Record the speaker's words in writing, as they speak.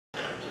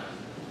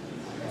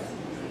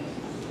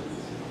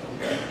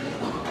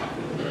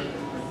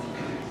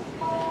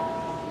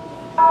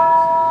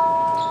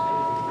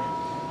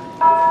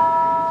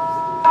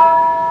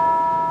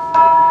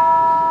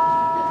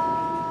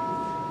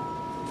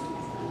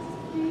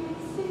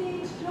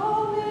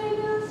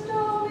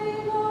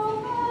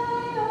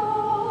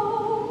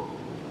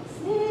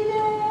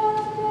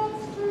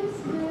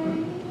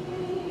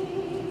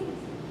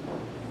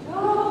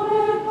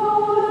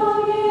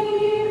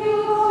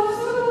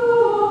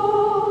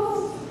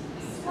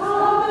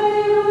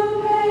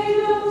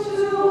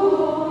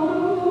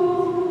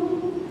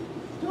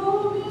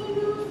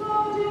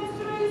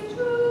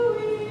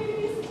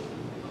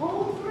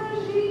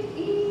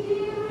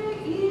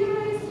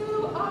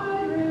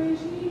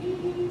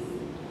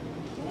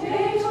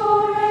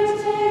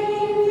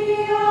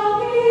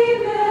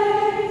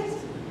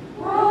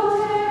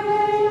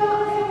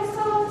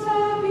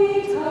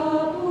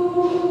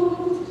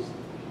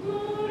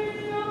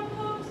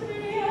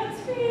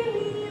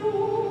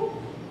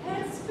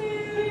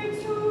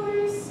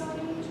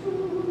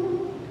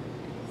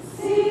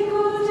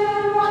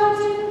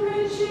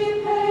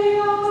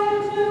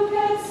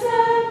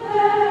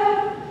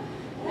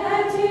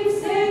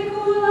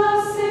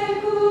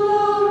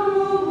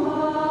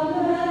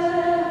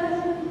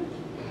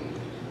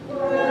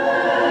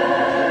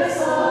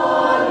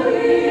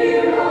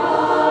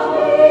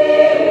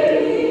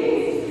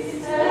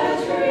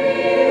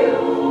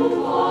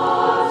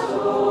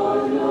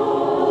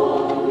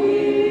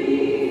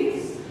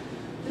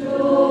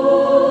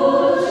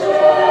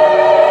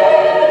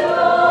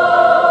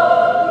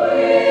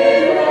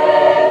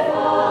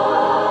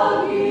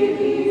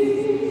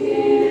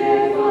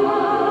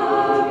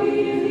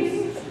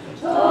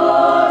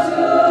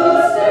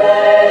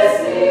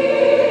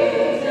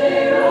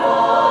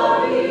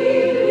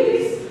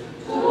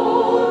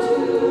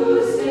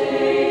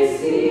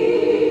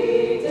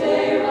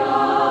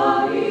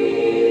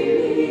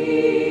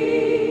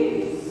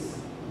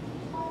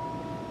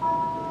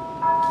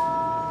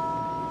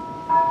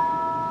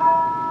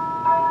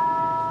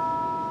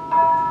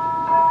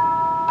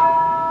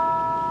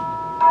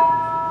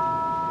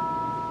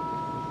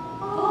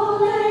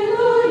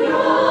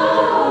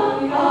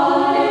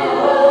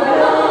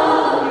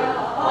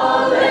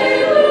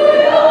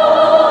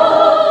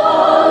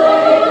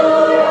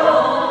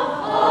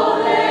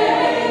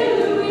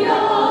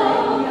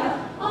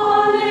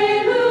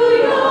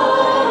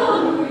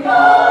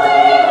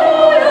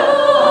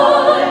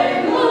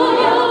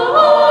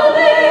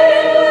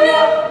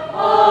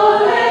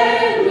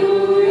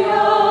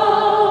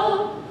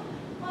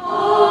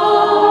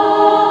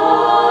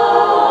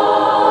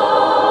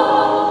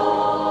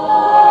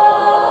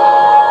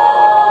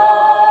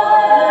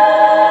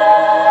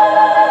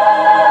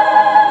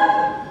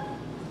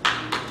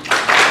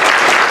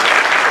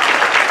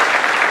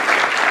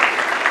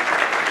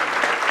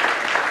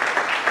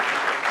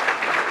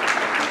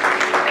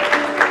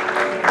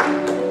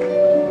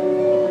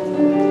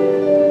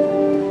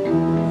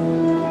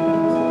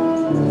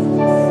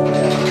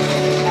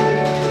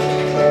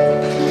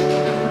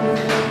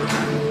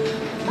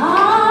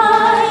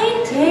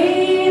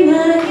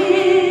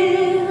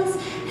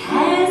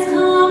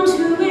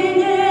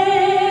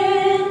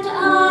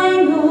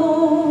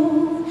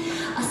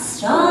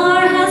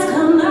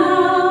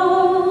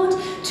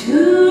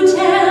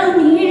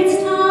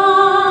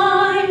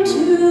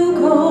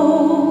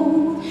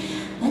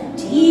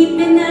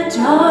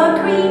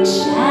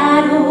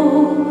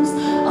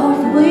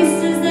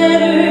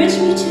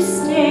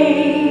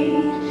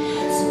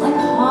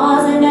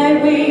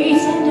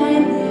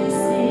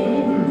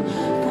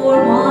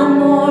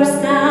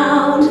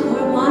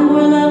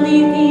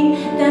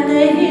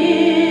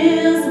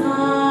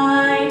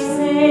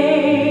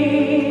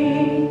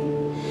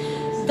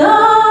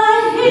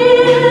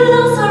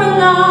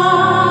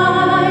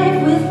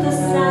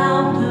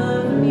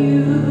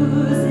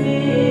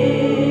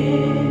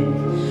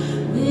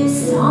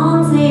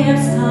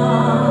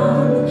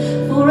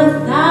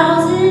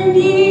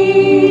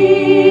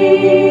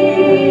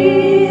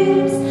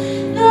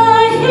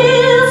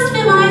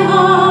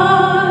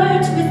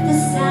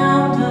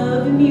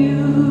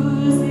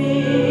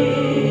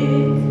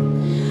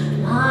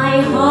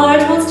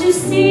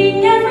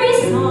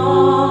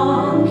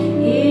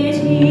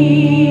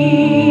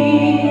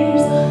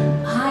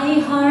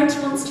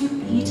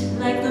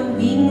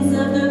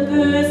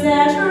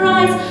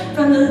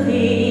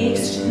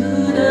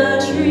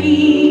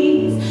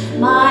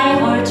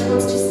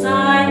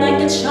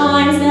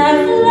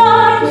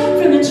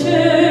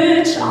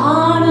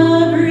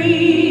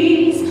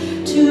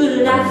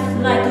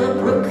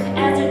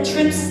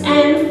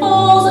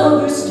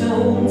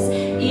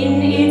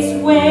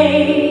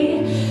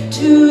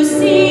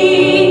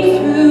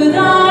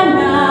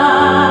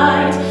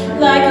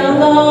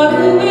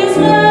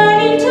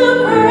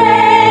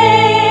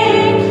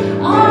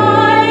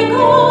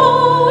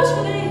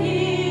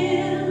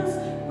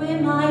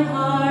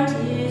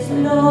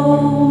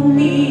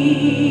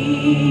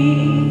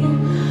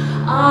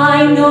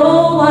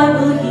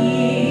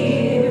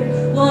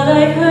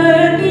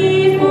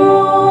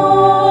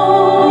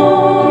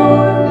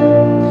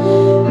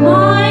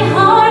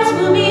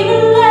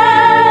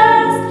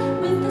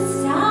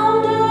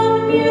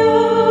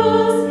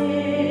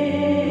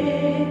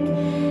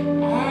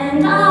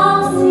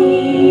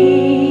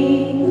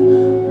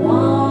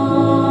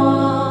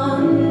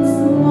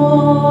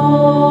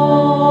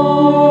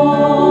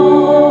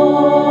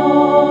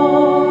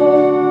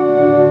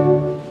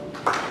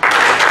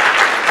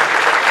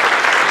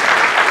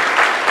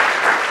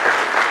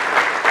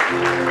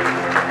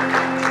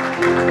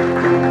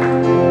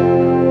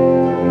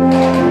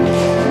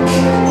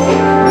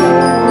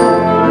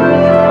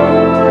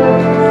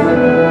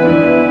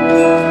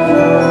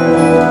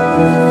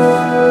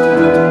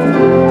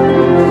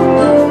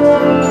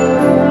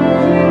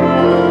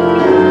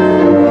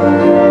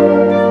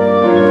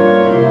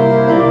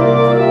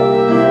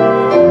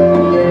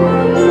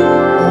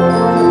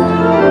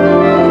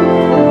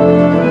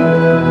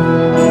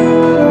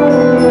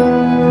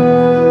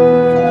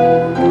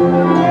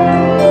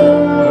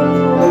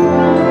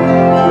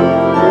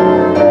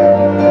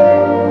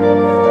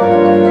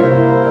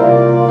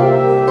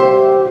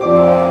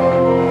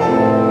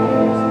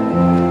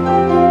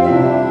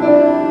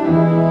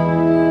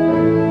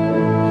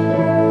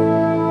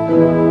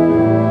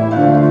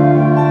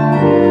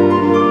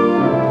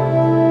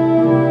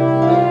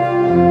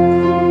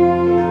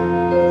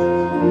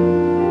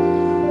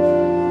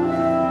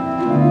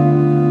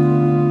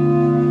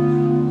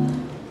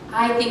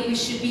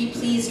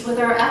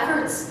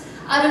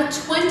Out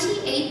of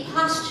 28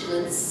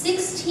 postulants,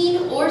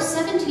 16 or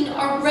 17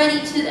 are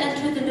ready to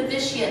enter the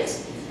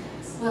novitiate.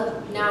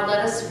 Well, now let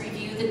us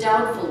review the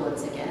doubtful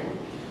ones again.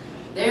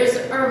 There's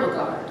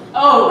Ermengarde.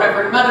 Oh,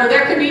 Reverend Mother,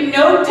 there can be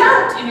no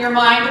doubt in your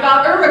mind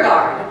about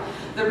Ermengarde.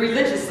 The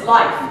religious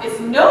life is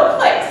no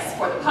place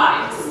for the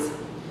pious.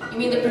 You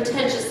mean the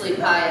pretentiously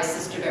pious,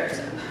 Sister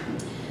Berta.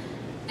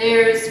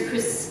 There's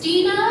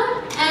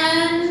Christina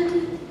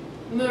and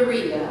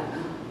Maria.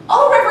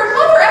 Oh, Reverend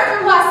Mother,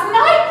 after last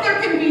night,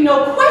 there can be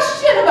no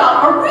question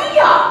about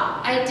Maria.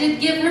 I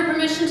did give her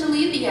permission to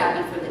leave the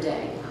Abbey for the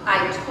day.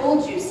 I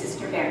told you,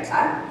 Sister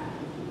Berta.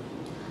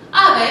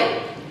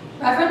 Ave.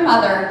 Reverend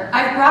Mother,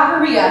 I've brought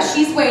Maria.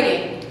 She's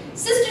waiting.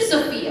 Sister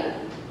Sophia.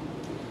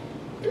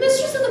 The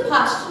mistress of the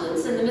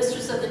postulants and the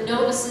mistress of the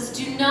novices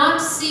do not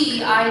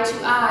see eye to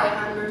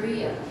eye on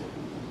Maria.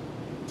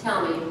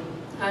 Tell me,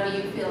 how do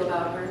you feel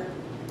about her?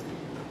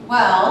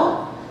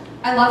 Well,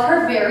 I love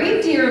her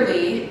very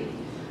dearly,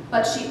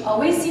 but she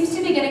always seems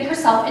to be getting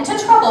herself into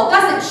trouble,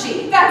 doesn't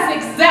she? That's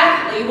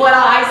exactly what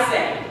I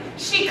say.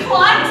 She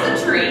climbs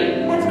a tree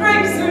and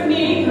scrapes her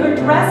knee. Her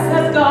dress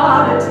has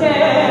got a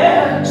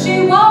tear.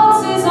 She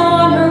waltzes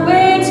on her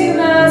way to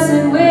mass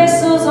and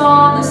whistles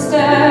on the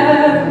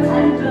stair.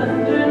 And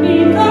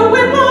underneath her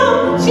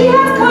wimple, she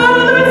has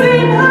colors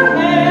in her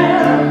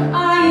hair.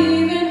 I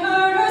even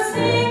heard her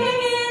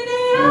singing in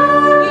the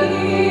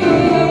abbey.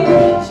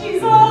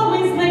 She's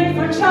always late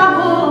for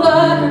chapel,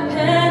 but her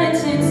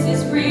penitence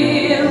is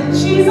real.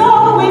 She's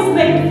always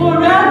late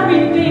for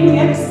everything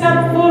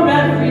except for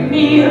every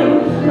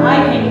meal. I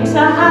hate to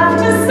have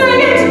to say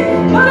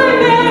it, but I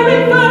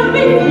very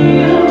firmly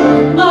feel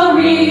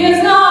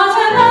Maria's not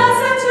an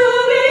asset to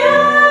the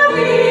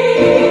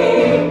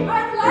abbey.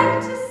 I'd like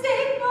to say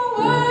a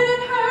word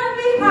in her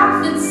behalf.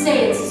 Then say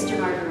it, Sister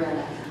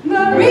Margaretta.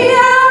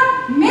 Maria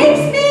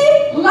makes me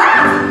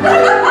laugh.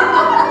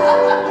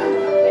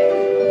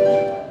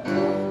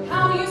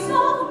 How do you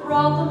solve a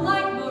problem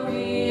like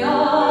Maria?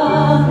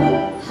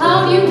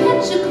 How do you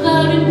catch a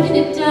cloud and pin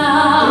it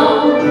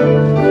down?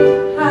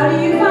 How do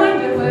you find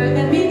a word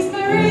that means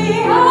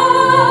Maria?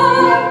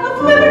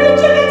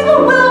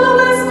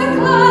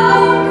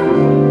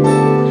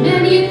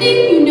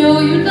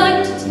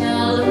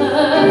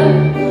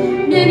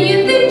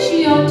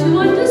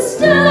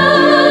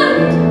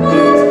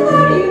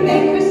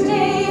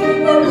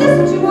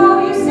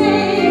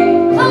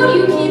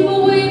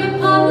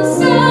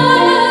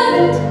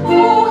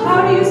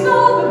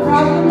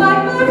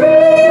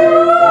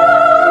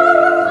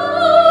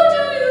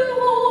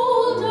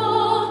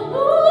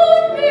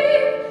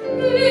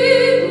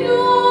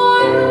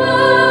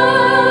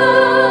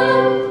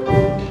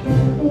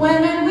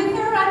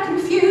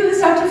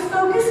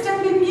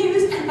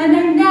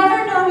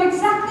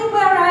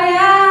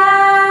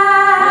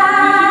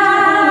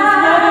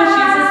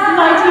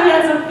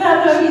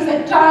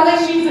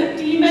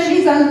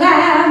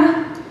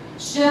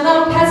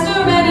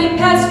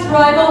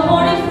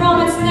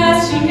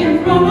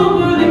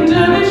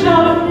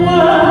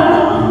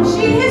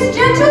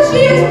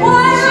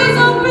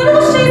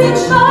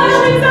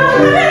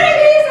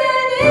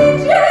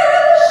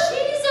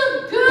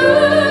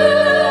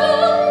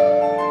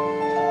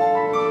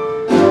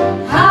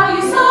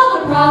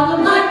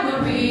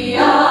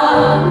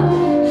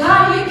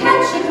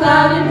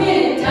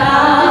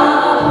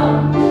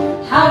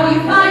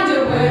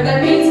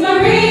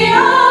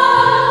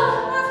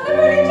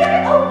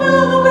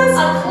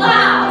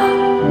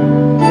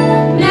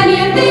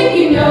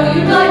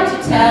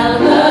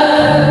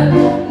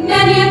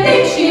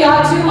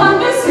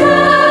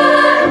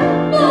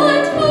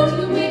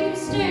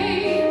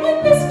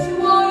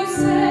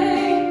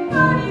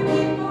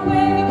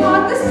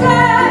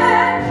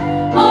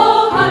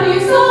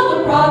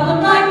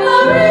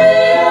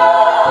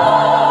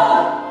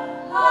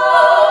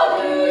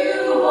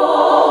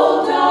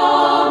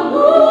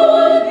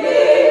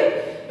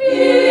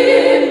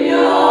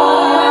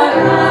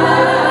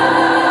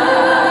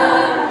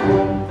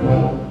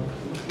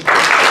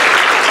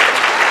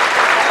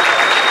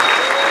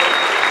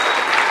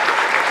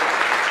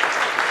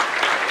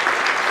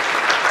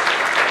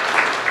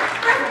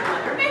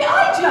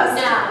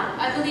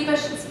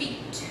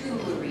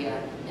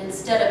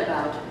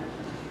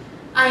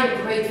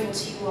 grateful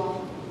to you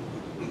all.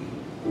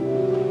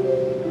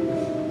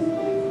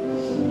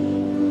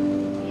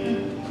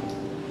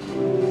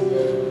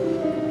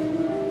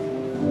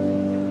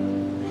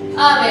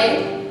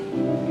 Ave,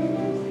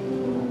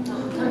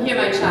 oh, come here,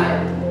 my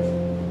child.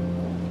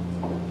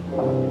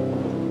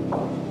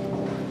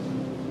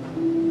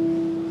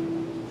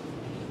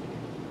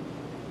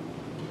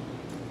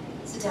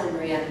 Sit down,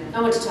 Maria. I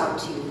want to talk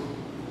to you.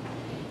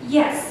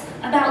 Yes,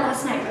 about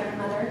last night, Reverend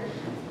Mother.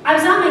 I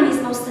was on my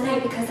knees most of the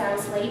night because I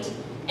was late,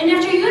 and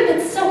after you had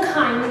been so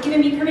kind with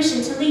giving me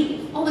permission to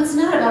leave. Oh, it's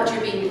not about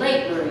your being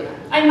late, Maria.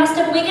 I must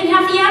have awakened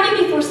half the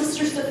abbey before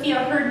Sister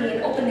Sophia heard me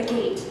and opened the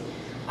gate.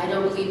 I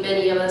don't believe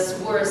many of us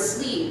were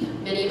asleep.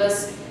 Many of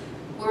us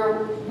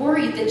were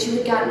worried that you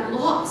had gotten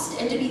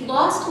lost, and to be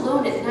lost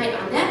alone at night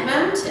on that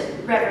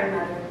mountain. Reverend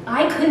Mother,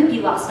 I couldn't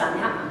be lost on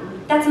that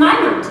mountain. That's my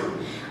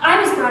mountain. I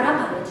was brought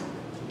up on it.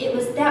 It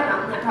was that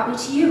mountain that brought me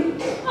to you.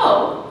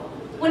 Oh,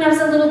 When I was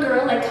a little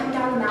girl, I'd come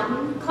down the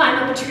mountain, climb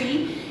up a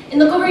tree, and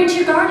look over into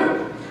your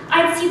garden.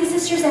 I'd see the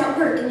sisters at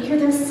work and hear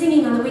them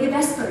singing on the way to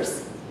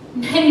Vespers.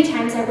 Many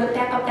times I went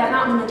back up that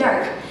mountain in the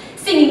dark,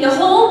 singing the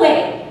whole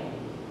way.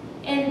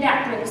 And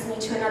that brings me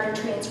to another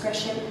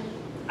transgression.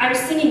 I was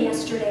singing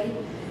yesterday.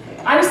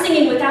 I was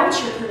singing without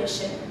your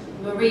permission.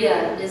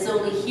 Maria, it is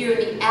only here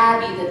in the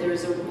Abbey that there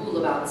is a rule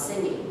about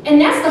singing. And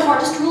that's the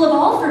hardest rule of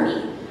all for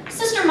me.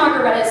 Sister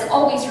Margaretta is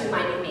always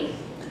reminding me,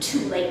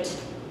 too late,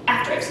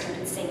 after I've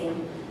started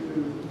singing.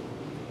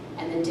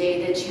 And the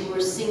day that you were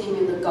singing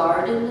in the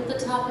garden at the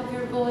top of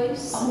your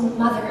voice? Oh,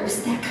 Mother, it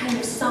was that kind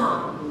of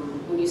song.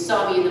 When you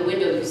saw me in the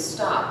window, you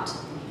stopped.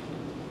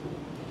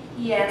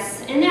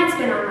 Yes, and that's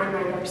been on my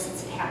mind ever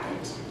since it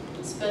happened.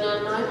 It's been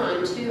on my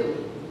mind,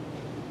 too.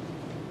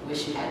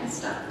 Wish you hadn't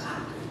stopped.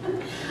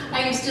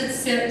 I used to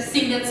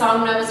sing that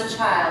song when I was a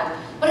child,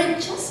 but I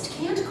just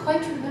can't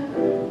quite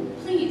remember.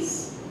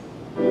 Please.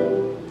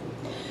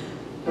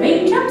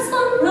 Raindrops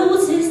on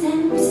roses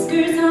and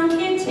whiskers on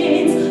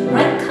kittens,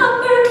 bright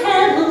copper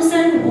kettles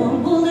and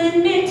warm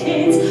woolen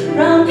mittens,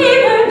 brown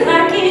paper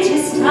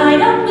packages tied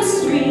up with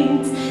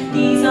strings.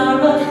 These are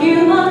a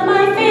few of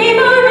my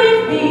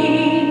favorite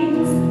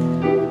things.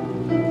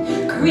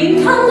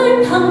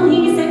 Cream-colored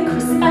ponies and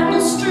crisp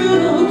apple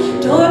strudel,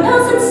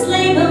 doorbells and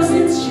sleigh bells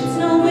and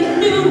schnitzel with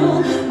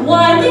noodle,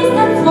 wildies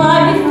that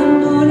fly with the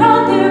moon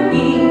on their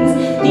wings.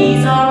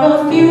 These are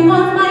a few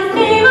of my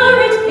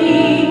favorite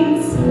things.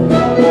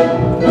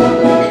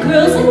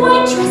 Girls in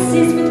white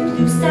dresses with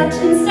blue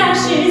satin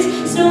sashes,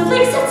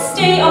 snowflakes that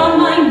stay on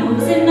my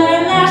nose and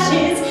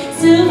eyelashes,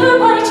 silver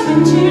white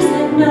winters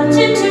that melt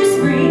into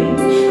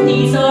springs.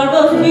 These are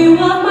a few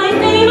of my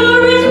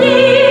favorite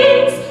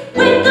things.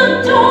 When the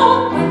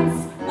dog bites,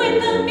 when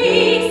the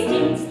bee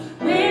stings,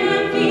 when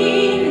I'm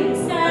feeling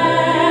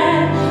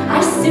sad,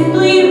 I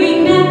simply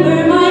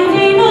remember my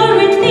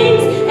favorite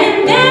things,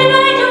 and then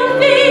I don't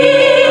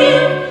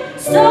feel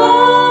so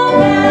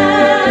bad.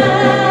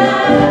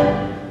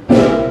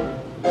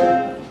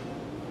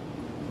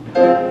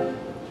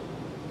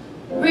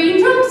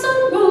 Raindrops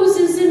on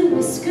roses and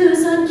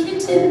whiskers on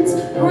kittens,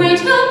 bright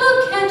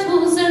copper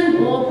kettles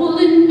and warm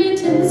woolen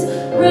mittens,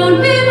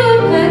 brown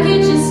paper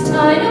packages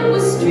tied up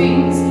with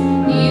strings.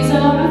 These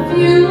are a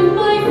few of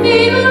my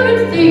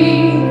favorite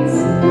things.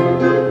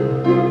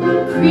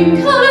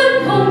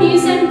 Cream-colored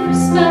ponies and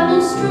crisp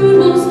apple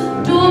strudels,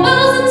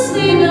 doorbells and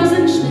sleigh bells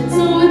and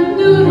schnitzel with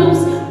noodles,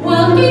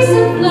 wild geese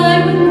that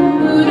fly with the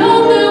moon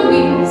on their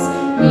wings.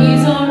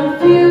 These are a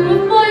few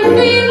of my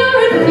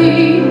favorite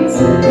things.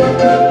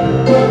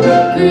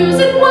 Girls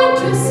in white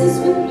dresses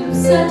with blue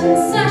satin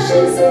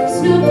sashes,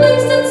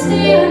 snowflakes that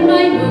stay on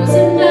my nose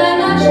and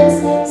eyelashes,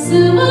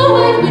 silver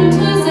white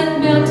winters that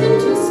melt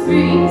into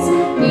springs.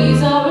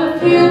 These are a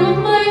few of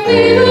my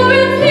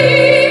favorite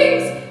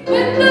things.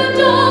 When the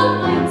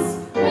dog bites,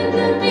 when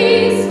the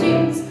bee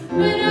stings,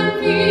 when I'm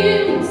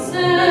feeling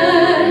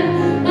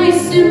sad, I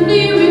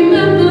simply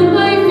remember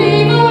my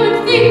favorite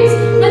things,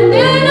 and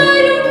then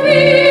I don't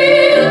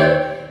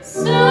feel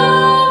so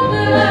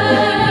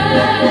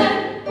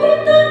bad. When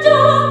the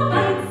dog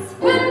bites,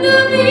 When the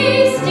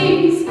bee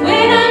stings,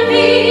 when I'm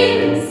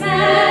feeling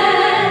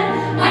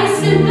sad, I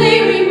simply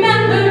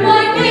remember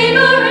my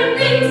favorite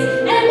things,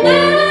 and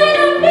then I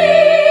don't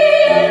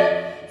feel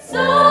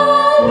so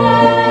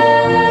bad.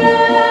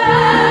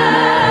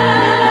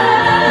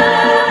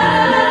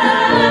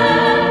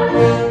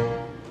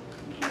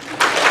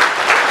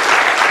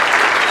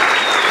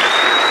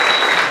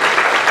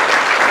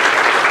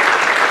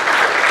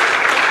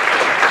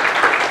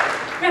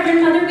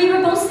 Reverend Mother, we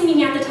were both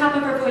singing at the top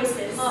of our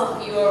voices.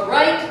 oh, you are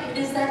right. It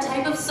is that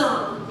type of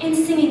song. And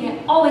singing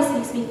it always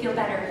makes me feel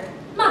better.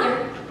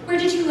 Mother, where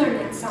did you learn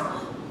that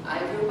song? I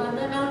grew up on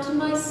that mountain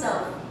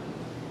myself.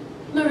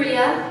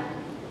 Maria,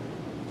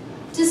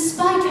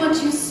 despite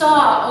what you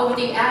saw over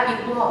the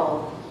Abbey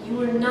wall, you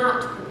were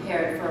not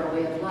prepared for our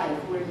way of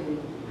life, were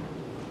you?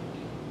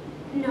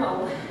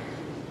 No,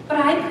 but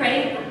I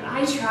pray and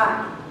I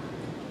try.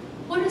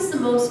 What is the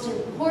most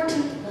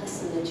important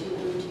lesson that you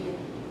learned here?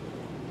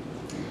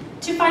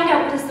 To find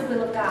out what is the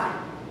will of God,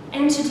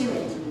 and to do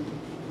it.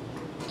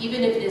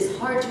 even if it is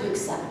hard to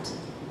accept.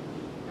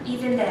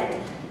 Even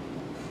then.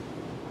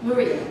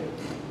 Maria,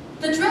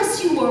 the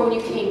dress you wore when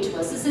you came to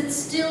us, is it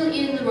still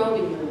in the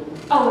robing room?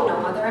 Oh no,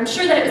 Mother, I'm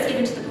sure that it was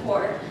given to the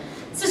poor.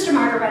 Sister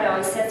Margaret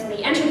always says when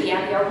we enter the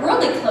abbey, our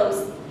worldly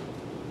clothes...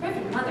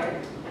 Reverend Mother,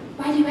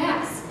 why do you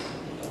ask?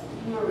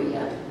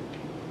 Maria,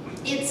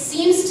 it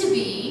seems to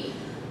be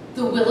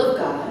the will of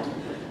God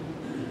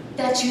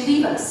that you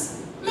leave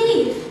us.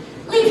 Leave?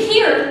 Leave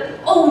here?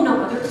 Oh no,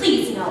 Mother,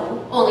 please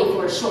no. Only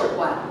for a short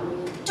while,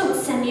 Maria. Don't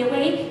send me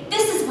away.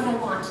 This is what I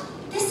want.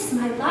 This is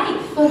my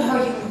life. But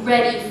are you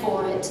ready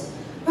for it?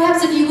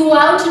 Perhaps if you go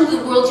out into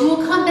the world, you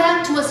will come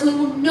back to us and you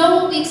will know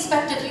what we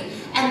expect of you,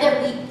 and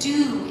that we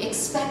do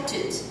expect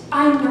it.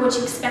 I know what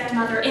you expect,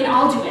 Mother, and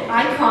I'll do it,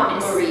 I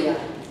promise. Maria.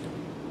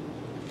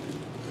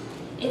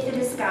 If it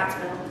is God's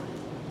will,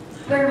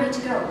 where am I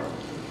to go?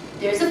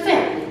 There's a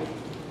family.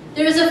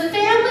 There's a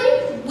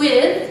family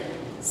with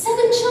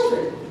 7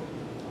 children.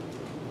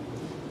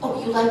 Oh,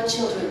 you like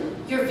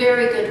children. You're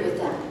very good with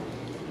them.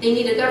 They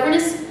need a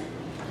governess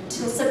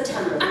until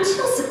September.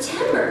 Until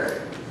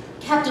September?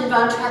 Captain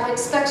Von Trapp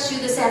expects you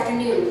this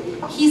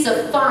afternoon. He's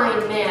a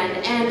fine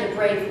man and a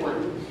brave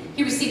one.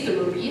 He received the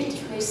Maria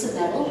Theresa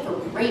Medal for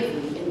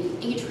bravery in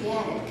the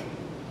Adriatic.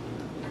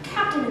 A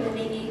captain in the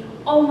Navy.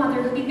 Oh,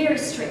 Mother, he'll be very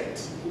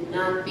strict.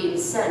 Not being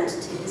sent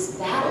to his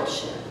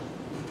battleship.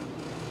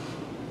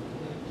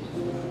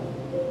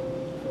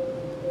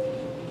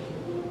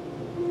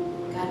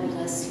 God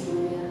bless you,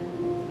 Maria.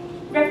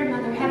 Reverend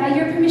Mother, have I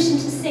your permission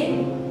to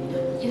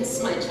sing?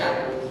 Yes, my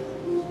child.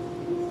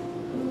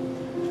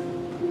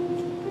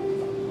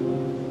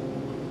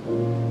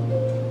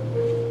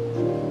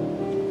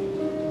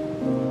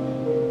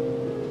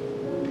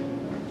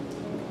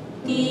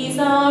 These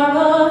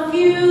are a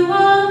few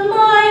of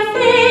my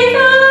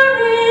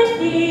favorite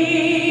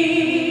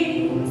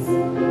things.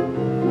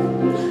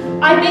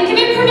 I've been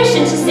given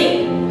permission to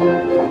sing.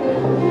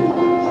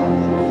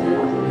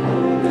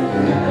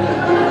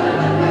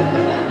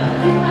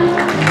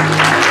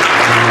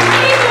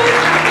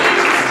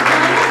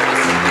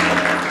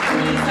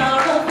 These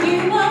are a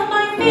few of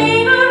my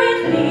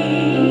favorite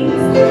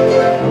things.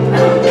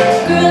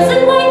 Girls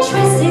in white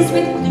dresses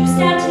with blue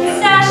satin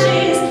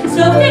sashes,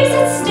 snowflakes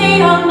that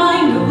stay on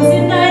my nose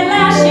and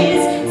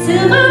eyelashes,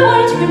 silver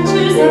white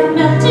winters that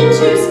melt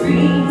into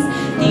springs.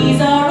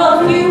 These are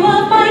a few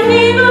of my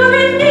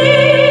favorite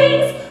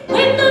things.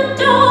 When the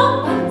dog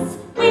bites,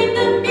 when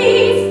the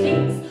bee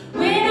stings,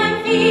 when I'm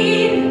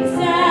feeling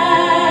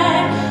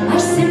sad, I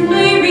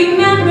simply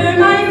remember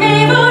my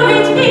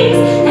favorite things,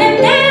 and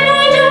then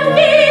I don't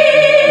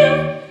feel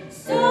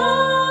so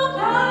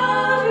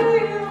how do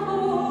you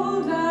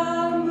hold a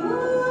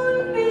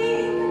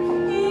moonbeam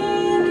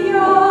in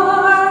your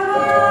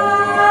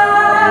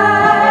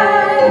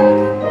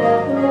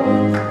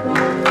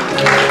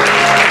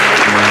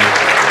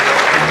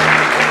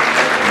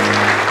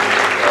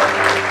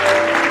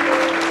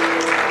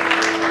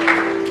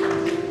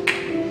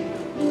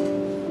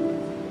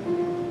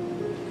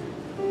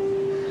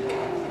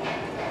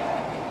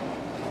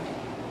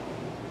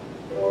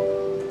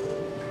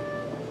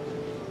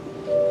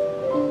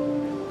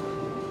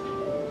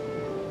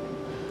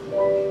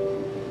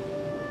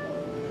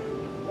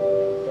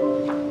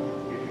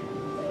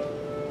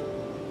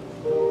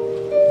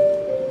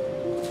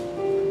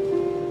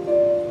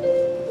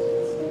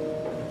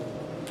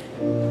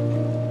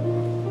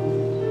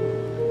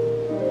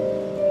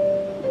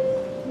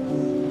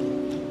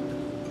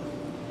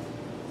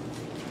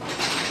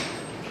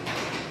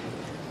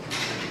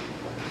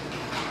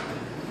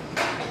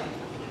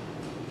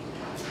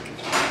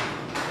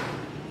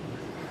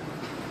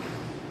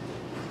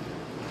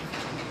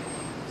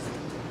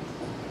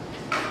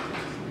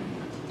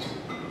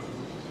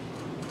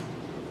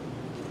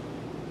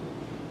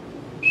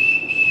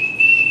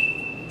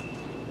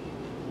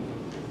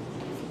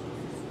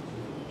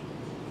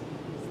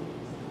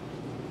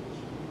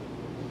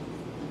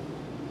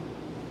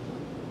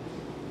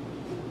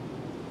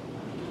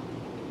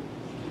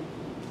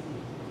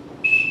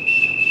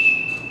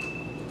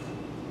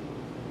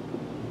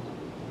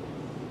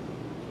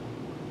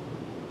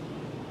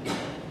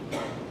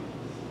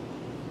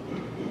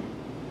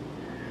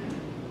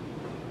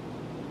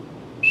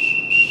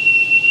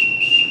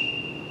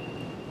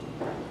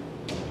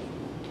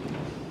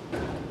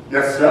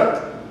Yes,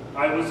 sir?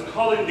 I was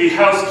calling the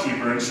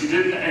housekeeper and she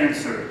didn't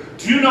answer.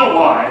 Do you know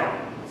why?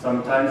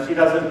 Sometimes she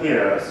doesn't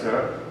hear us,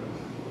 sir.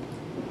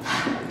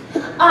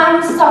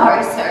 I'm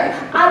sorry,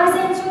 sir. I was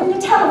answering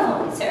the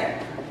telephone, sir.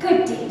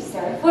 Good day,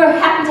 sir. We're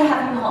happy to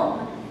have you home.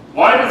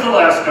 Why did the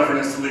last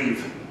governess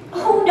leave?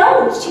 Oh,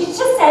 no. She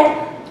just said,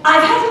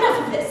 I've had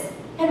enough of this,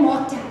 and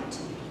walked out.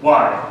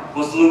 Why?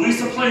 Was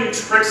Louisa playing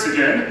tricks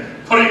again?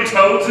 Putting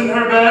toads in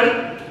her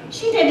bed?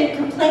 She didn't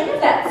complain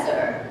of that,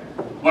 sir.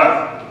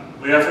 Well,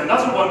 we have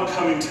another one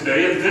coming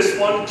today and this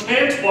one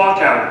can't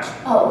walk out.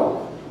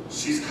 Oh?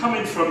 She's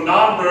coming from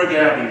Naumburg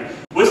Abbey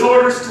with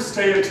orders to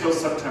stay until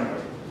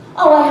September.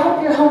 Oh, I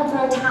hope you're home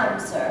for a time,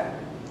 sir.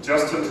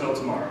 Just until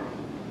tomorrow.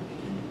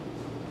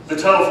 The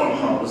telephone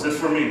call, is it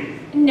for me?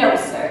 No,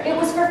 sir. It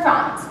was for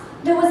Franz.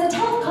 There was a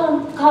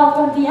telephone call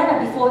from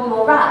Vienna before you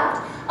arrived.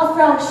 A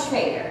Frau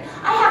Schrader.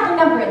 I have the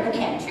number in the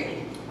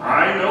pantry.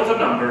 I know the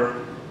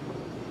number.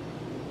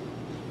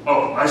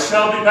 Oh, I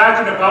shall be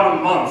back in about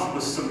a month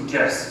with some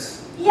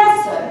guests.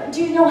 Yes, sir.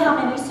 Do you know how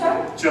many,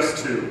 sir?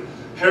 Just two.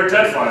 Herr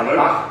Detweiler.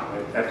 Ah,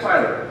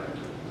 Detweiler.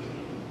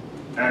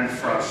 And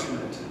Frau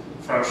Schmidt.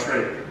 Frau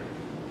Schrader.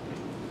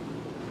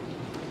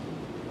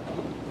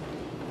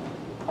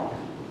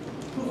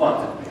 Who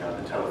wanted me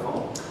on the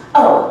telephone?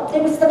 Oh,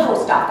 it was the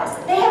post office.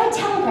 They have a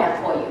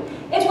telegram for you.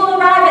 It will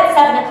arrive at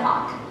 7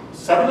 o'clock.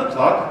 7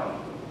 o'clock?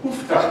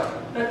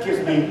 Oofda, that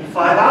gives me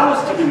 5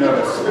 hours to be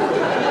nervous.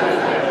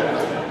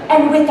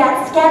 And with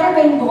that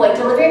scatterbrain boy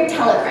delivering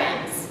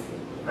telegrams.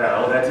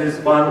 Well, that is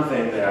one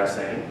thing they are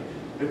saying.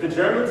 If the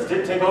Germans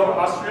did take over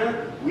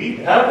Austria, we'd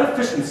have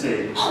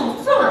efficiency. Oh,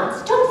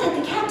 Franz, don't let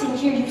the captain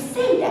hear you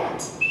say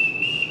that.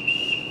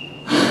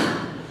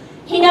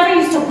 He never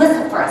used to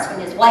whistle for us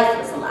when his wife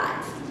was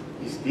alive.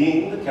 He's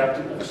being the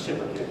captain of a ship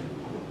again.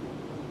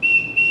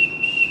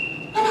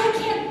 But I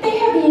can't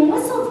bear being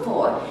whistled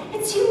for.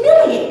 It's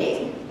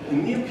humiliating.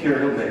 In the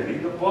Imperial Navy,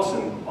 the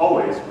bosun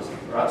always whistled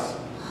for us.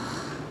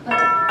 But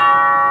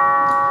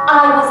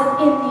I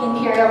wasn't in the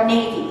Imperial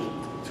Navy.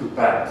 Too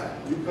bad.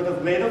 You could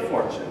have made a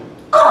fortune.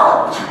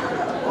 Oh!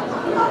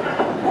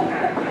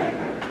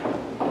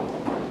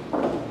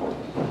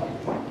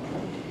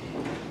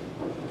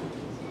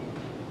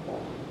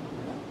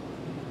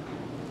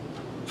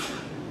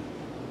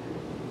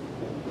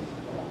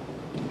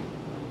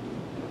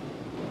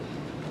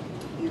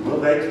 You will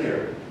wait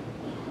here.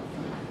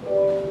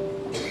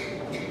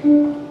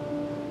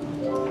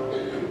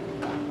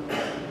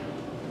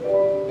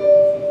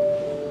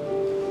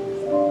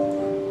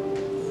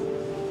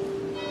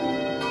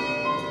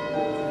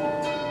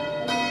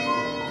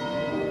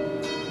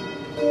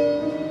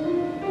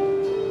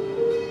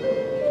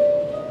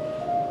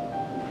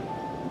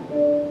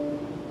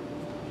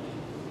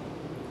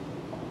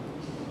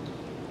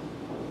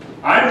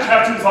 I'm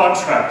Captain Von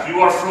Trapp.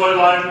 You are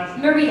Fräulein?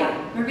 Maria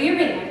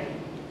Rayner.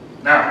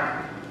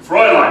 Now,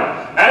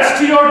 Fräulein, as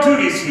to your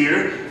duties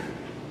here,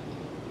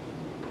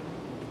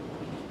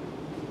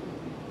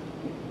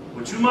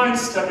 would you mind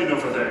stepping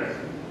over there?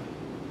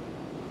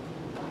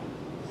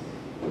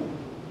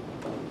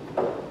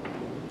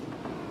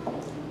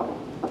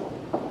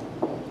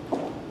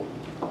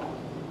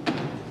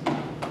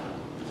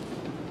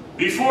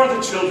 Before the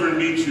children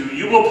meet you,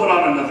 you will put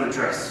on another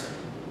dress.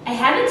 I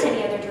haven't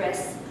any other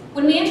dress.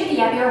 When we entered the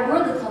Abbey, our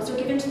worldly clothes were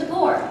given to the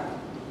poor.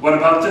 What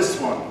about this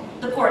one?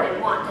 The poor didn't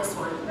want this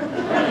one.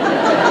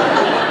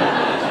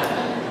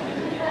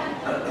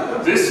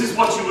 This is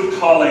what you would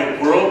call a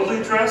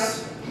worldly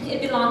dress? It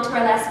belonged to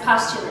our last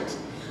postulant.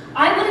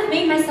 I would have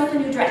made myself a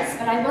new dress,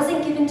 but I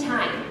wasn't given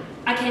time.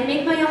 I can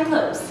make my own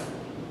clothes.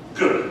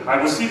 Good.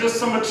 I will see that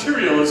some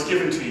material is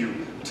given to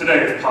you,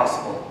 today if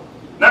possible.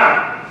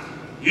 Now,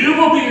 you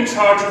will be in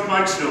charge of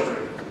my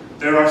children.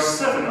 There are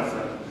 7 of them.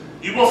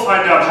 You will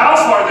find out how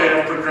far they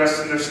have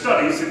progressed in their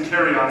studies and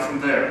carry on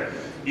from there.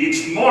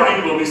 Each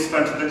morning will be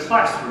spent in the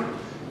classroom.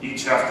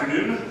 Each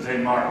afternoon, they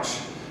march.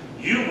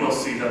 You will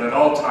see that at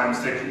all times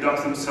they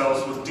conduct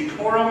themselves with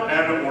decorum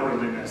and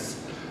orderliness.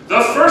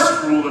 The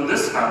first rule in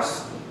this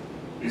house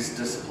is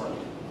discipline.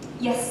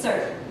 Yes,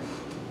 sir.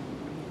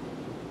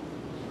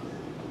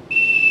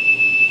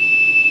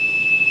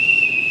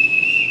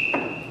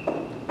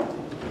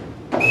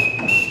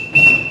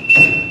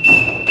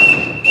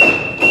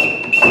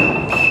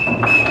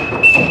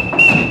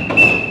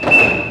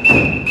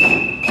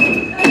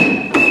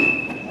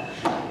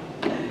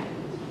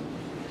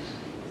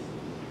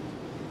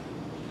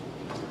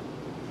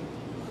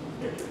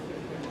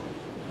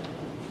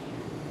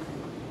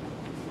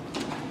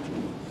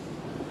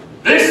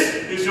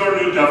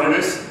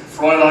 Governess,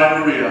 Fräulein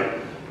Maria.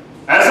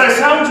 As I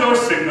sound your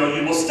signal,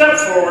 you will step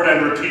forward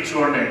and repeat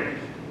your name.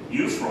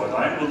 You,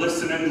 Fräulein, will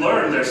listen and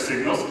learn their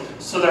signals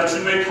so that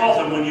you may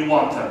call them when you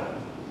want them.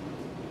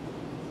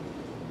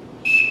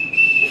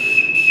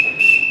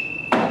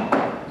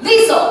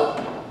 Liesel!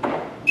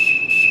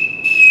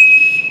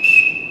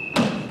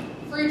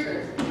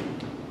 Friedrich.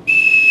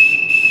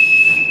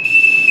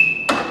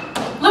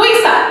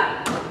 Louisa!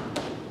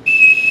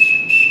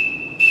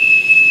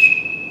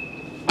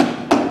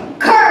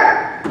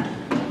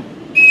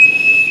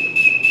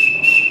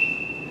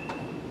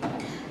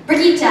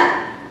 Brigitte.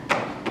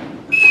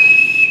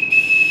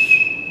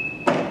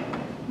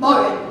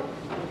 Morin.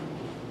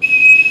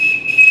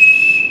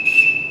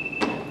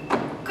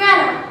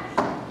 Gretel.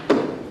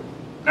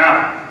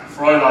 Now,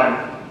 Fräulein,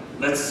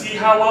 let's see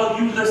how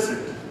well you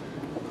listened.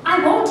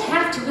 I won't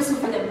have to whistle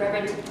for them,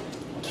 Reverend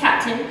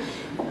Captain.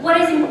 What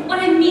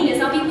I mean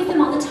is I'll be with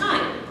them all the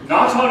time.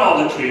 Not on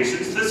all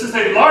occasions. This is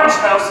a large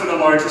house and a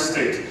large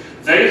estate.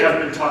 They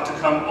have been taught to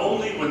come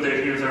only when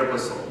they hear their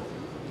whistle.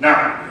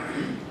 Now,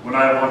 when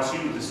I want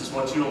you, this is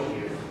what you'll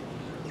hear.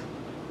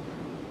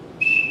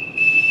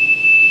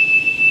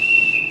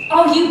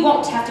 Oh, you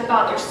won't have to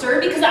bother, sir,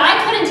 because I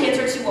couldn't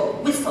answer to a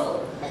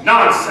whistle.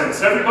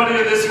 Nonsense! Everybody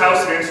in this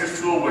house answers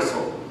to a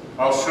whistle.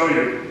 I'll show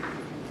you.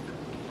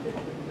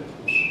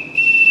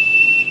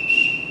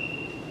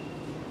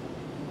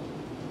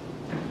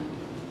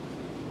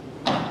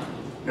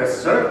 Yes,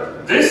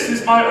 sir. This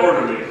is my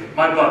orderly,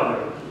 my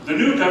butler, the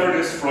new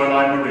governess,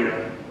 Fräulein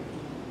Maria.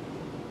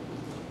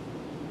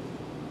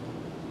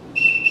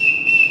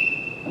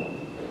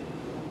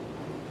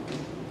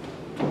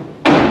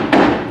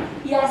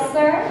 Yes,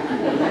 sir?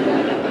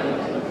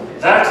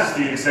 That is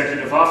the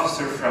executive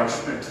officer, Frau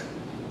Schmidt,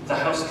 the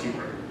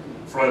housekeeper,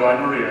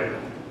 Fräulein Maria.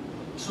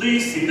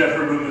 Please see that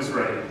her room is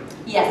ready.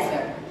 Yes,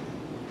 sir.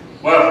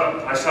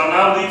 Well, I shall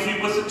now leave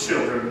you with the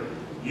children.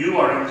 You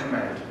are in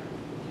command.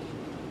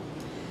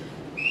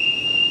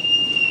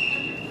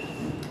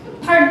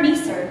 Pardon me,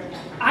 sir.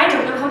 I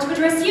don't know how to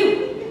address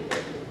you.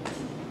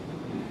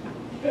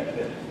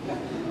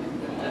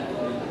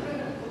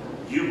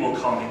 You will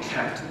call me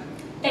Captain.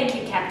 Thank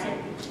you, Captain.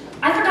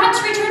 I forgot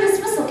to return this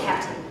whistle,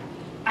 Captain.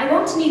 I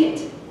won't need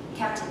it,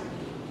 Captain.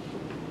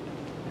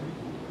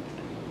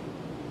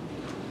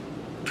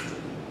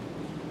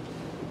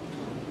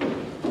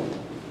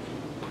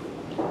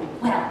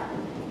 Well,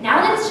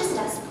 now that it's just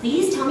us,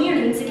 please tell me your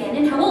names again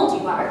and how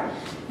old you are.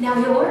 Now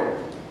you're?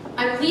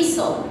 I'm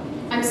Liesel.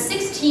 I'm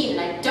 16 and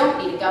I don't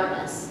need a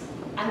governess.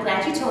 I'm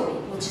glad you told me.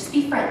 We'll just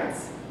be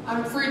friends.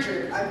 I'm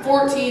Friedrich. I'm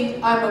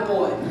 14. I'm a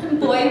boy.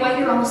 Boy, why,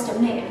 you're almost a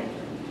man.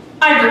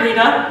 I'm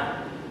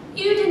Rita.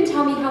 You didn't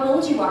tell me how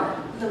old you are,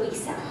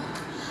 Louisa.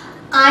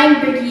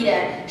 I'm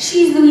Brigitte.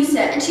 She's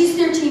Louisa, and she's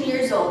 13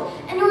 years old.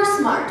 And you're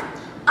smart.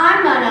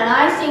 I'm 9, and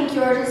I think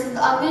yours is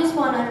the ugliest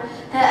one I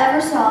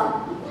ever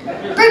saw.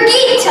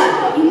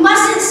 Brigitte! You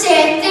mustn't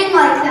say a thing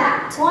like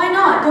that. Why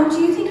not? Don't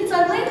you think it's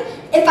ugly?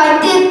 If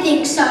I did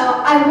think so,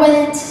 I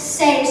wouldn't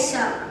say so.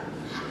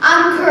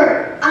 I'm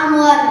Kurt. I'm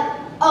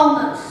 11.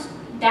 Almost.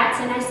 That's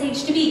a nice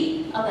age to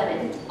be.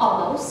 11.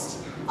 Almost.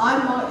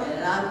 I'm Martin,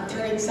 and I'm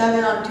turning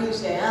 7 on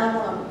Tuesday,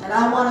 and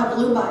I want a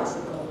blue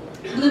bicycle.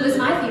 Blue is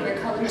my favorite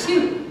color,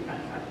 too.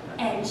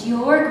 And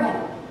you're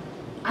Gretel.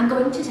 I'm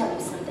going to tell you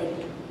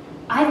something.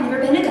 I've never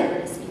been a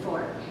governess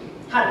before.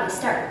 How do I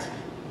start?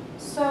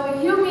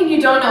 So you mean you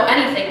don't know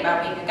anything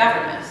about being a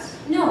governess?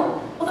 No.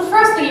 Well, the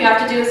first thing you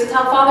have to do is to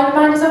tell Father to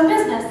mind his own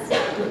business.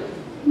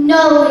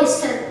 No,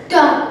 Lisa,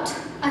 don't.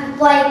 I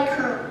like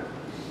her.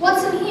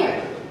 What's in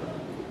here?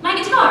 My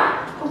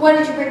guitar. What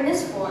did you bring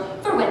this for?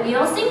 For when we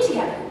all sing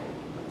together.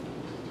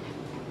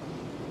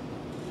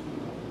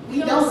 We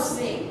don't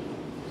sing.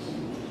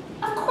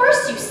 Of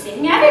course you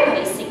sing.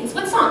 Everybody sings.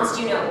 What songs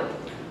do you know?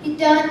 You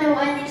don't know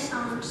any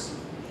songs.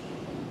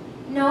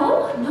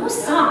 No? No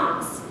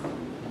songs.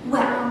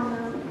 Well,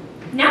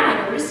 now I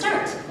know where to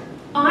start.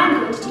 I'm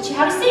going to teach you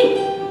how to sing.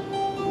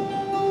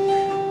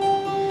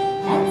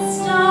 Let's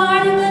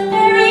start at the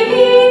very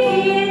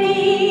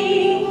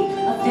beginning.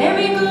 A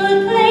very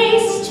good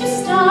place to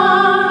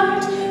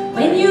start.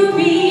 When you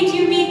read,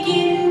 you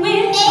begin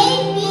with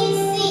A, B,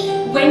 C.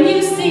 When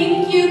you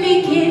sing, you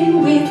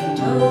begin with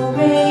do,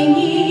 re,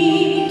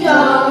 mi. Do,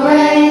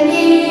 re,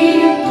 mi.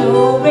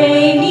 Do,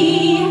 re,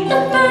 mi. The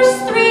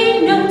first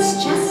 3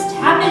 notes just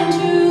happen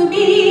to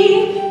be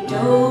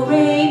do,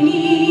 re,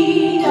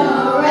 mi. Do,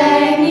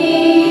 re,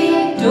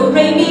 mi. Do,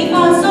 re, mi,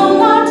 fa, sol,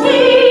 la, ti.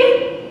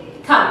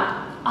 Come,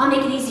 I'll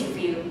make it easier for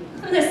you.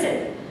 Listen.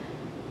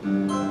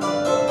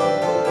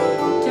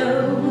 Do,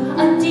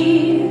 a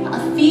deer, a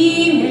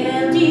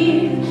female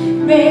deer.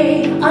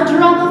 Re, a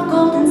drop of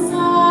golden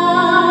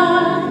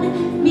sun.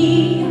 Mi,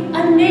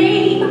 a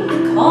name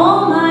I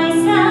call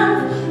myself.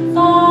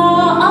 Fa,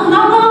 a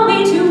long, long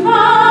way to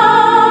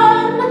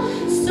run.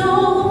 So,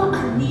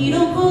 a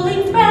needle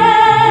pulling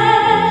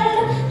thread.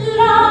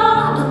 La,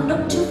 a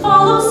note to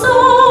follow. So,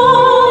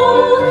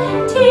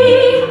 ti,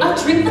 a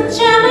drink with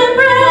jam and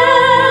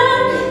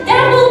bread.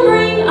 That will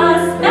bring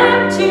us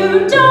back to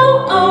do,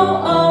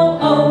 oh, oh,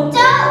 oh. Do,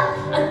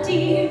 A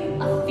deer,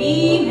 a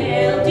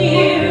female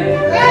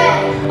deer. re,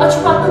 A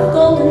drop of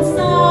golden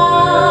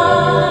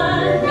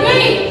sun. mi.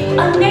 A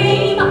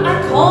name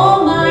I call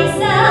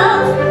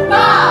myself.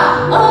 Fa,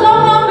 A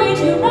long, long way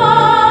to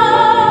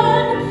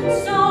run.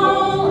 So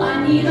I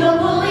need a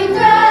pulling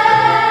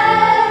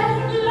thread.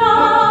 La,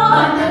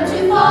 a note to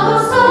follow.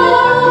 So,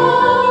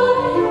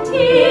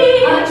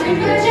 tea, a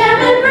drink of jam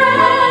and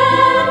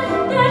bread.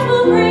 That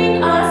will bring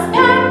us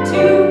back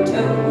to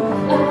do.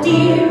 A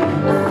deer,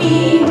 a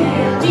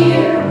female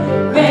deer.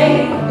 Ray,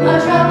 a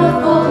drop of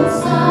golden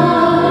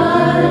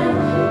sun.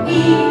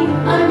 Me,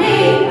 a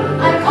name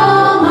I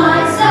call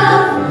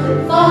myself.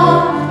 Fall,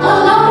 a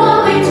long,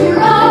 long way to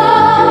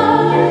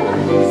run.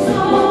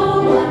 So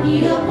I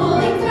need a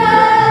pulling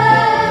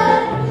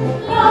thread.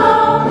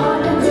 Long, a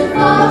note to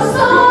follow.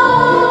 So,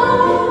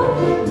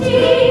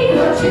 tea,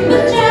 a drink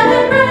with jam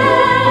and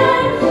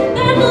bread.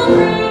 That will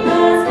bring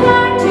us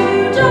back to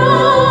do.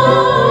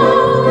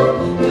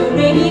 Do,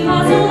 re, mi, fa,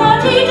 sol, la,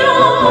 ti, do.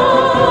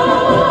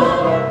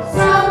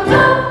 So,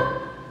 do.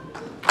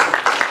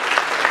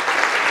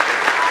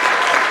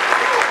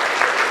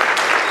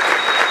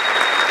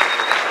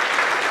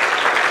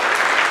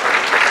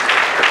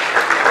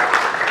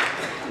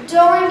 Do,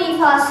 re, mi,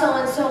 fa, so,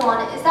 and so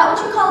on. Is that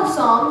what you call a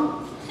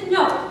song?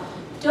 No.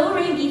 Do,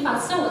 re, mi, fa,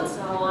 so, and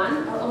so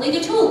on are only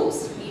the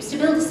tools we use to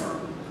build a song.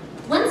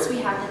 Once we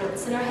have the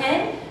notes in our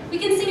head, we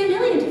can sing a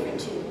million different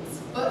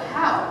tunes. But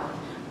how?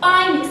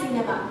 by mixing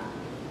them up,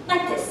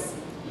 like this.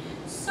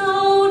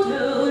 So,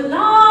 do,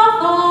 la,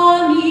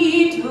 fa,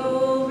 mi,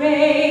 do,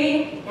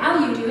 re. Now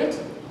you do it.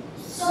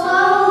 So,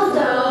 do,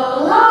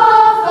 la,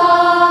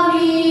 fa,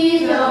 mi,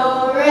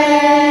 do,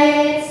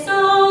 re. So,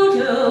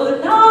 do,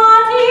 la,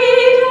 ti,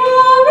 do,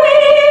 re,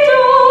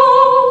 do.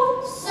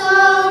 So,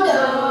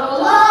 do,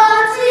 la,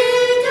 ti,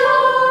 do,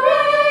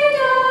 re,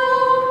 do.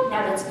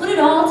 Now let's put it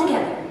all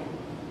together.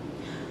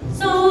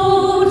 So,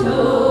 do,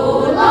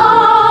 la,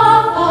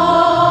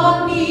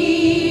 fa,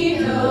 mi,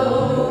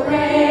 do,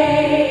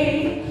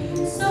 re.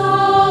 So,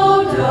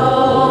 do,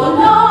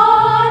 la,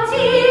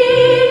 ti,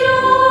 do,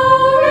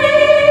 re,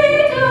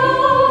 do.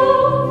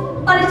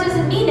 But it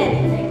doesn't mean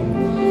anything.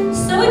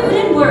 So we put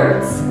in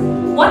words,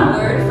 one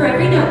word for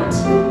every note.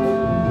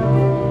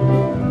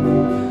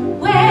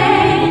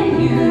 When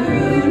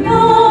you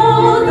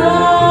know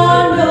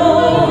the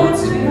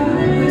notes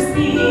to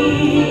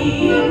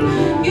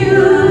sing, you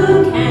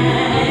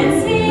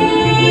can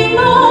sing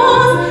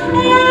most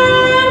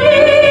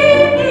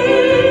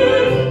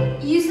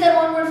anything. You said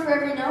one word for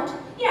every note?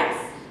 Yes,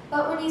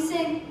 But when you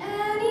sing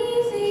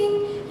anything,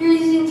 you're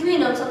using 3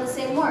 notes on the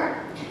same word.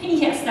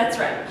 yes, that's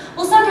right.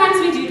 Well, sometimes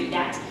we do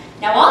that.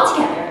 Now all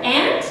together,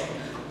 and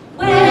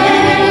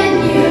When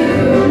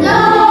you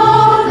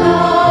know the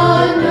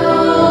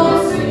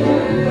notes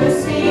to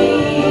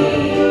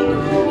sing,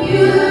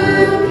 you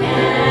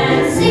can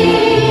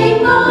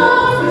sing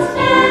most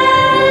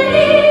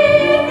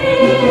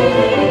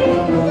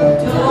anything.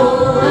 Do,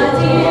 a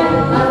deer,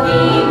 a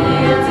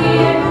female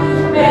deer,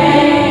 re,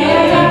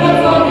 a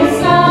focus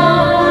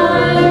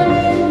sun,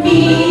 me,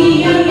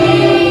 a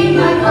name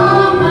I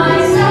call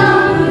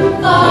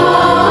myself,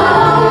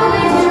 fall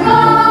into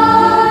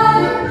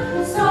run,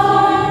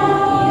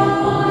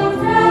 song,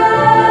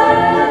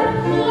 thread,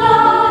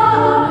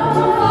 love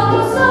to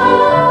follow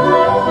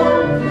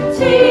sun,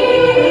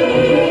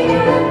 tea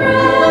and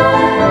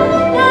bread,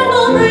 that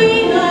will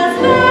bring us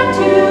back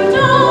to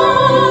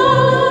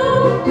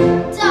dawn.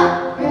 do,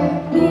 re,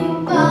 mi,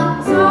 fa,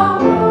 So,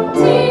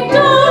 ti,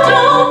 do,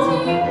 do,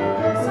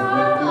 so,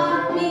 fa,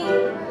 mi,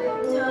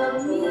 do,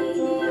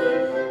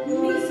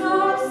 mi, so,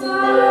 fa,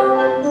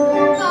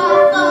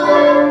 fa,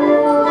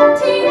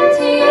 ti,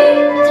 ti,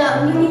 do,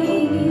 mi,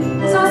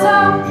 so,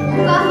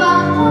 fa, fa,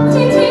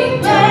 ti, ti,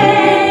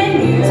 when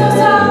you so,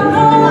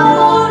 know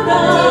no,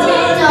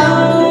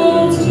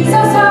 ti, ti,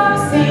 so,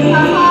 sing,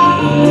 fa, fa,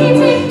 ti,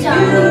 ti, do,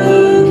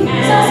 you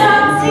can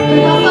sing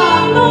fa, fa,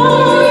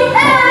 most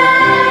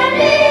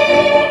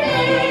anything.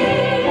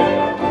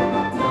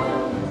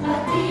 A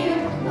deer,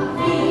 a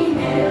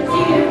female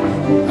deer,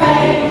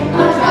 ray,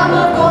 a drop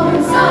of golden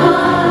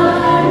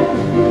sun.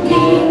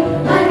 Me,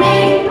 a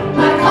name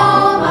I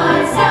call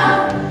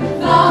myself,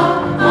 the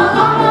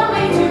long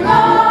way to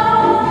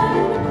run.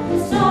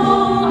 So,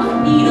 a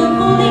needle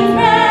pulling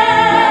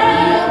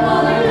thread, a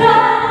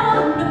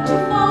note to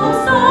follow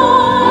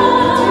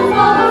song,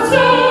 a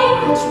trick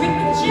with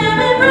jam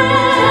and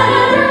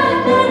bread,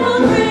 that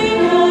will bring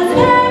us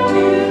back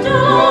to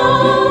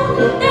dawn,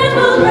 that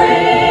will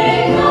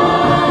bring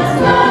us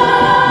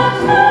back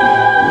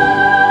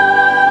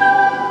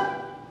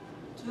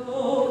to do,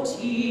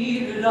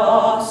 ti,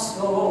 la,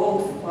 so,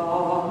 fa,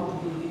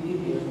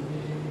 mi,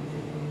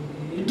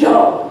 re, do.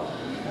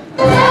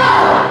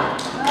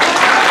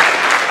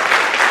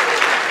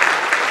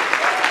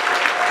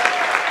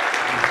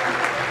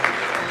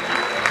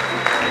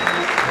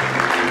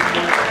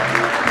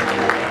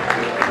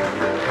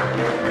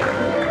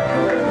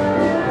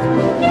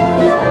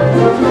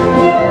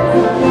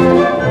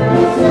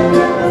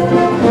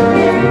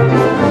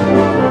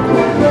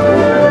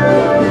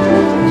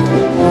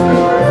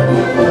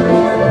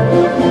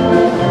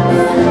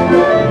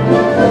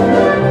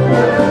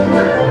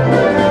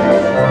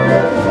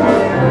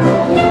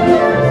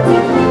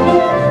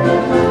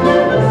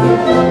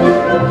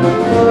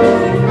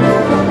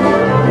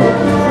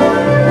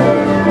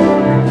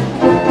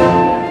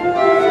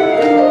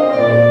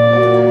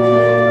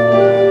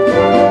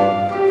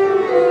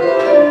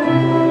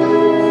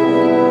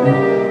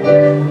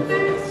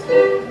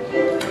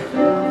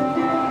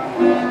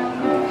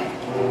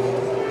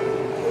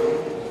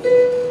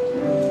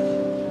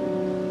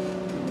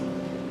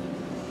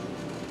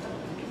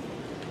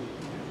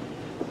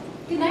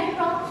 Good night,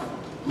 Prof.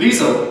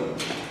 Liesel,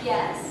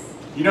 Yes.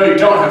 you know you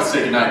don't have to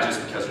say goodnight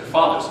just because your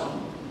father's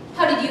home.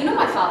 How did you know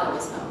my father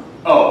was home?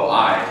 Oh,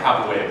 I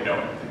have a way of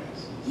knowing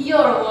things.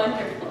 You're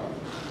wonderful.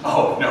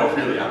 Oh, no,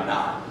 really, I'm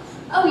not.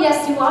 Oh,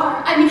 yes, you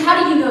are. I mean,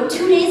 how did you know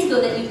 2 days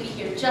ago that you'd be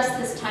here just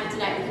this time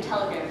tonight with a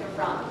telegram from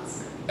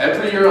Franz?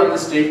 Every year on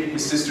this date,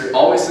 his sister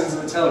always sends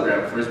him a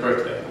telegram for his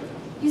birthday.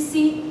 You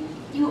see,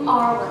 you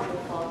are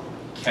wonderful.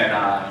 Can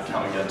I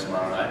come again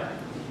tomorrow night?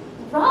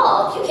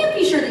 Rolf, you can't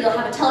be sure that you'll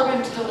have a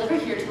telegram to deliver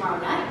here tomorrow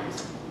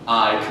night.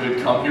 I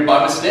could come here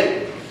by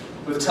mistake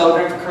with a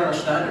telegram for Colonel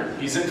Schneider.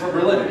 He's in from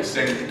Berlin and he's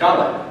staying at the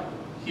Gala.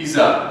 He's,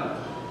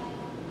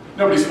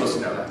 nobody's supposed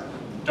to know that.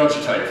 Don't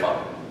you tell your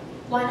father.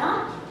 Why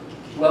not?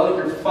 Well,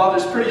 your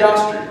father's pretty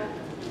Austrian.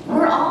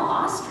 We're all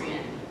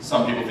Austrian.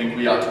 Some people think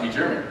we ought to be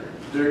German.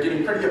 They're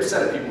getting pretty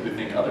upset at people who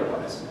think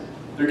otherwise.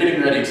 They're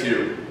getting ready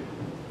to...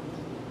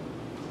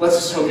 Let's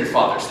just hope your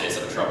father stays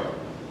out of trouble.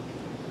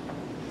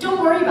 Don't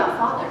worry about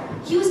father.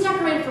 He was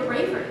decorated for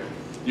bravery.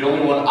 The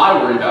only one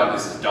I worry about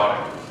is his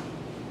daughter.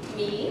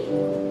 Me?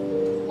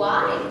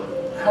 Why?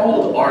 How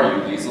old are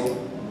you, Liesel?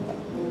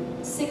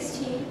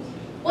 16.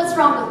 What's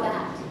wrong with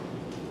that?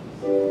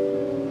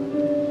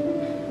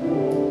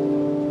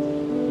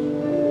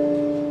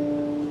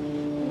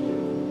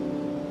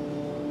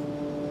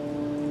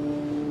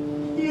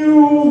 You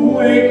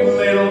wait,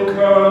 little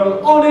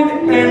girl, on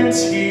an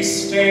empty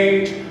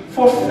stage,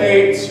 for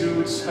fate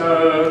to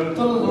turn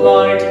the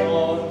light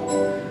on.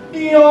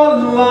 Your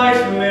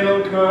life,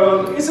 little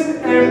girl, is an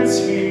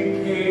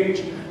empty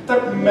page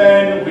that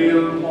men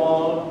will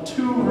want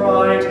to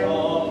write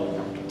on.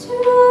 To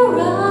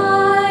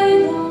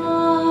write on.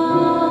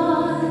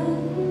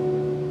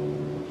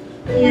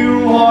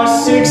 You are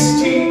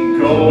 16,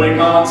 going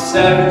on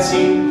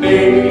 17,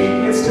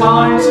 baby, it's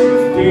time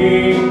to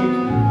think.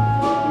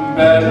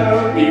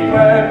 Better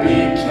beware,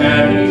 be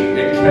canny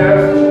and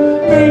careful,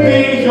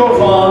 maybe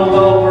you're on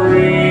the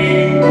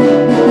brink.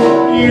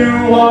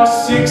 You are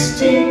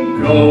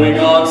 16, going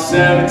on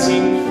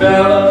 17,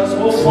 fellas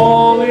will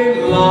fall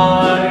in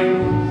line.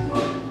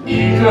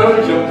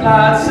 Eager young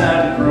lads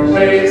and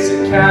roommates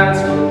and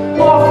cats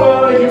will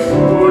offer you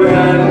food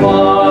and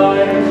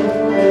wine.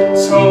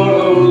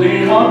 Totally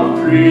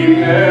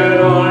unprepared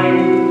are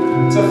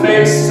you to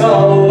face a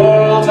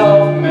world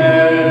of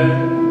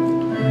men.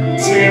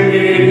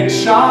 Timid and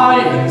shy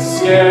and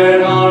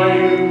scared are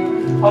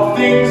you of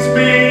things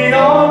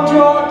beyond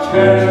your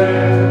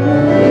care.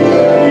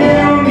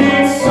 You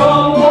need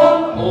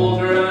someone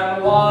older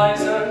and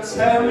wiser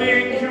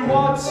telling you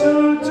what to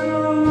do.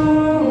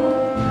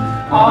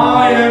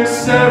 I am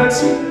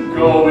 17,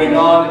 going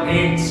on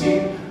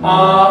 18,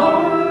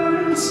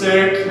 I'll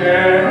take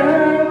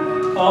care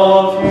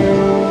of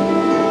you.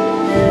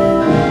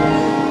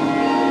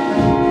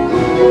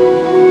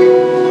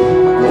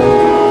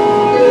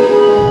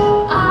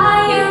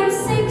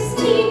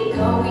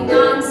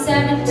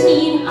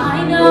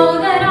 I know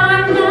that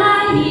I'm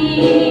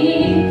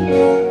naive.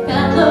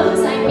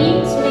 Fellows I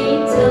meet may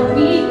tell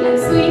me I'm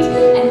sweet,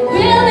 and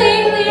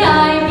willingly I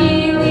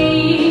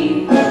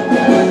believe.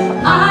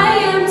 I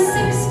am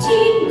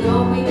 16,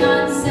 going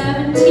on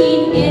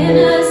 17,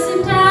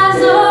 innocent as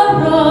a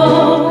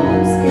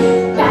rose.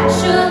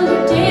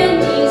 Bachelor days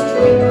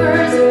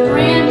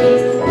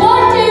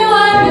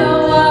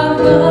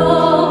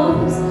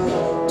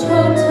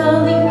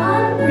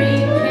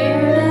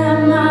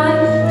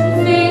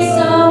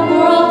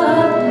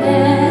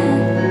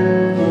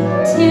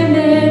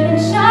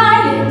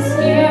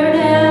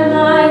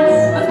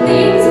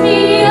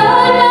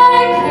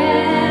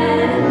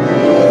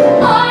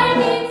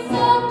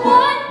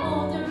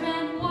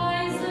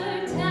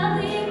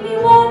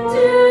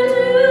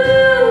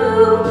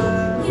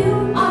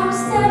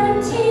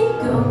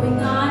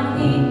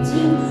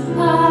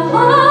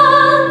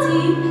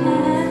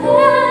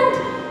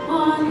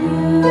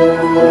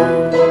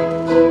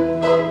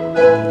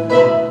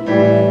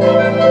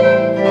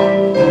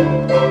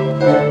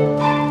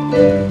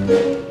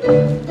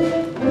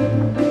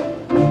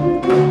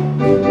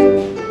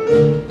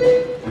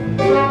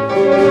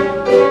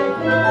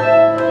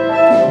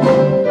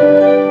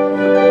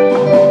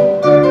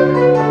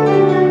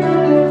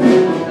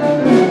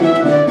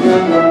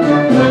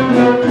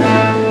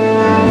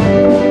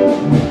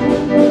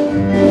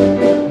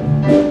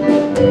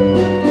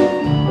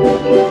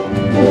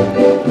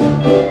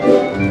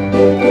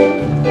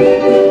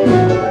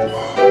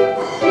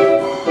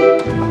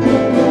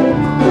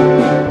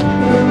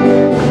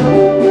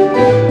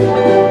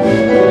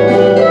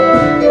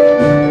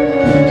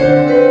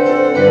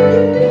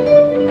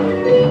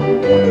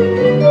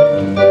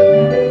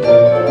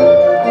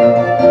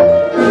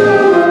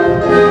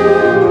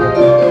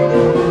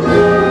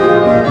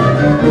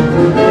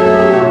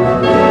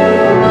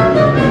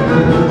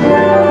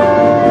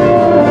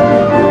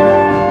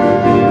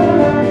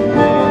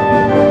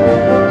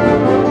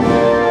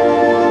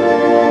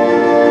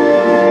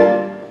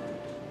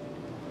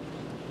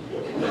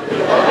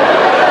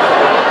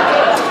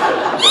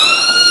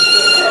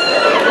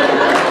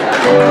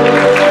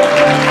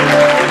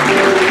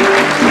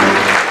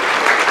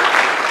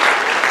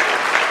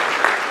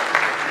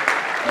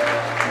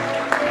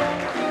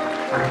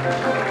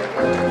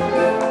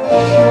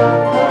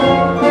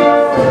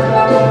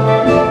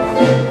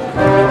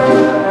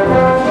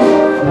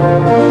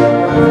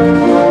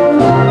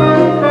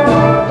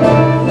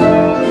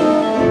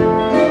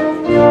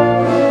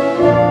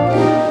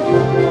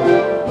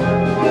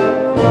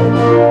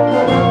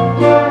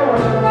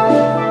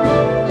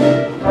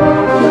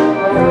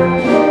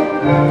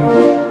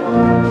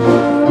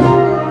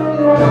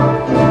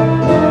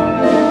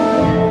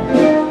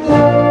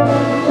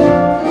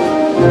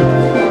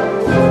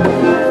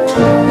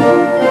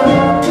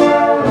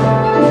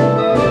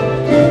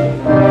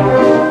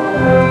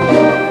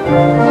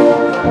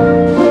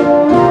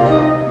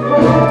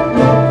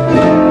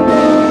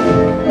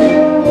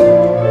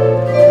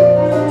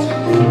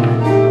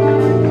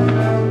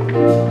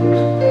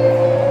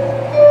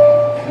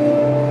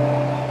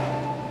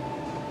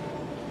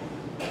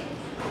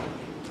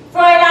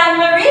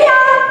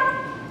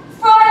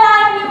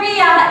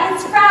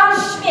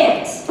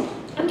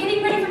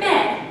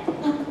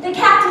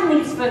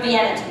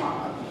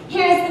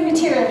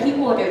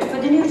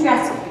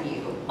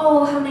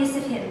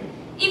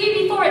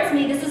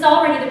strikes me this is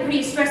already the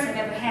prettiest dress I've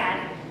ever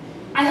had.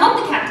 I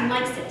hope the captain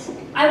likes it.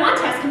 I want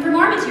to ask him for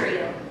more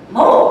material.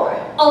 More?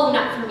 Oh,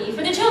 not for me,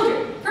 for the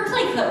children, for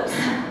play clothes.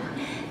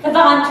 The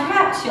Von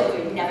Trapp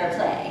children never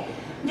play.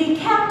 The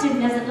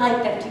captain doesn't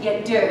like them to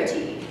get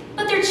dirty.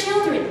 But they're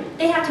children.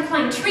 They have to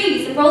climb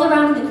trees and roll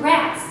around in the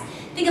grass.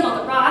 Think of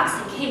all the rocks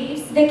and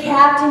caves. The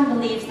captain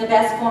believes the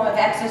best form of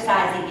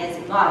exercising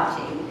is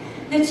marching.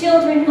 The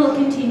children will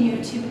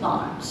continue to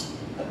march.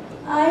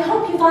 I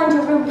hope you find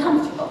your room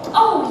comfortable.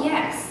 Oh,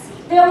 yes.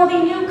 There will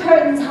be new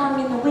curtains hung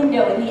in the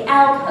window in the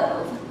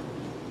alcove.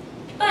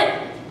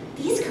 But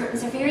these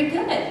curtains are very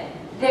good.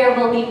 There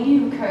will be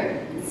new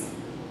curtains.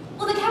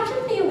 Will the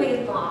captain be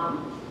away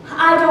long?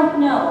 I don't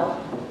know.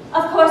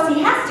 Of course,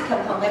 he has to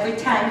come home every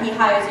time he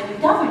hires a new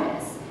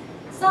governess.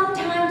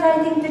 Sometimes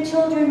I think the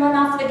children run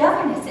off the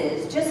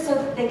governesses just so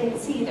that they can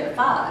see their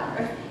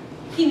father.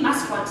 He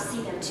must want to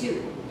see them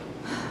too.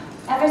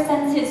 Ever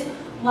since his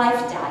wife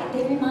died,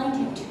 they remind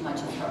him too much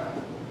of her.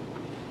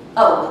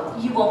 Oh,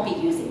 you won't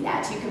be using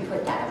that. You can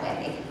put that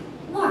away.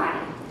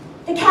 Why?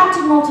 The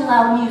captain won't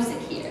allow music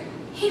here.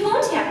 He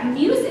won't have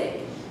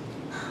music.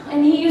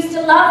 And he used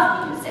to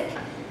love music.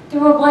 There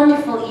were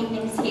wonderful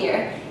evenings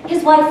here.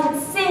 His wife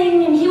would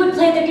sing, and he would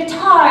play the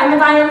guitar and the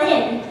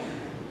violin.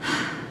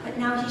 But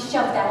now he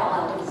shoved that all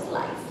out of his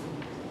life.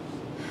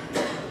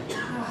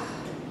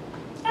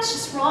 That's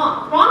just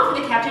wrong. Wrong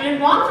for the captain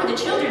and wrong for the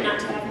children not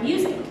to have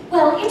music.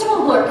 Well, it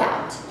will work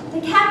out.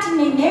 The captain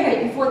may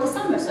marry before the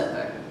summer's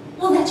over.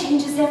 Well, that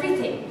changes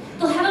everything.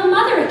 They'll have a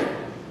mother again.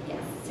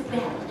 Yes, it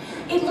will.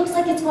 It looks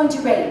like it's going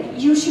to rain.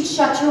 You should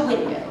shut your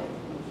window.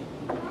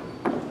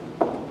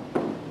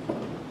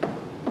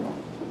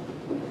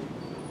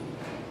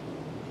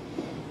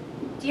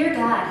 Dear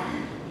God,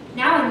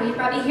 now I know you've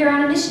brought me here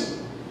on a mission.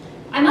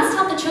 I must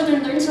help the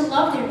children learn to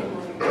love their new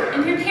mother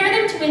and prepare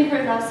them to win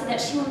her love so that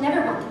she will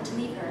never want them to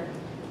leave her.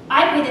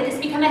 I pray that this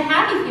become a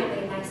happy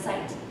family in my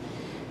sight.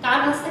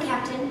 God bless the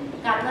captain.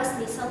 God bless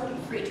Liesel,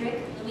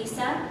 Friedrich,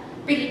 Louisa,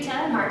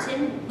 Brigitte,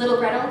 Martin, little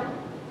Gretel,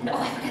 and oh,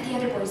 I forgot the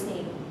other boy's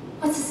name.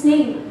 What's his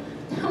name?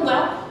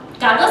 Well,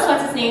 God bless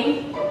what's his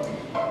name.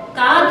 God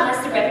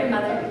bless the Reverend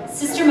Mother,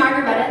 Sister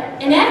Margaretta,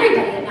 and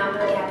everybody at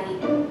Naumburg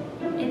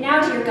Abbey. And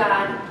now, dear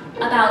God,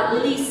 about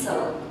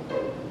Liesel.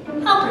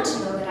 Help her to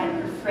know that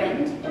I'm her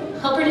friend.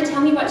 Help her to tell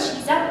me what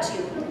she's up to.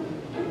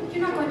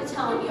 You're not going to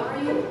tell me,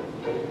 are you?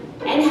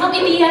 And help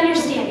me be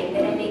understanding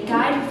that I may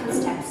guide her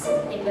footsteps. In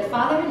the name of the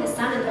Father, and the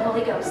Son, and the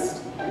Holy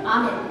Ghost.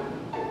 Amen.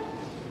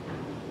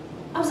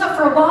 I was out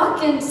for a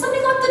walk, and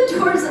somebody locked the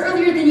doors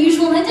earlier than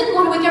usual, and I didn't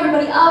want to wake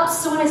everybody up,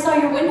 so when I saw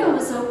your window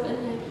was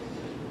open,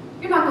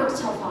 you're not going to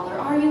tell Father,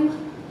 are you?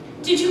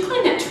 Did you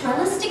climb that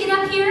trellis to get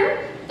up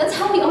here? That's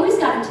how we always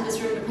got into this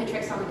room to play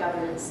tricks on the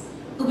governess.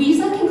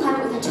 Louisa can climb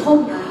it with a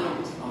toenail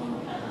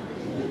on the end.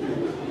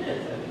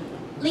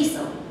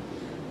 Liesel,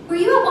 were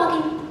you out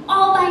walking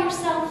all by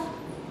yourself?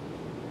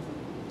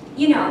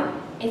 You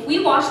know, if we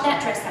wash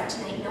that dress out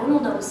tonight, no one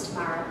will notice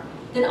tomorrow.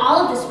 Then all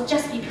of this will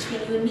just be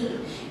between you and me.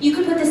 You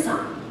could put this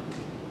on.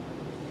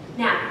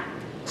 Now,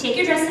 take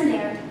your dress in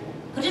there,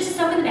 put it to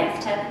soak in the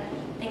bathtub,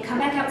 then come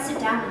back out and sit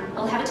down and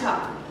we'll have a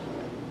talk.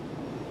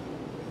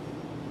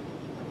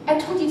 I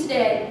told you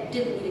today I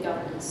didn't need a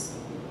governess.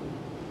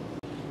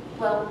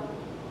 Well,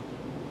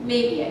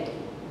 maybe I did.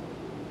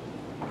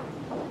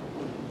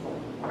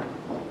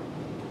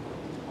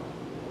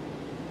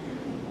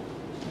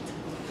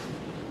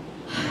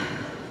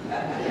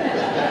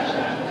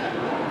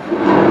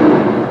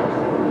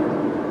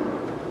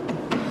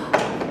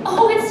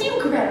 Oh, it's you,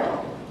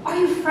 Gretel. Are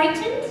you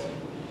frightened?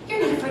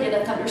 You're not afraid of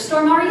the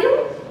thunderstorm, are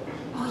you?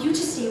 Oh, you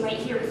just stay right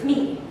here with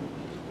me.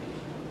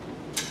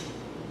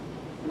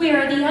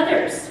 Where are the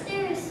others?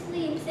 They're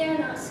asleep. They're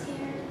not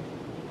scared.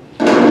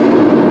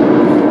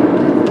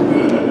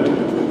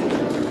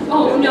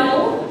 Oh,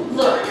 no.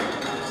 Look.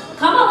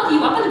 Come all of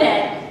you up in the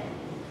bed.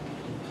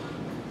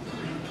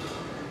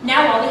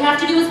 Now all we have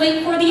to do is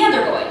wait for the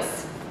other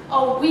boys.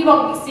 Oh, we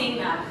won't be seeing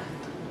them.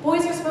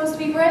 Boys are supposed to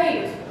be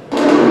brave.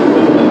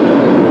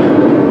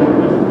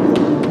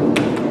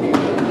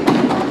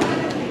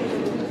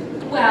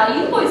 Well,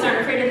 you boys aren't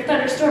afraid of the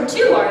thunderstorm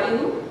too, are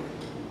you?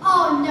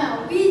 Oh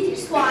no, we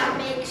just want to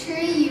make sure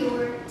you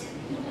weren't.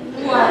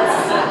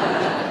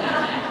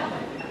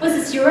 Was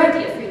this your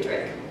idea,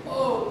 Friedrich?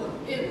 Oh,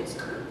 it was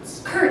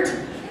Kurt's. Kurt.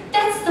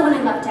 That's the one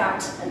I left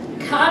out.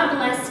 God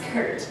bless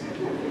Kurt.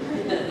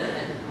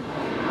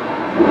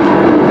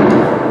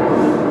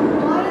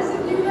 Why does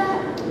it do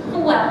that?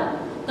 Well,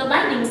 the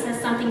lightning says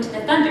something to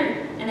the thunder,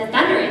 and the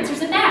thunder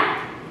answers it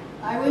back.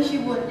 I wish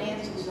you wouldn't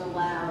answer so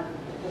loud.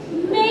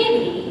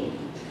 Maybe,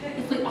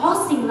 if we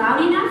all sing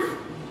loud enough,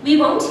 we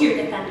won't hear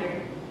the thunder.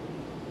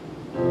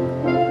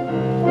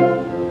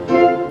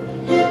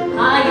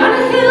 High on a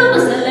hill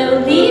was a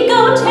lonely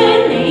goat,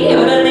 and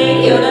yodelay,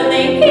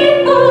 yodelay,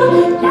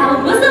 hee-hoo.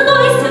 Loud was the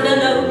voice of the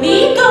lonely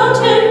goat,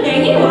 and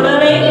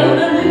yodelay,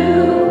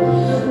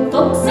 yodeloo.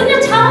 Folks in a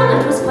town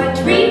that was quite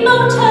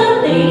remote,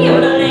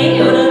 yodelay,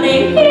 yodelay,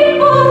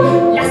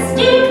 hee-hoo.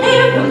 Lasting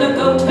clear from the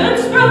goat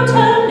herd's throat,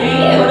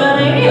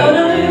 yodelay,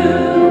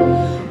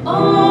 yodeloo.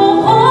 Oh,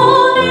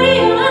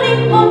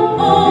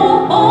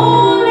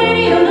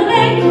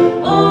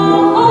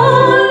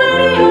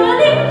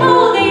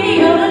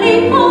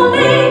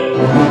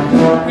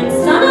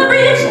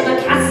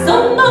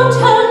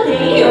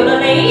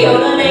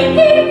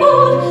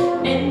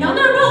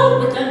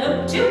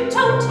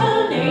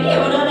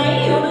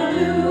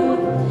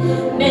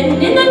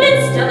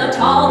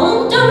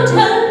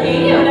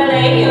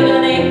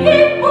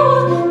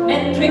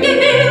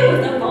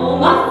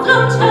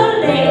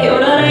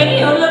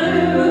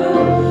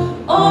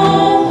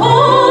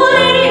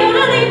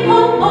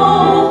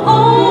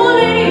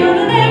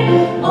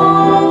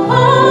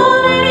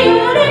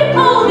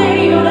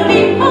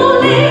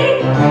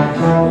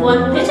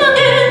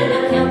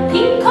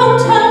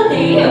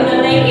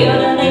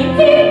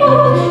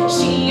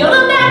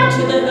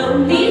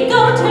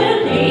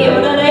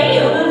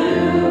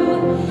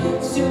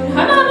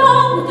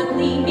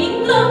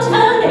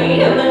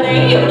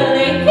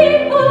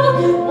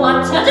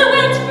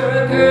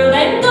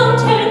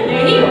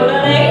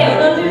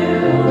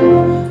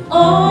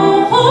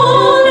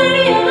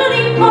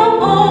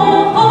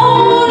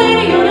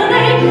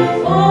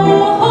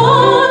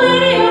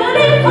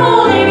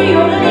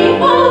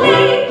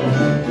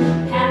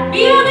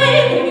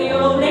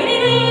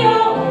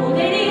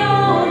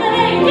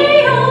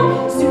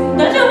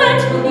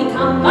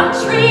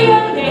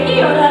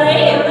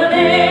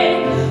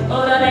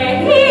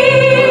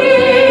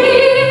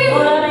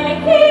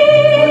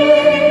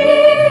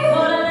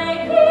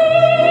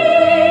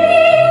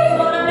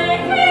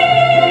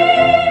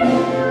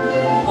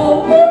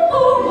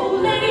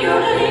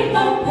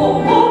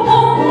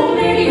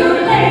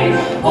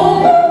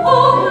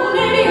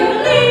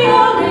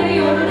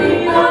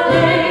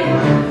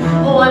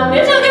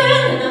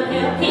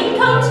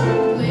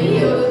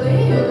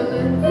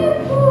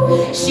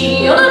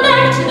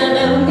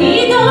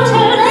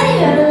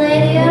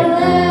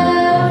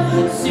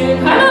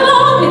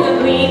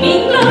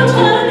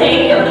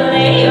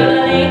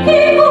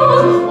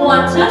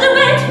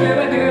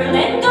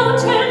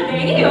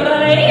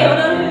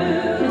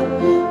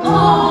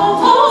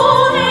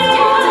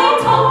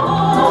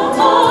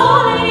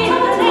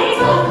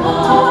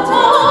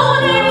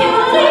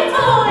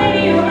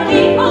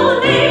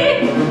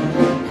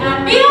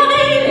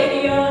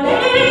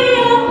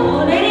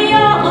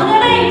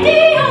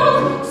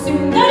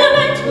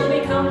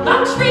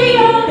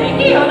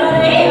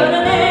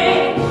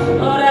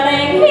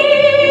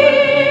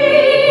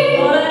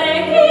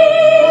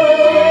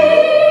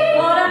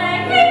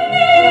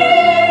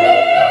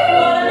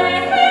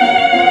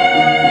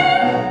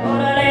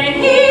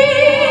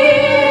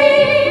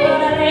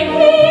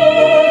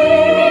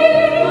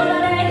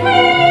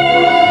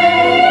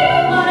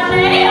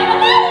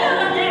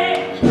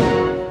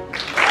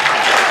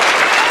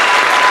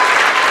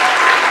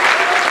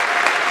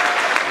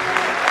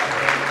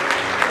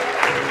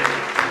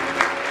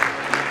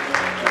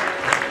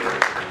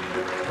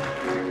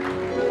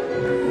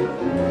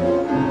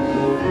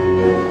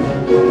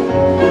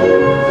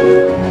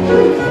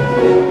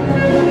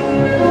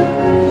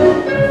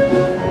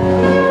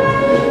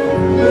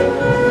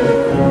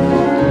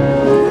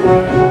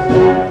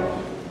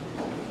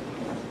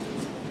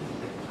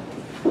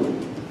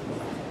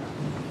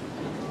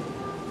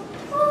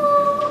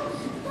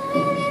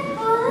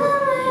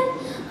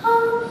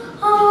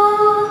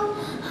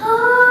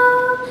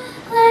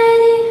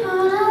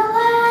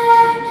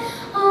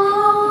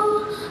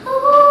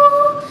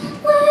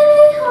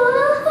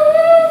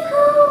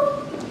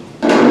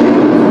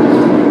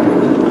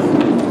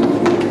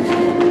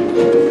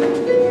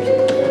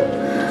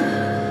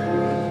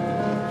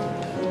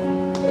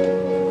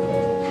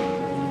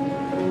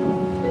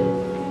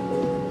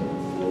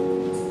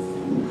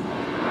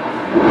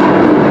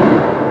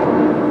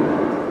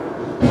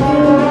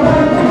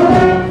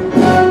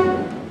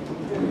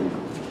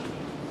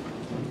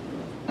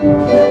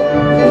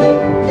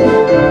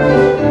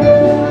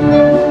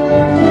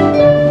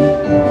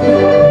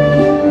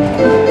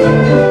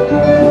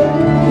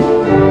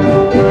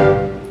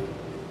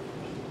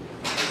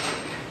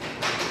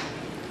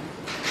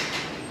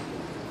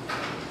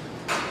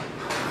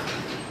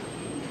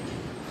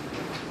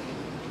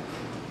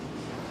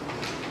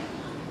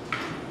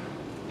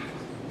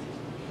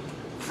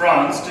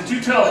 Franz, did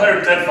you tell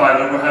Herr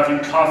Detweiler we're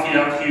having coffee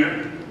out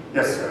here?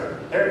 Yes, sir.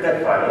 Herr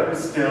Detweiler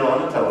is still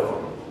on the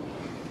telephone.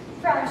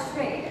 Frau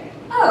Schrader.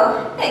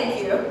 Oh,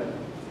 thank you.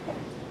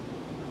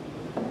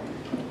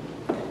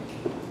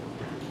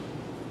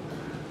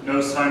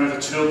 No sign of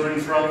the children,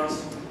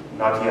 Franz?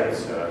 Not yet,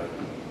 sir.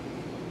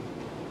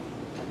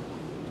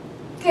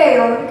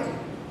 Georg,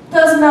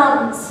 those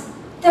mountains,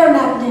 they're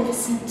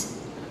magnificent.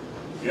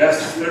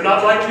 Yes, they're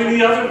not like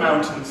any other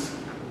mountains.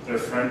 They're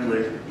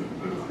friendly.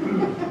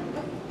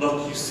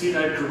 Look, you see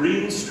that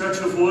green stretch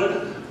of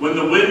wood? When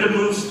the wind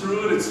moves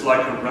through it, it's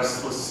like a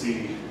restless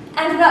sea.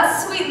 And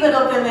that sweet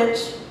little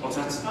village. Well,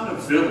 that's not a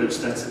village,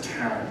 that's a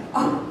town.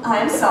 Oh,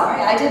 I'm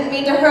sorry. I didn't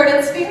mean to hurt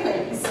its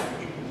feelings.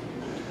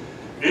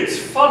 It's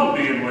fun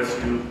being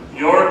with you.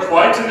 You're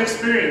quite an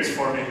experience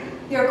for me.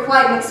 You're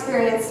quite an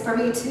experience for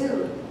me,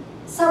 too.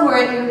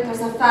 Somewhere in you,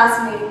 there's a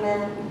fascinating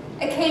man.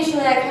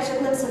 Occasionally, I catch a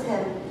glimpse of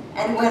him.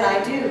 And when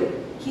I do,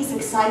 he's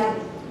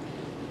exciting.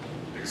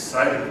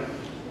 Exciting?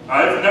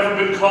 I've never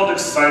been called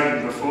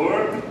exciting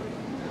before.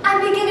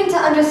 I'm beginning to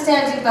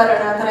understand you better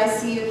now that I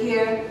see you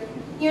here.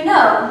 You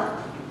know,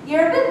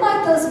 you're a bit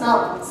like those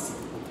mountains,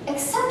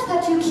 except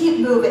that you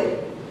keep moving.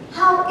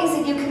 How is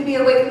it you can be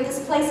away from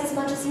this place as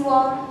much as you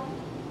are?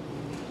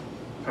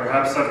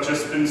 Perhaps I've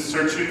just been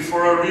searching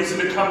for a reason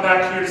to come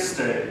back here to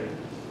stay.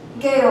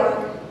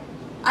 Georg,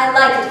 I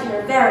like it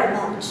here very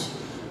much.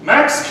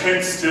 Max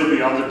can't still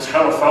be on the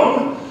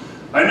telephone.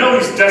 I know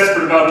he's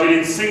desperate about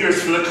getting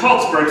singers for the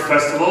Karlsberg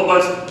Festival,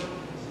 but...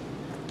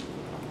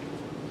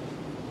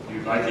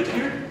 You like it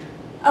here?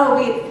 Oh,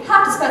 we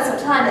have to spend some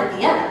time in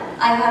Vienna.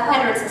 I have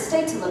Heinrich's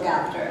estate to look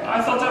after.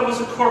 I thought that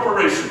was a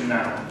corporation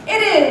now.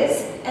 It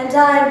is, and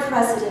I'm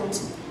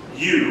president.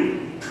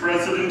 You?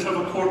 President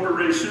of a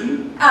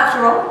corporation?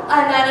 After all,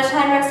 I managed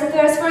Heinrich's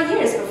affairs for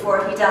years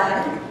before he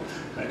died.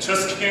 I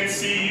just can't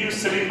see you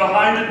sitting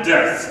behind a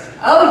desk.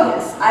 Oh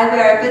yes, I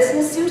wear a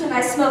business suit and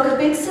I smoke a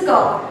big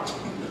cigar.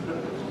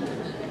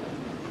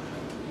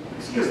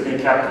 Excuse me,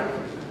 Captain.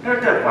 Herr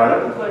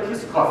Detweiler would like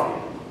his coffee.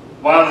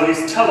 While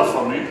he's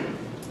telephoning.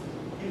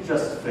 He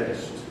just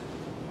finished.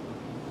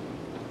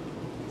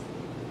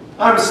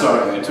 I'm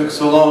sorry it took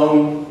so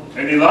long.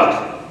 Any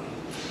luck?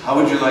 How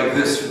would you like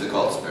this for the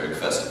Karlsberg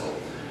Festival?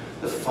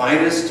 The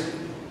finest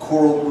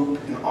choral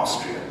group in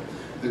Austria,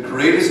 the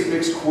greatest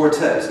mixed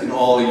quartet in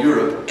all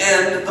Europe,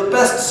 and the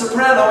best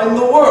soprano in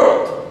the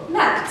world.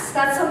 Max,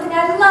 that's something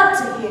I'd love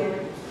to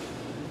hear.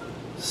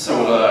 So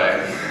would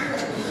I.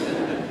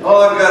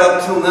 All I've got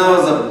up till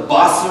now is a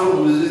basso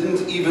who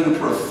isn't even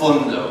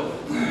profundo.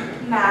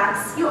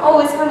 Max, you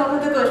always come up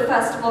with a good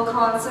festival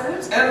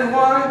concert. And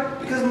why?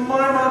 Because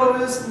my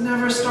motto is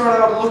never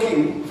start out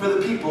looking for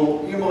the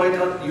people you wind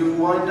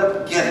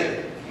up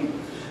getting.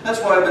 That's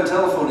why I've been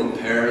telephoning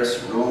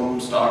Paris, Rome,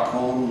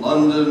 Stockholm,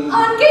 London.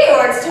 On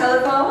Georg's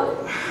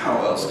telephone? How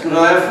else could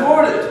I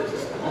afford it?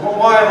 Well,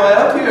 why am I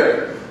up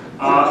here?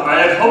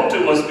 I had hoped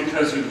it was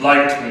because you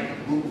liked me.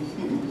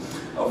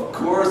 Of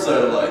course I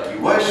like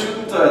you. Why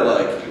shouldn't I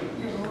like you?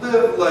 You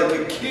live like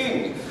a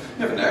king.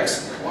 You have an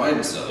excellent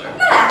wine cellar.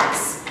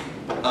 Max!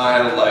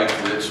 I like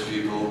rich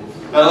people.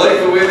 I like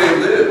the way they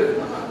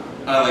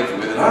live. I like the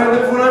way that I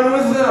live when I'm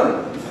with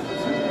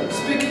them.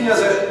 Speaking as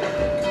a...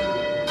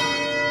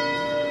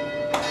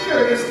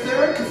 Is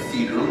there a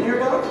cathedral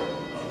nearby?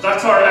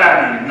 That's our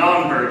abbey,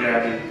 Nonnberg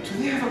Abbey. Do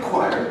they have a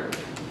choir?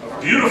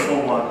 A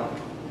beautiful one.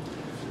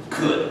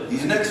 Good.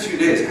 These next few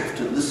days I have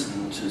to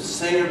listen to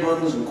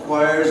sangerbuns and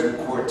choirs and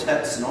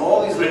quartets and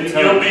all these little And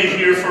you'll be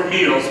here for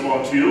meals,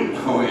 won't you?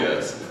 Oh,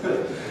 yes.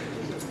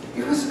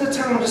 It was in a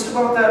town just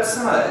about that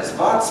size,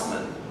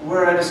 Watzmann,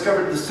 where I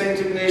discovered the St.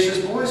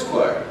 Ignatius Boys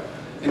Choir.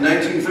 In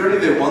 1930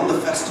 they won the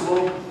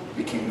festival,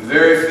 became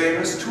very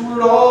famous,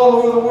 toured all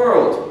over the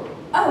world.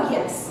 Oh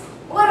yes.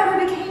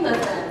 Whatever became of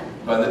them?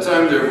 By the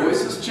time their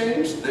voices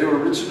changed, they were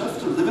rich enough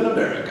to live in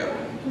America.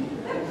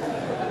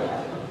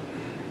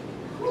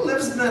 Who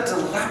lives in that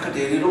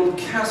dilapidated old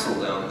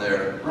castle down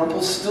there?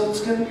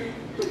 Rumpelstiltskin?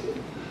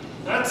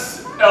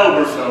 That's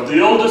Elberfeld,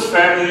 the oldest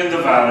family in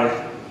the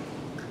valley.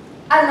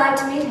 I'd like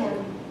to meet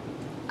him.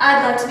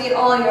 I'd like to meet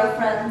all your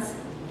friends.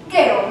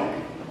 Georg,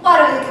 why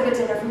don't you give a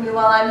dinner for me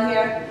while I'm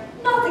here?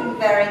 Nothing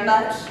very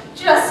much,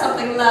 just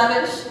something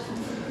lavish.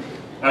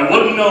 I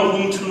wouldn't know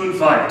whom to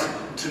invite.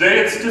 Today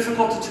it's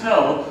difficult to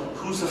tell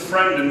who's a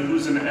friend and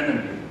who's an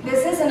enemy.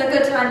 This isn't a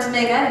good time to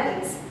make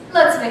enemies.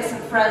 Let's make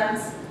some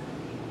friends.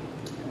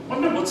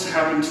 Wonder what's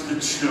happened to the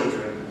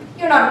children.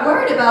 You're not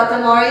worried about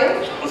them, are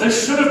you? Well, they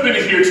should have been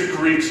here to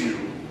greet you.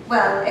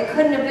 Well, it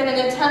couldn't have been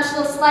an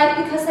intentional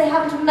slight because they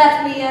haven't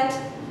met me yet.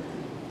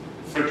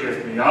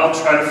 Forgive me, I'll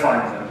try to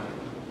find them.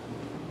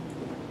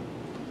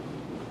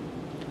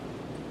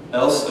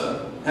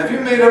 Elsa, have you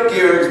made up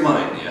Georg's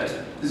mind yet?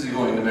 Is he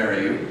going to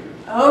marry you?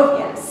 Oh,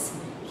 yes.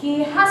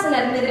 He hasn't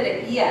admitted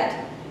it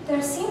yet.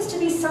 There seems to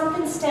be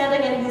something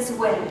standing in his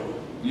way.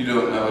 You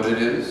don't know what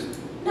it is?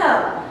 No.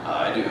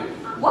 I do.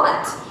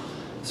 What?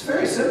 It's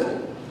very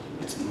simple.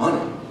 It's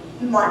money.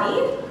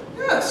 Money?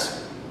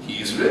 Yes.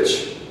 He's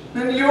rich,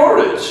 and you're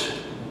rich.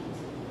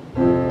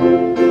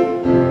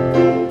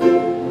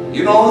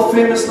 In all the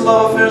famous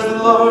love affairs, the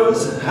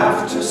lovers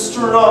have to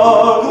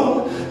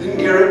struggle. In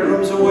garret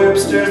rooms away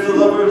upstairs, the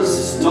lovers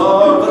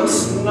starve and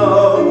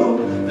snuggle.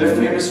 They're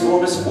famous for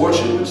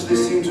misfortune, which they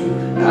seem to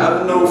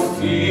have no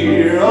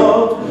fear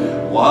of,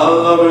 while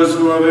lovers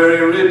who are very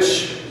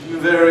rich,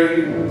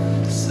 very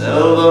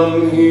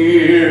seldom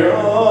hear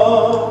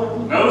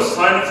of. No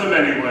sign of them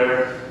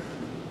anywhere.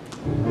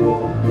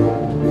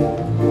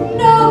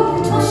 No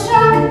little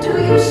shack, do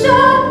you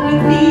shop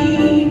with me?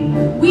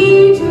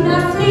 We do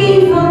not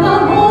flee from the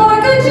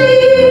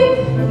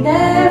mortgagee.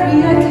 Nary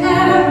a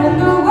care in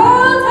the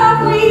world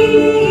have we.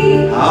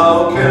 How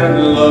can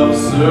love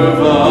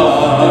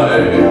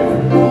survive?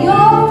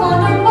 You're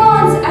fond of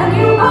bonds and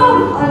you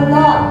own a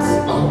lot.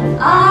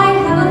 I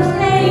have a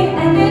plane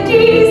and a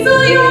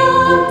diesel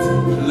yacht.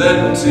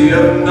 Plenty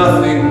of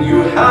nothing you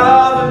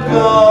haven't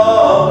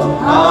got.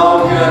 How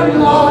can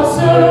love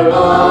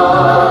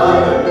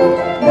survive?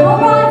 No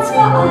rides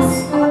for us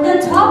on the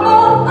top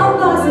of a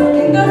bus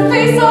in the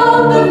face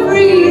of the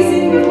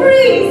freezing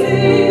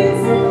breezes.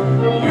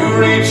 You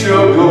reach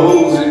your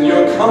goals in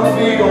your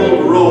comfy old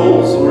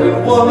Rolls or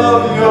in one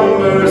of your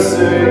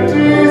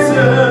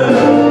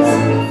Mercedeses.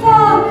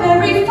 Far,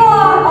 very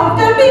far off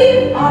the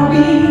beat are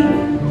we,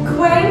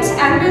 quaint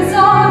and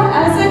bizarre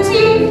as a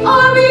team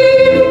are we.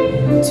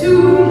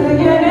 2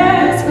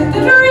 millionaires with the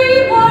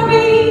dream are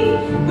we,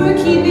 we're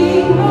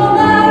keeping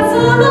romance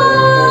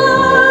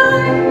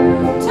alive.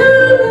 2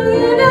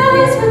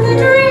 millionaires with the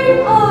dream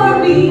are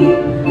we,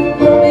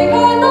 we'll make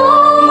our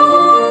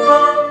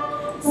love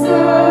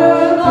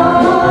survive.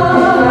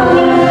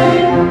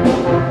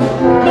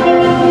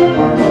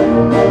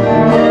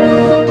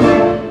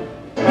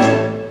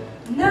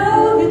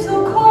 No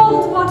little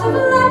cold water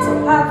let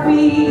have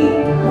we,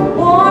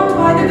 warmed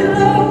by the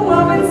glow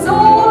of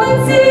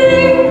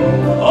insolvency.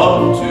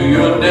 Up to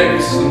your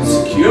necks in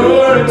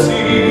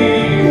security.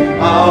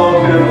 How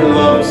can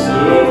love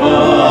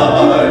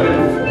survive?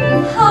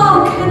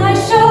 How can I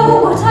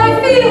show what I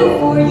feel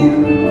for you?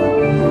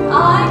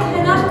 I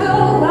cannot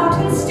go out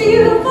and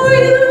steal for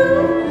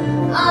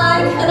you.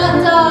 I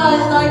cannot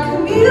die like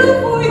Camille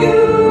for you.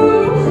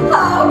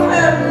 How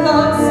can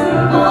love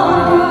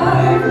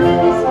survive?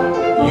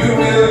 You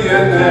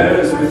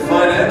millionaires with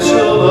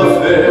financial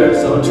affairs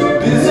are too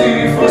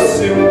busy for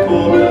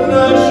simple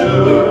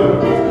pleasure.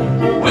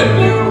 When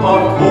you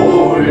are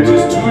poor, it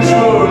is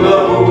toujours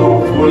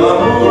l'amour, pour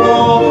l'amour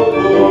all the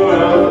poor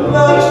have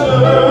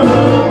leisure.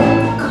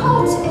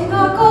 Caught in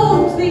our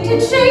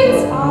gold-plated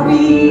chains are we,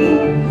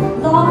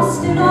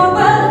 lost in our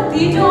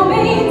wealthy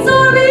domains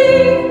are we,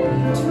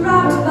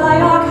 trapped by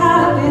our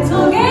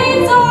capital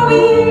gains are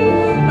we,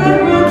 but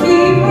we'll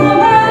keep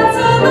romance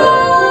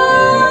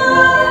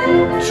alive.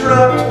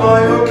 Trapped by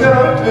your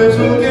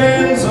capital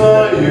gains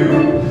are you.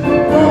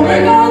 We'll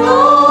make our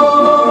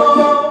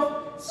love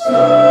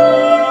survive.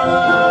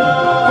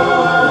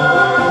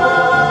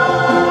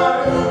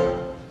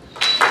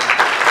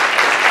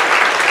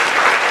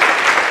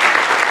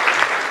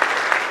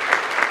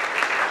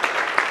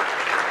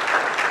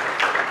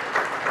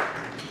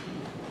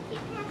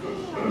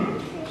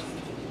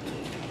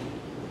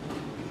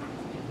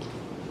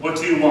 What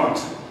do you want?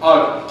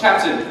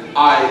 Captain,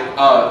 hi.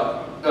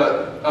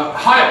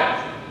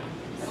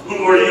 Who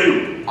are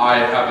you? I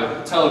have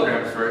a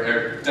telegram for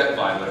Herr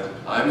Detweiler.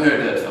 I'm Herr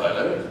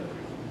Detweiler.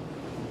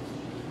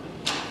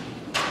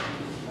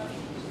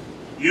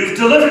 You've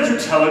delivered your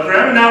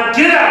telegram, now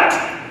get out!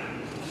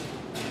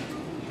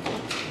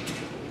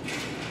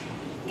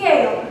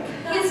 Georg,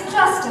 he's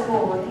just a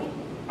boy.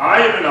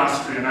 I am an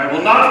Austrian, I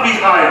will not be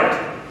hired.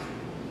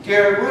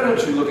 Garrett, why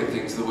don't you look at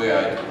things the way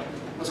I do?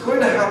 What's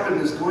going to happen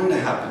is going to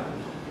happen.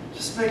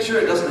 Just make sure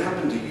it doesn't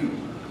happen to you.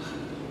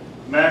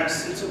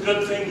 Max, it's a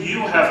good thing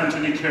you haven't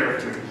any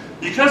character.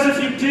 Because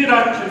if you did,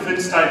 I'm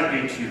convinced I'd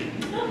hate you.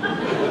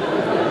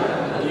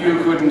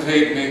 You couldn't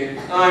hate me.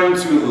 I'm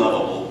too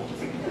lovable.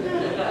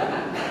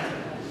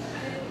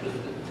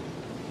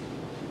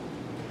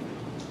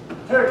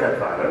 Herr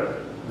Detweiler,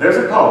 there's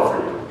a call for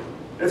you.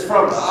 It's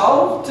from...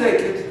 I'll take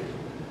it.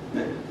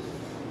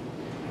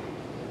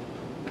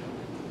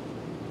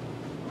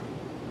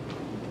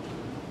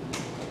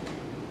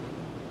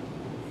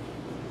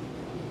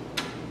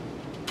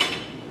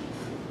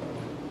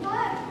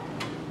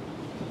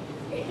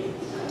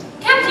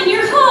 Captain,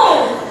 you're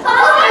home!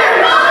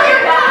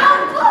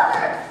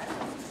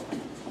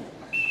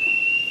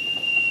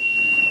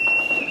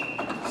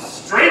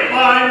 Straight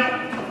line.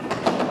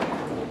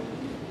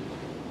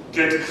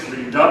 Get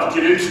cleaned up,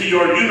 get into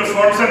your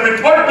uniforms, and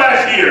report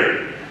back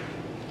here.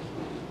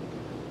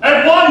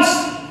 At once!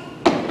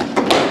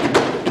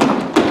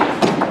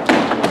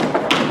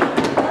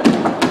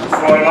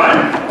 Fräulein?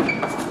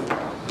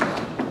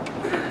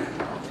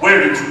 Where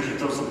did you get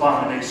those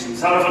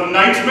abominations? Out of a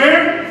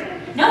nightmare?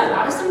 No,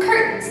 out of some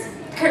curtains.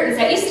 The curtains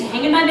that used to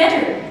hang in my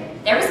bedroom.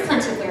 There was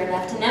plenty of wear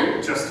left in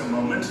them. Just a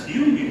moment.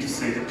 You mean to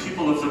say the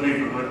people of the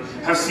neighborhood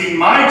have seen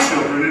my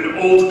children in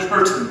old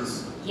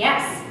curtains?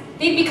 Yes,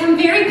 they've become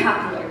very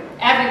popular.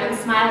 Everyone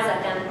smiles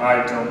at them.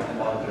 I don't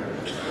wonder.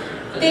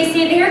 They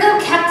say there go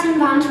Captain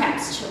Von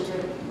Trapp's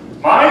children.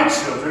 My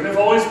children have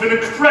always been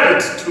a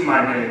credit to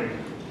my name.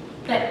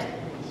 But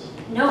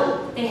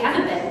no, they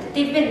haven't been.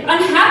 They've been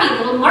unhappy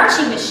little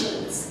marching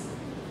machines.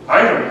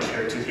 I don't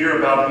care to hear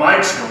about my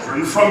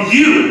children from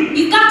you.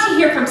 You've got to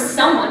hear from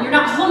someone. You're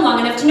not home long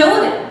enough to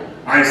know them.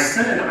 I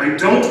said I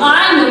don't.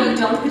 I know you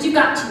don't, but you've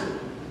got to.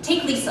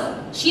 Take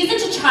Lisa. She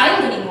isn't a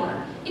child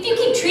anymore. If you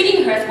keep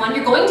treating her as one,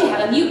 you're going to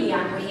have a mutiny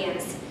on your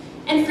hands.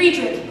 And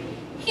Friedrich,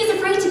 he's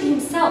afraid to be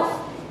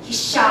himself. He's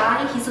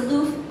shy, he's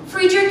aloof.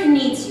 Friedrich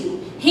needs you.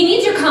 He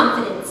needs your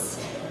confidence.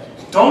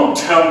 Don't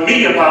tell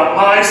me about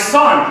my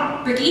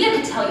son. Brigida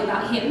could tell you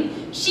about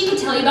him. She could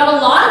tell you about a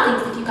lot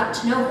of things if you got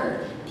to know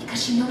her,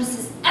 because she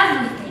notices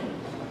everything.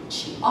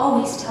 She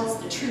always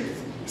tells the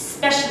truth,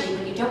 especially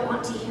when you don't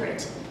want to hear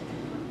it.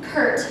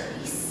 Kurt,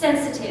 he's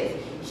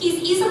sensitive. He's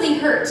easily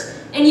hurt,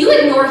 and you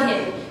ignore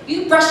him.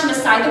 You brush him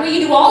aside the way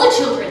you do all the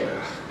children.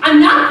 I'm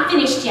not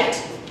finished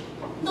yet.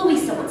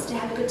 Louisa wants to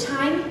have a good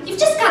time. You've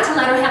just got to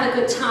let her have a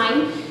good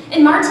time.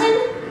 And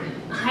Martin,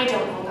 I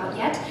don't know about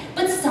yet,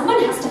 but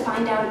someone has to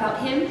find out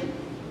about him.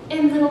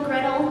 And little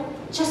Gretel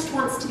just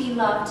wants to be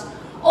loved.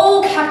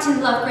 Oh,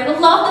 Captain Love Gretel,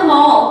 love them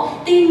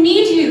all. They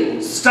need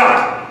you.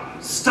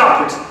 Stop!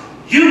 Stop it!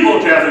 You will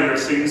gather your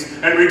things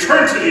and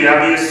return to the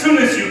Abbey as soon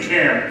as you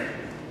can.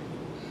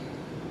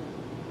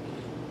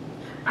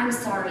 I'm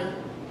sorry.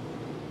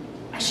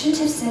 I shouldn't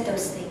have said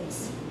those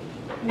things.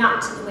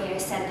 Not the way I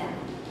said them.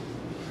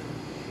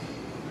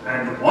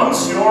 And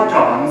once you're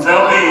gone,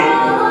 there'll be...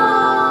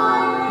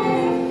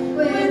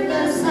 With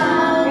the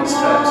sound What's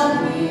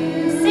that?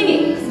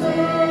 Singing.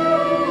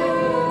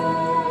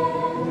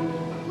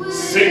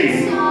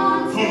 Singing?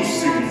 Who's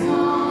singing?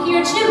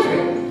 Your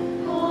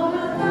children.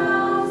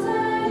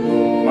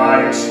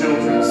 My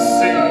children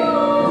singing.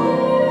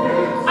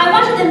 I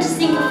wanted them to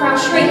sing for Frau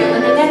Schrader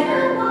when they met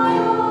her.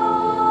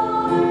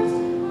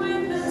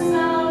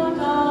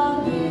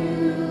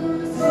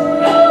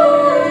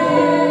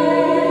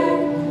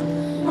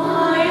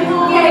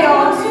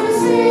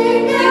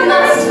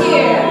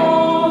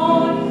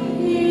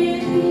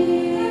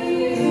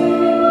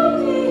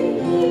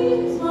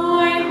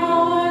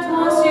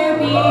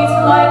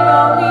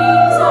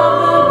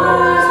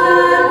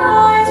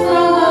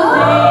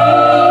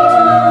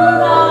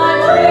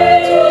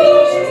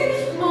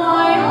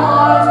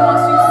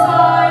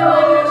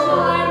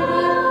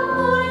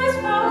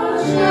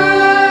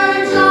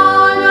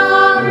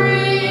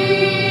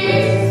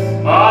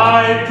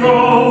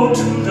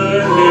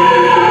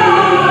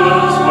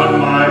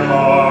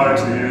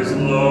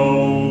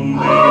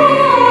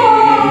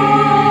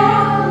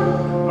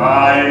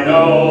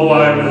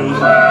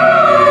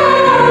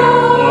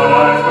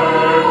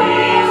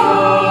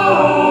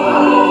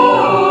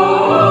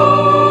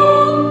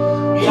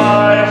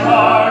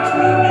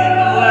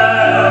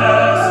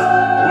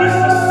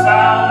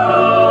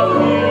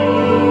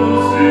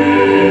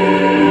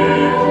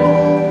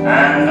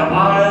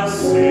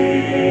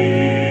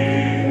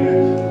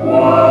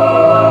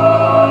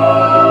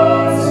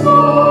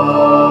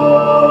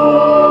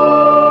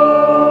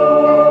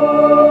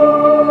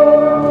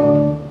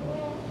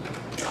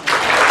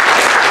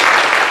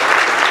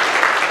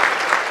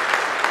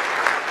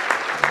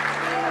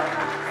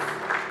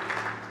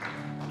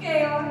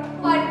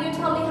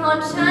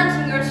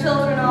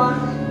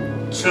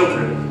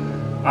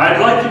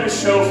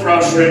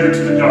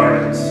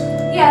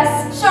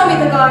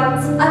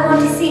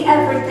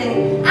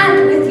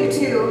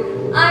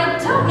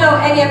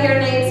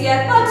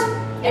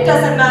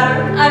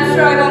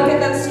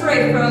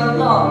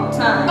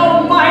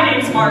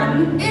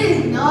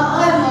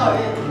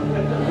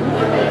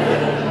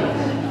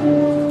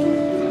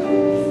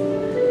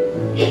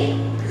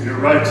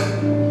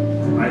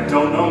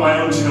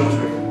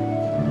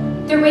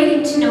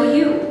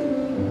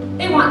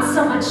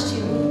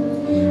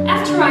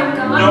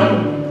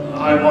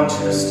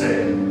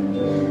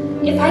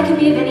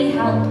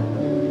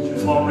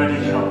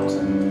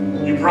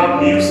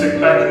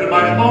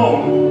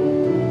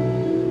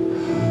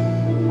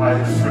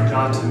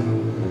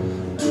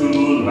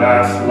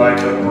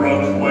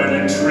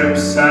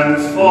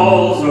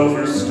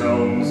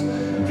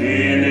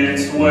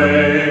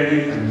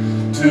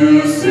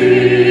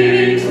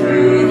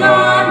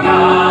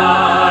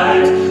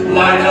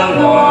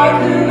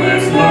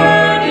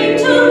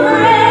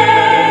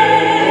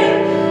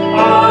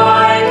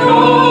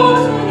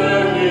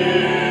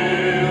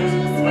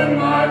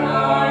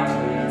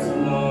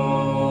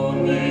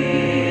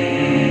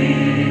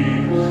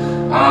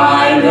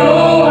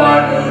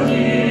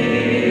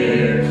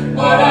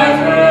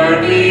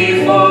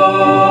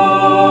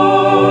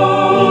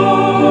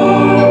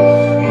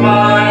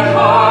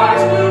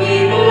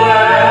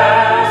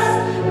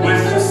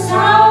 with the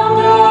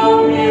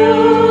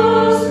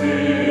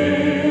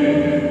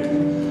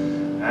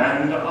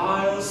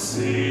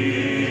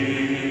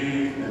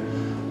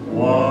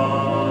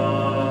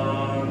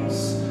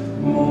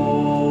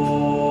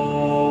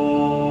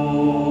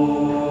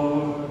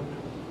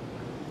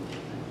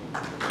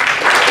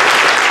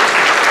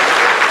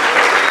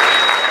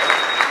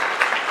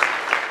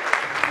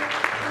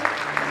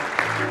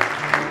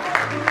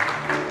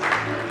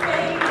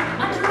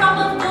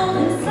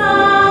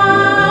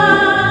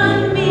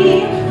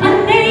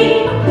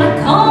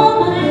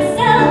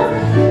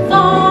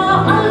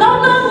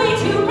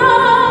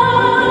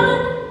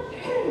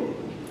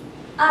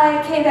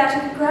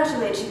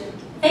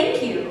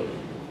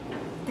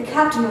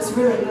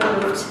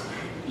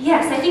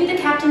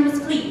captain was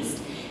pleased.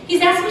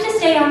 He's asked me to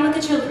stay on with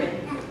the children.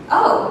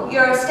 Oh,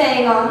 you're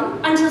staying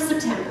on? Until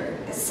September.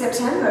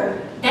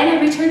 September? Then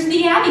I return to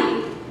the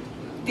Abbey.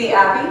 The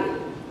Abbey?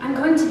 I'm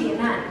going to be a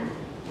nun.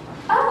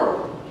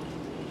 Oh,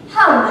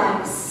 how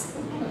nice.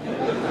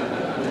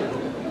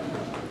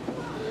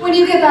 When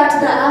you get back to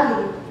the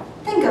Abbey,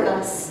 think of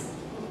us.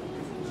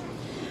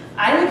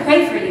 I will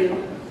pray for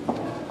you.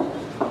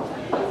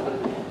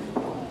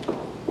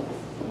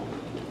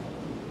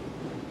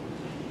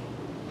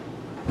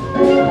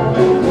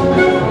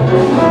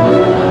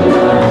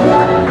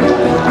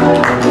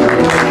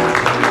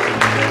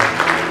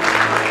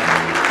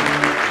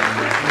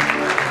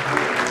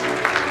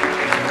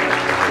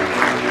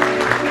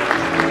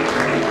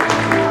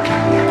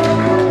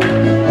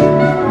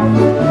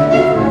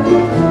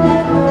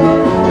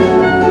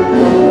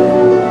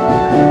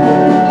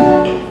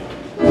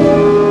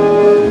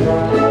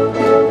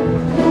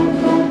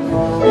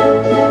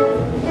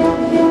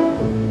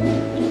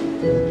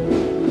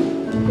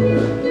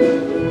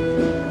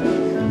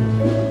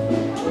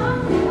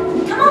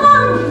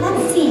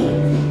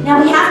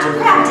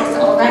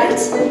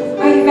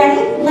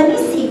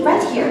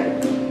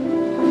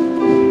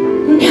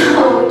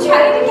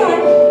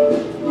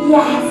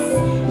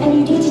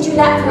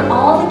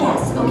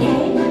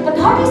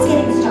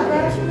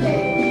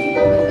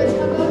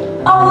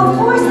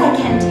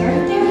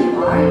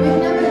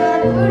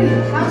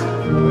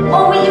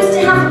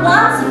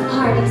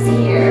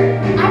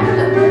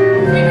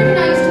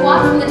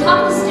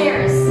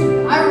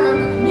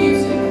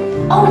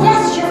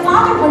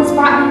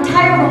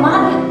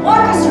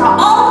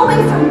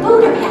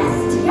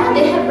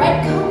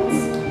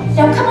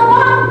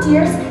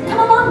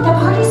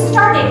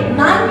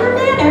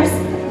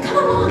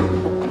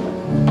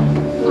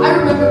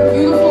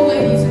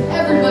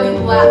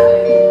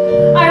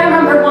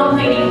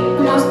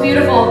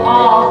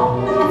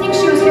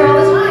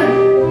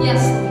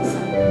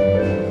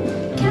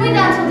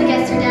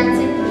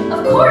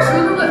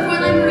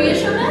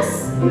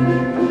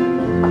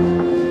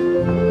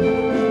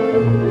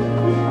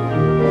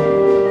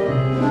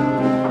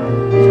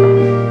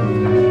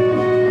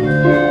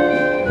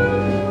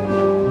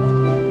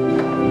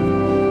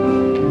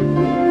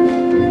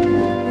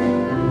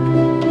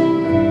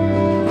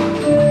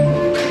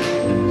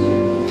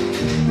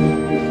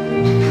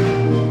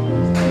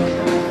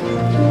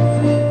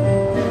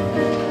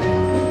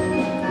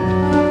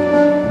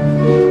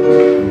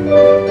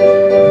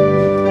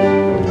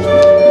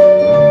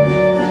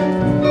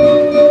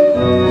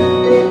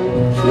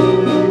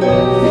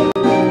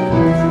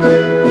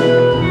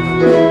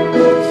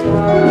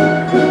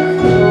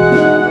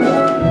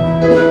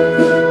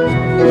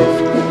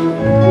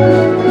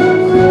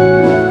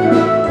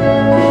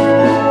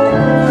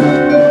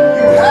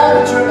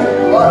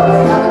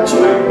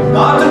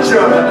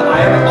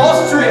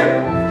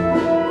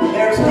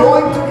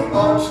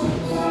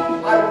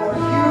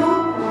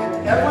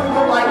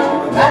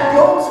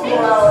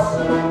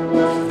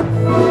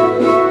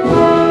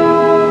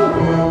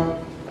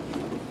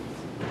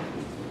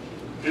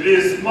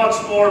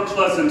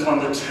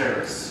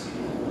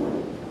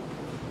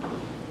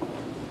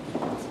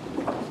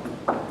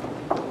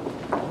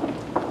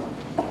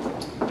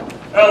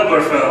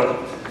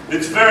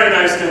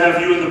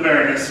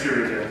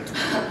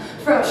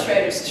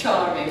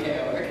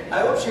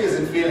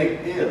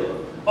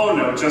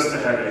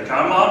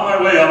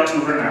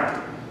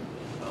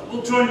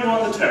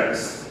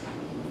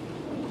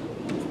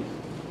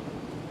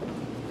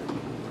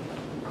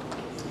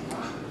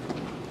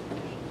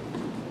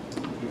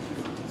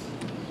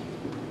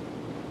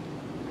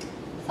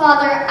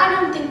 Father, I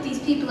don't think these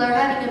people are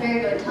having a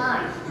very good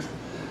time.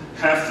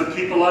 Half the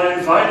people I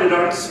invited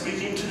aren't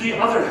speaking to the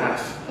other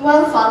half.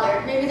 Well,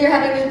 Father, maybe they're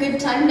having a good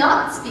time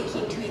not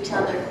speaking to each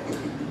other.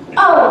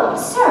 Oh,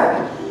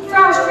 sir,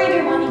 Frau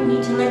Schrader wanted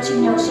me to let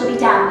you know she'll be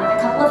down in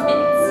a couple of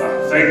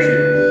minutes. Thank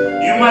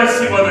you. You might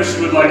see whether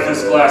she would like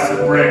this glass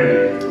of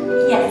brandy.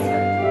 Yes, sir.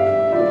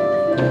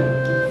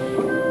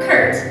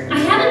 Kurt, I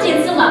haven't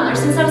danced a lummer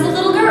since I was a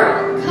little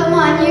girl. Come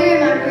on, you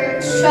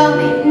remember. Show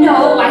me.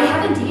 No, I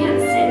haven't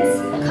danced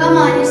since. Come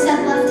on, you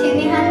said left hand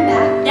behind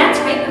back. That's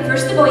right, but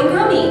first the boy and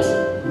girl meet.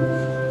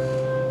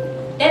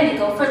 Then we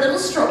go for a little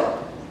stroll.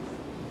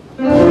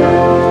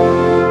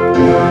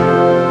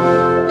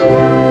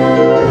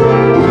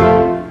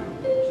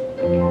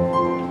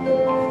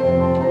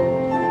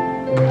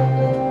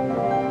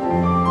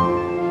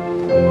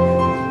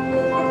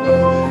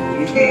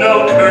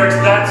 No, Kurt,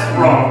 that's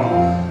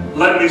wrong.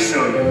 Let me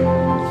show you.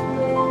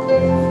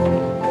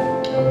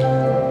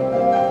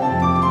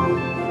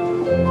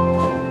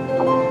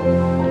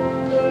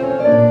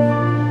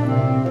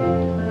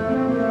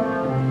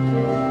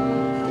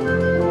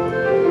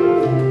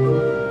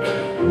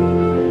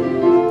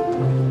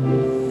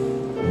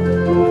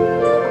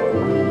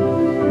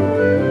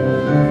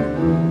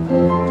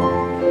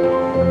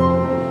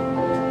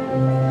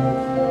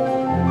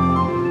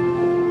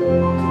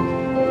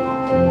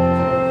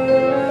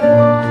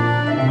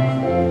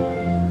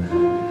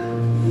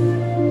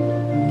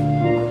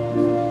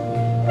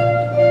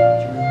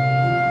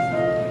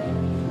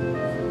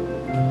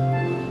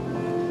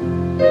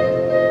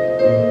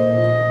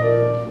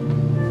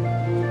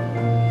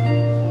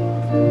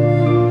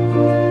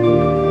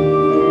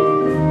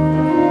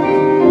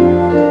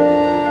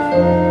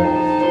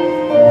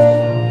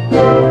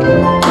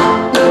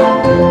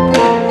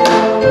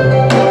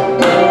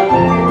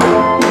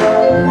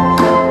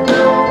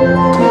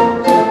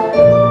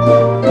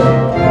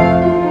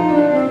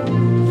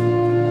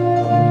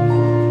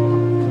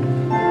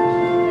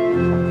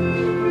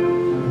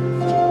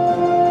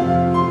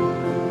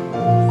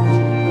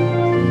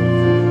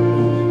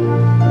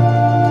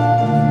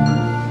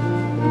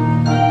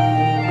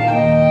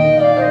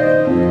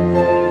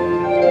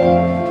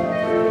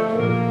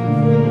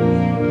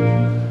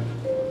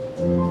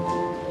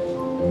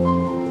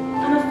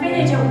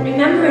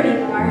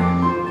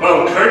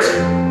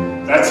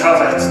 Kurt. That's how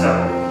that's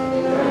done.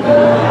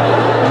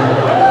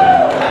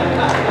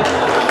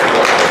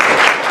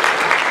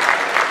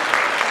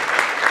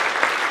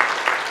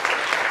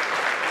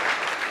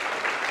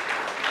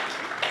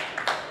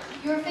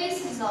 Your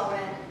face is all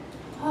red.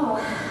 Oh,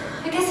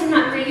 I guess I'm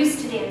not very used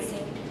to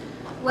dancing.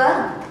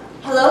 Well,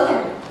 hello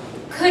there.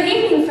 Good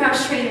evening, Frau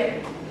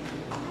Schrader.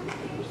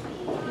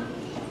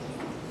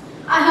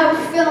 I hope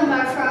you're feeling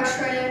better, Frau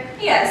Schrader.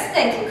 Yes,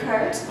 thank you,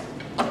 Kurt.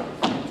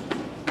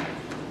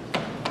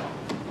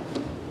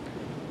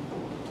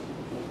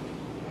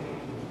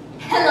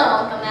 Hello,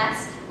 Uncle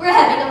Max. We're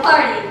having a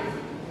party.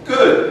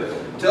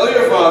 Good. Tell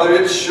your father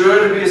it's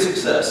sure to be a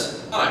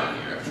success. I'm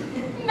here.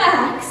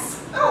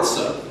 Max.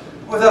 Elsa,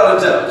 without a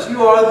doubt,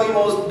 you are the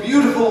most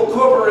beautiful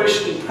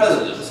corporation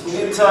president in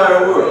the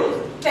entire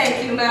world.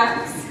 Thank you,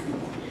 Max.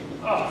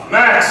 Oh,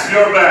 Max,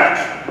 you're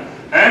back.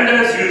 And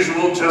as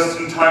usual, just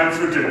in time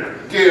for dinner.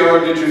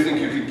 Georg, did you think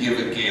you could give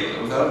a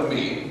gala without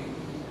me?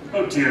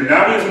 Oh dear,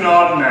 now we have an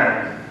odd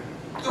man.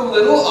 A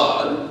little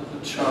odd,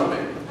 but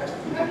charming.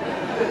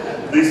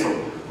 Liesel,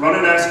 run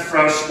and ask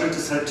Frau Schmidt to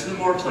set 2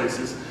 more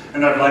places,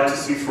 and I'd like to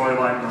see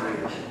Fräulein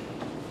Maria.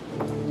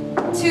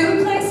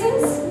 2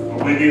 places?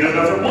 Well, we need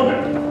another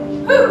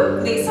woman.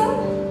 Who? Lisa?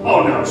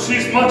 Oh no,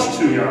 she's much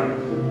too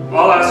young.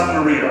 I'll ask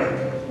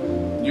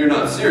Maria. You're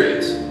not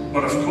serious?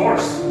 But of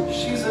course.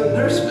 She's a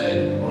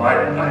nursemaid. Well,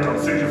 I don't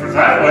think of her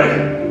that way.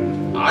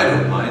 I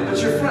don't mind, but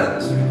you're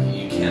friends.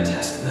 You can't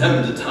ask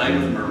them to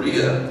time with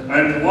Maria.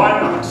 And why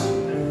not?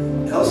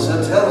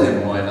 Elsa, tell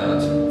him why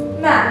not.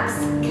 Max,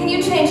 can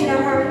you change in a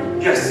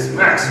hurry? Yes,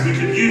 Max, we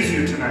could use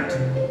you tonight.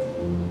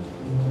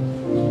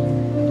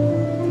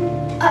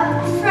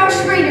 Frau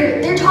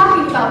Schrader, they're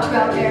talking about you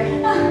out there.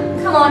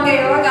 Come on,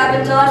 Georg. I've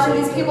been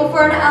dodging these people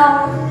for an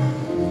hour.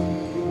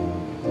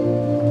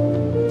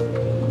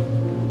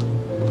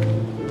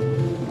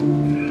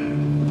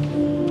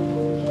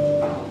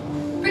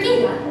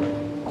 Brigitte,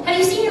 have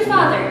you seen your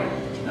father?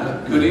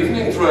 Good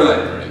evening,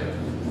 Fräulein Maria.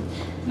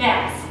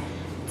 Max,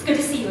 it's good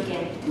to see you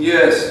again.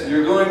 Yes,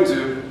 you're going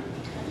to.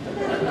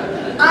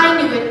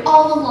 I knew it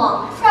all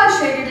along. Frau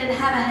Schrader didn't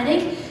have a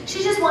headache.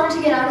 She just wanted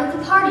to get out of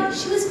the party.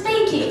 She was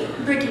faking.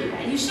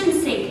 Brigitte, you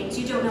shouldn't say things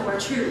you don't know are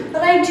true.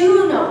 But I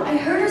do know. I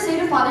heard her say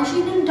to Father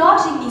she'd been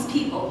dodging these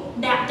people.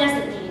 That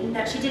doesn't mean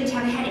that she didn't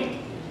have a headache.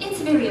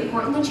 It's very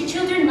important that your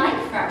children like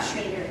Frau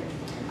Schrader.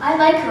 I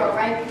like her, all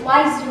right.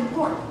 Why is it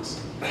important?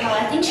 Well,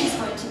 I think she's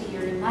going to be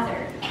your new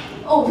mother.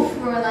 Oh,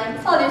 Fräulein,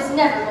 Father's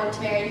never going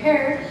to marry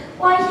her.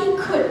 Why, he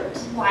couldn't.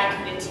 Why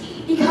couldn't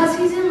he? Because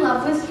he's in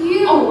love with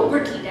you. Oh,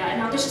 Brigitte,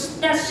 no,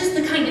 that's just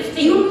the kind of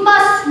thing. You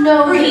must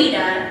know.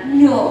 Brigitte,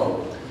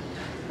 no.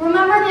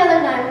 Remember the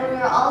other night when we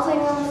were all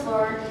sitting on the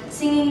floor,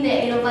 singing the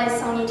Edelweiss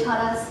song he taught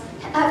us?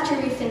 After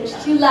we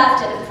finished, you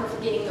laughed at him for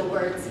forgetting the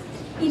words.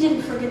 He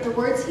didn't forget the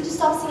words, he just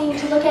stopped singing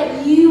to look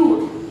at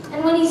you.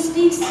 And when he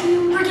speaks to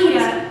you,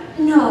 Brigitte,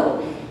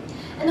 no.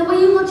 And the way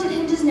you looked at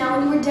him just now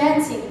when you were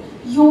dancing,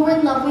 you're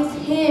in love with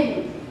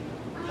him.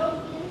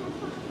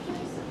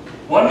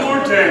 One more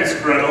dance,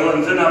 Gretel,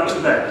 and then up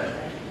to bed.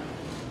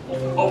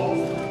 Oh,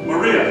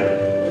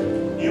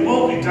 Maria, you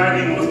won't be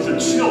dining with the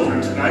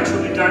children tonight.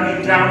 You'll be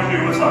dining down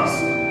here with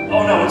us.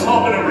 Oh no, it's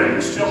all been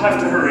arranged. You'll have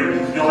to hurry.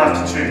 You'll have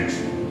to change.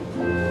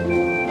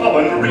 Oh,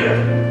 and Maria,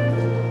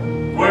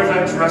 wear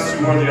that dress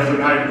you wore the other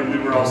night when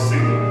we were all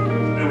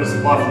singing. It was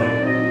lovely,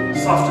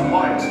 soft and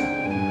white.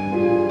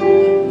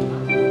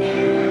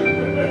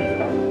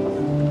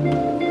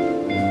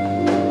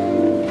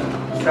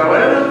 Shall I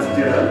announce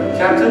dinner,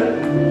 Captain?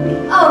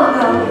 Oh,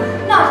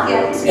 no, not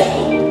yet.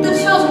 The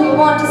children will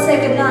want to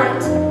say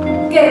goodnight.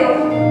 Georg,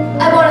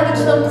 I wanted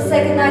the children to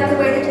say goodnight the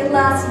way they did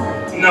last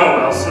night. No,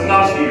 Elsa,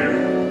 not here.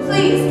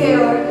 Please,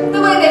 Georg, the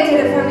way they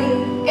did it for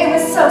me. It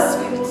was so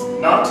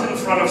sweet. Not in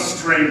front of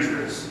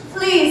strangers.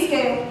 Please,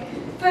 Georg,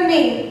 for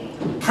me.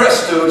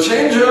 Presto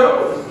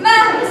changeo!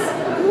 Max,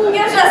 you're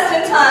just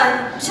in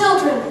time.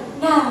 Children,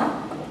 now.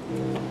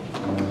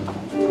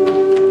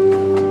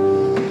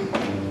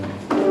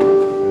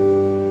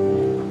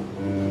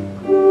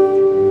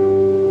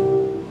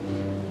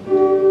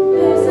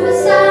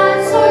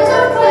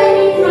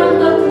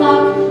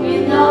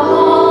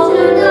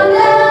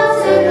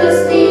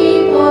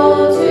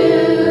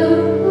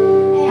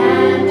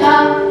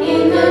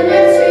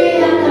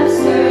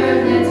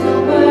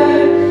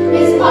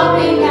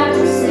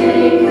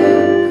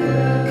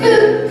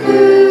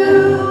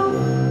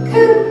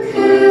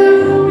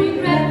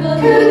 Regretful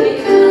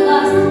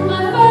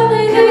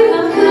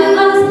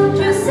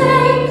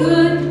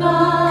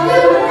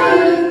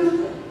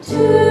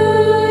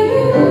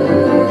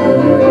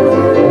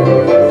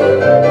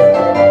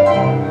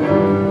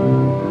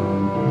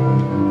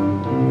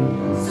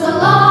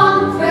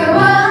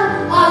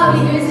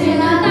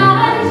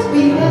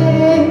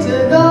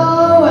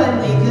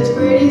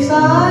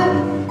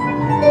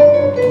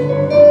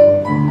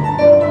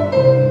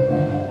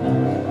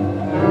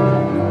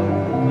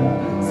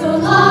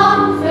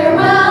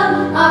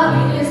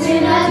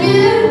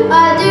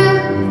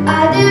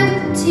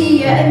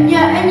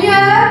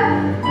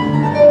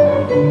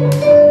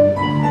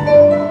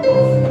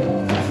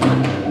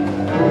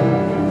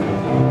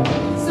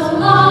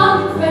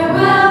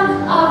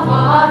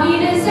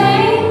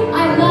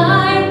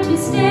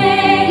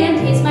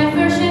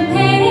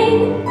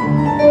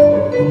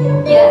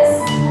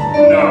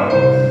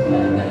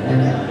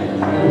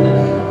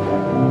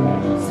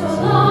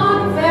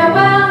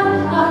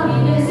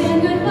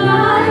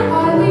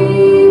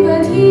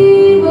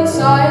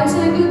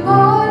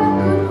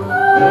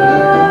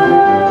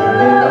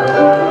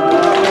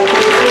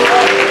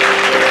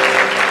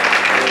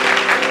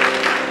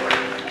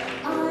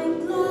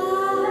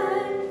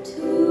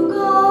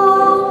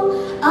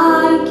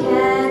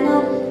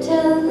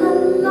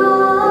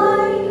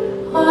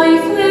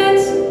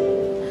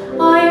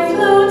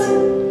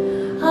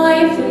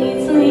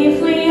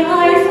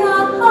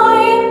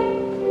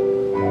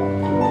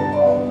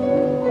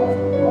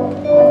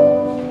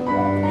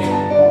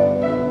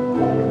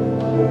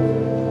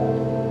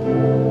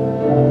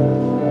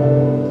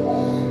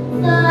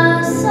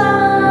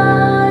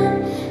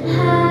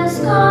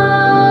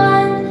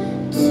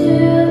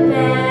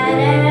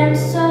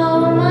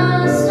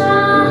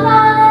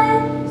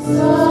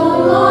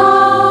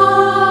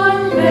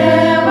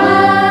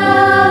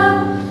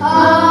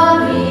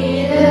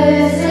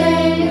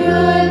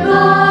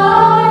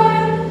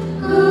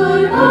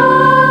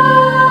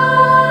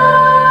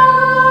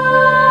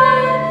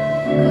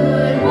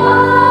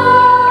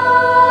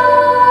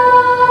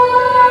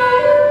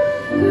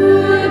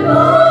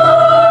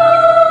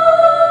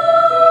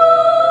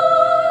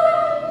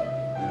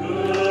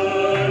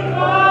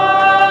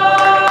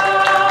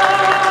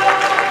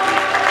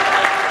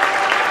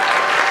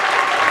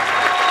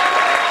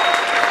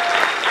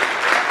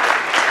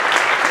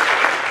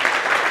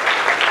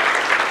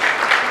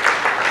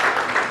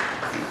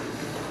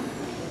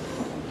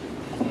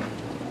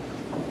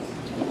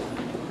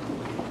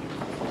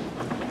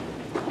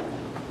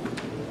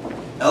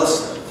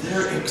Elsa,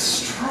 they're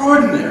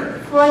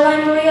extraordinary.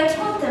 Fräulein Maria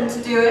told them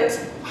to do it.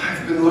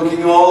 I've been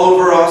looking all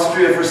over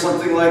Austria for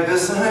something like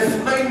this, and I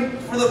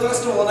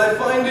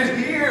find it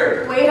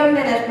here. Wait a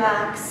minute,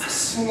 Max. A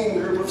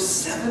singing group of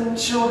 7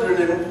 children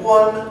in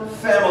one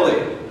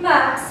family.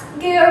 Max,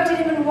 Georg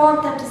didn't even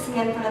want them to sing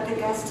in front of the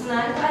guests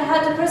tonight. I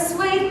had to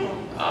persuade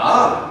him.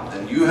 Ah,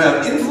 then you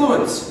have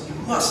influence. You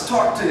must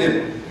talk to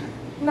him.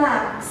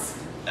 Max.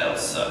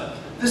 Elsa,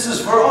 this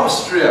is for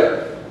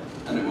Austria,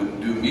 and it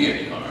wouldn't do me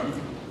any harm.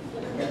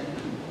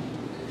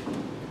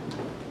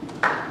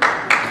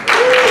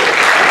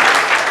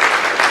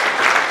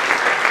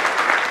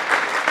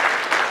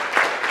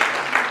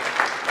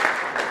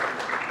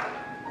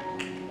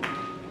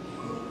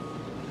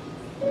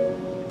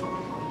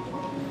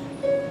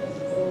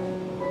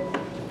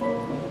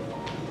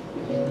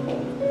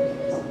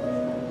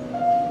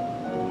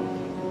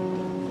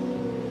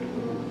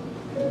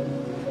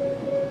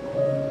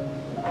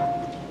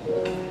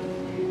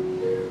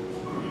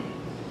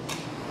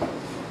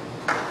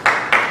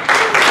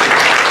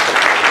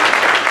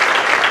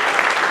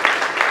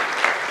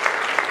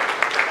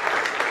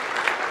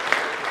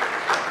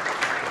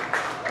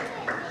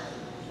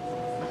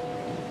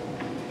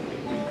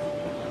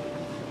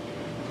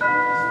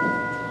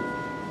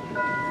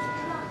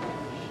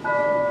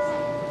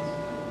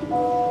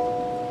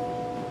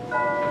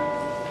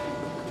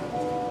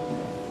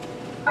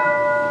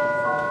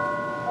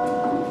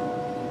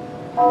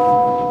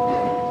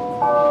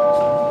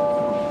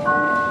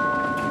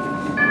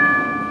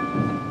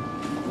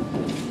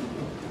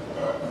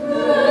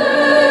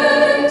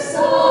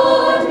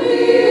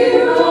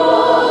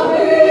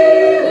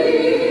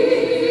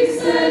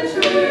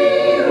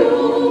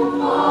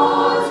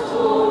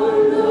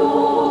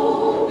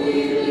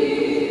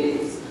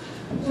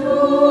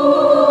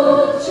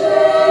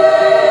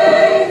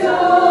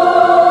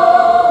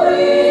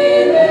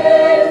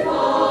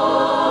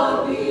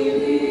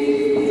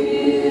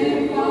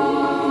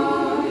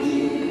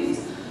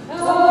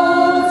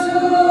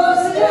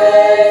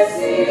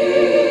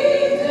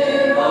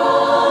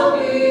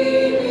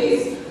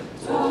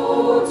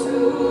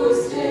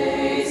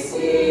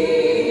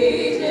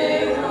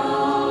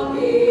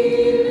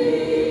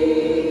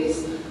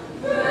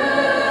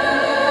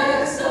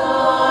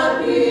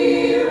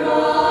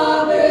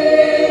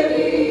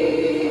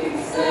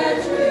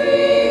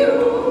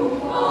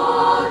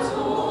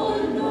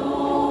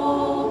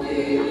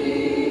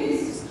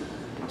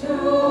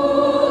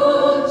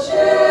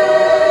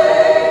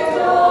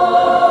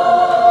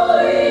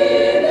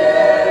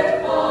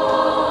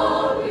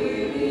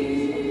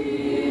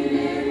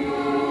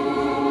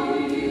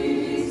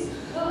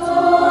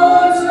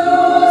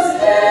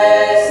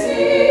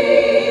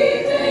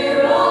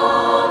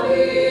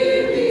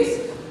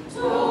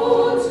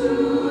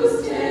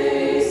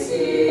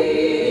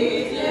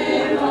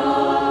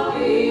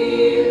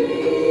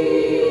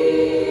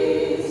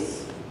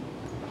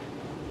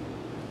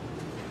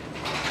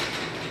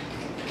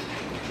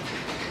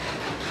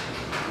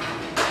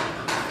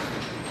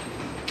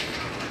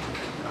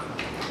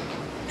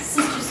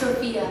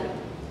 Sophia,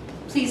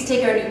 please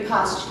take our new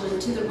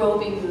postulant to the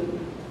robing room.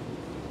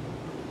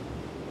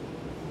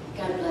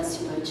 God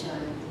bless you, my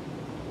child.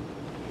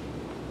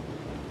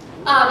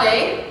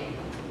 Ave.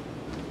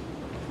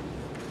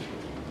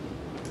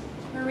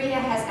 Maria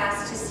has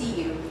asked to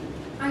see you.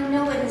 I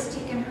know it has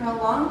taken her a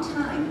long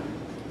time.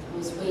 I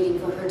was waiting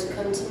for her to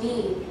come to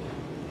me.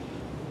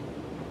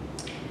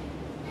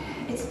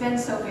 It's been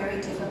so very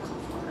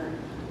difficult for her.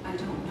 I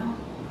don't know.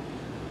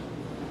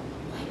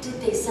 Why did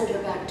they send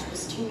her back to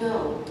us? Do you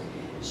know?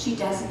 She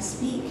doesn't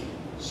speak.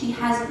 She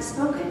hasn't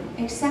spoken,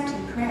 except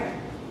in prayer.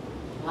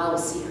 I'll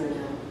see her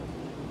now.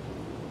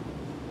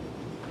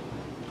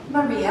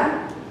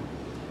 Maria?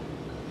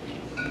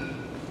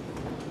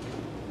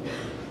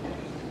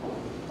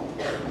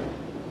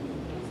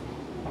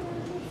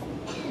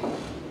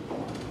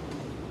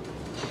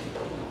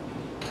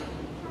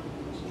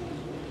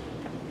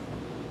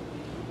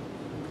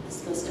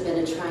 This must have been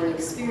a trying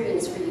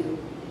experience for you.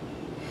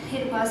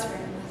 It was for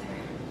her mother.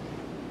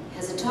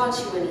 Has it taught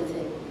you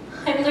anything?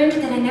 I've learned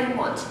that I never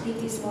want to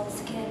leave these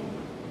walls again.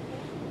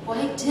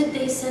 Why did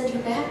they send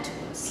her back to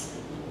us?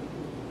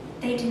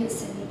 They didn't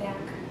send me back.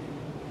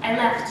 I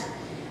left.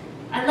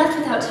 I left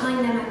without telling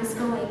them I was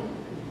going,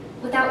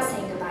 without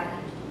saying goodbye.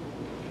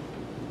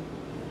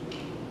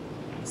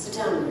 Sit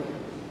down, Maria.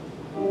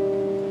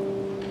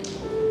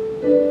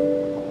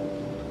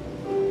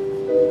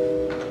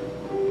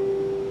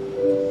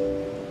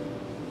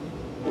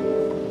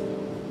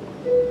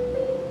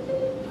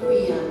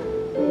 Maria,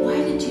 why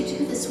did you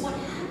do this? What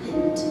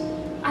happened?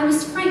 I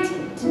was frightened.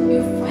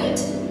 You're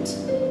frightened?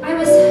 I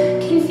was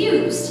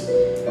confused.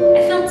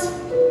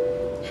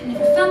 I've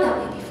never felt that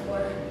way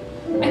before.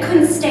 I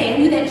couldn't stay. I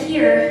knew that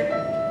here,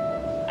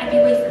 I'd be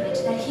away from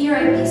it, that here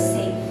I'd be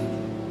safe.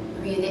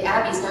 Maria, the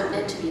Abbey's not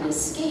meant to be an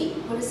escape.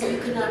 What is it you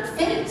could not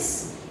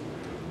face?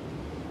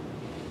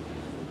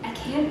 I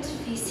can't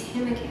face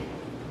him again.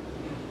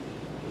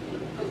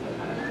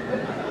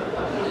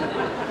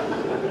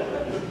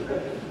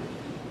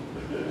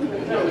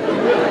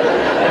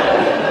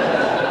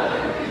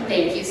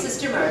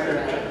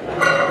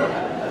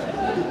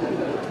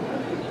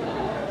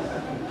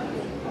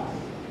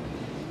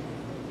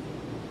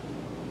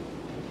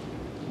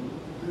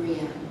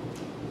 Maria,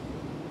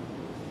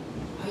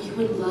 are you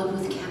in love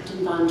with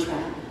Captain Von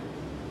Trapp?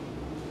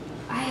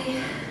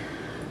 I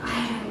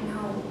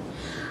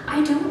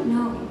don't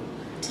know.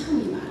 Tell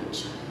me about it,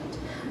 child.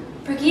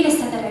 Brigida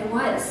said that I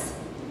was.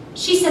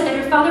 She said that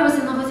her father was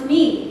in love with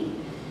me.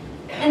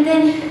 And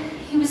then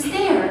he was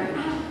there.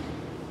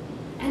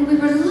 And we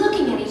were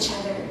looking at each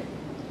other.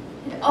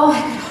 And oh,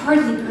 I could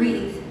hardly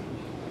breathe.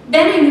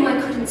 Then I knew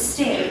I couldn't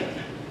stay.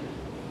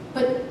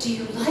 But do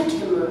you like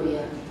him,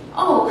 Maria?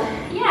 Oh,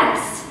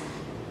 yes.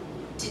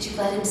 Did you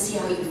let him see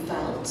how you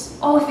felt?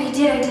 Oh, if I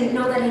did, I didn't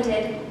know that I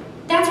did.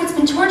 That's what's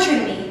been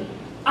torturing me.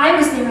 I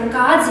was there on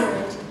God's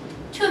errand.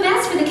 To have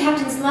asked for the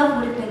captain's love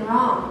would have been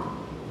wrong.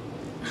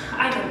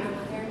 I don't know,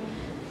 Mother.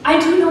 I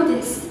do know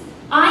this.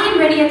 I am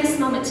ready at this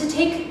moment to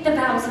take the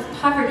vows of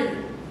poverty,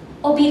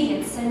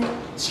 obedience, and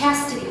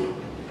chastity.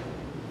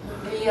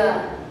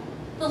 Maria,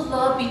 the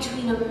love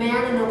between a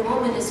man and a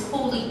woman is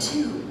holy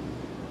too.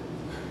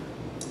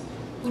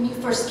 When you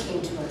first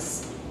came to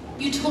us,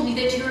 you told me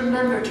that you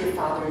remembered your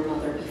father and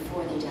mother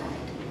before they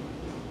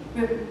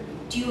died.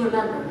 Do you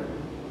remember?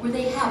 Were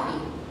they happy?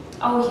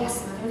 Oh,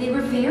 yes, Mother. They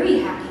were very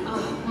happy.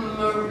 Oh,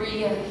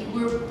 Maria, you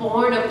were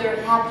born of their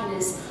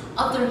happiness,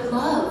 of their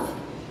love.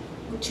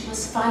 What you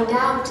must find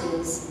out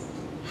is,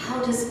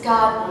 how does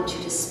God want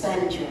you to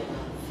spend your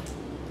love?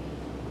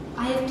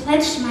 I have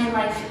pledged my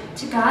life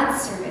to God's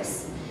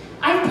service.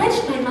 I've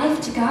pledged my life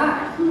to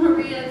God.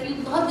 Maria, if you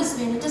love this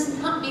man, it does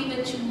not mean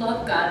that you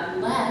love God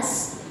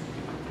less.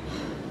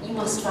 You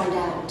must find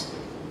out.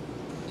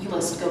 You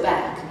must go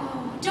back.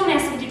 Oh, don't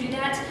ask me to do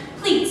that.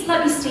 Please,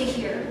 let me stay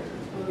here.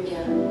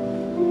 Maria,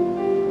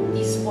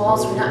 these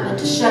walls were not meant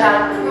to shut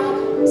out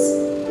problems.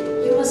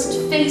 You must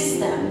face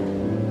them.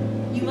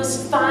 You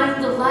must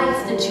find the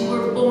life that you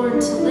were born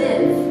to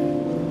live.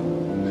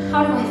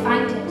 How do I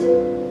find it?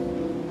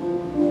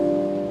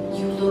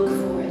 You look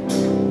for it.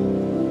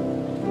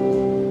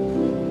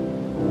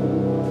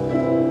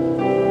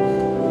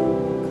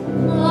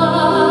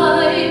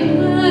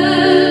 Climb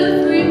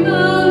every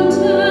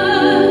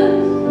mountain,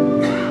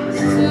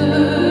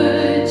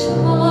 search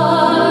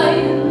high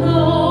and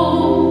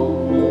low,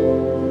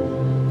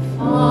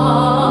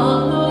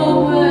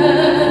 follow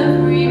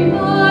every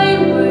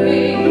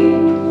byway,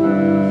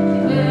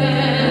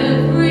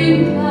 every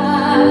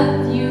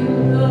path you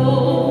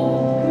know.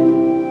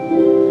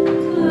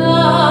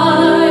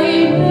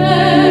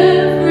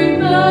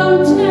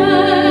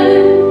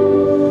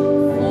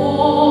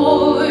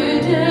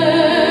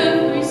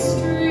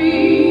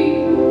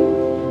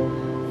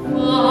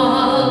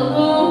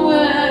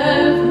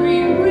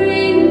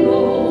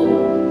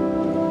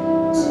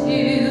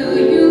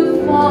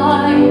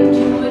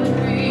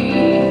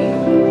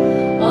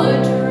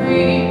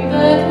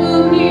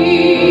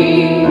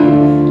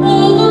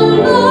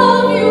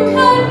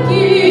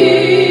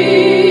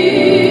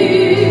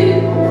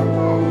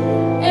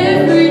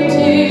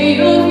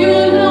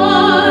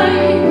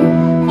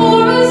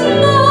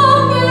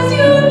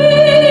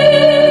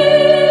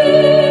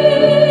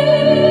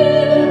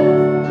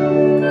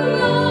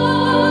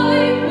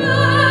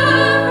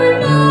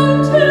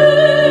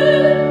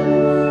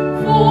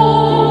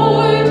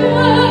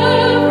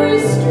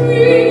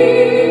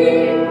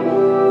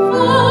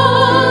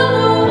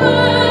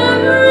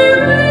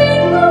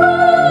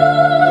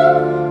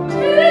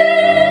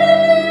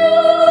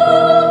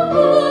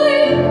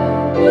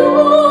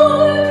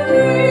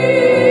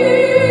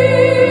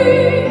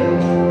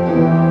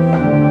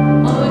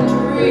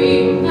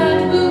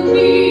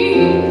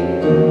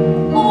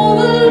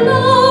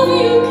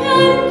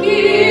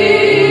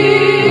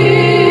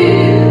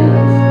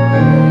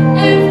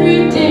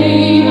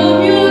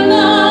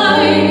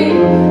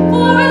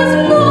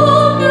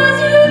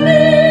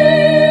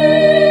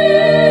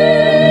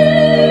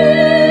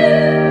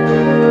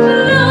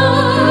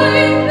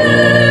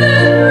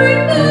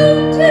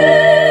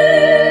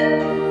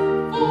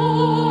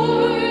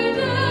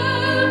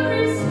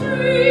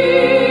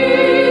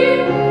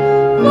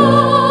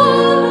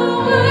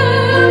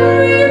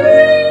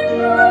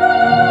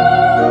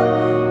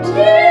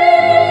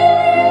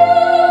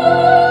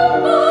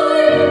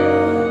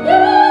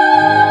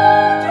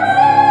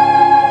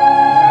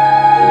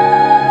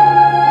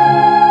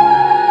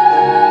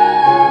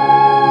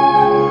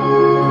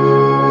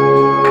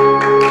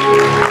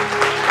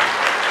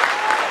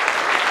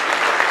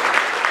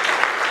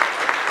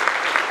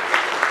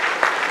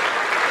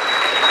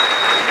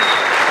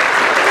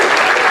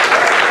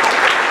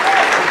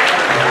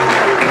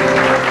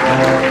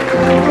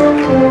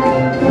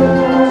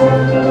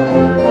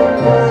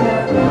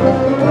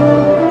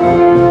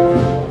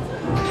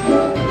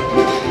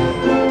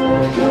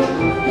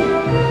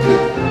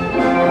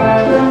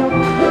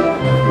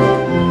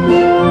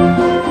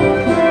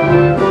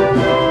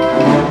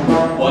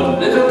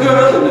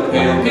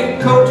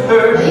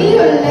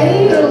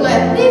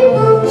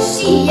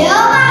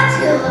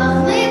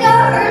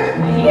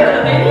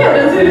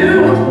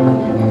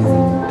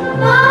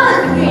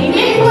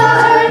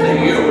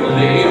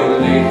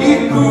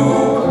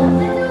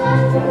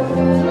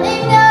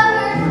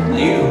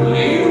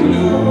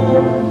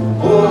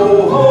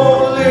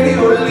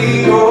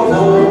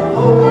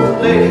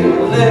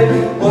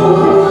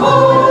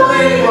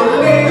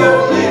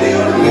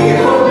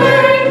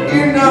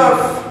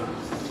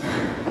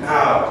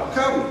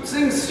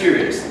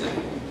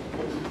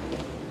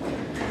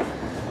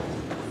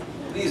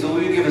 Please,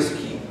 will you give us a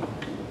key?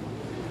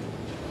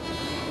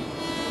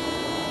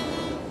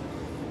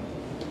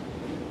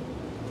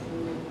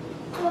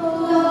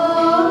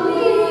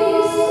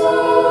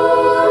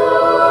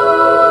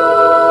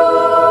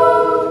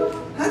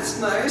 That's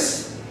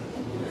nice.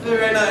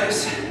 Very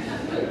nice.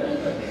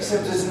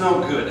 Except it's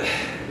no good.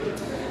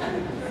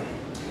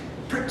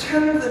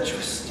 Pretend that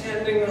you're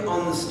standing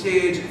on the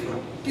stage of a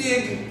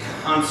big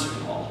concert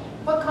hall.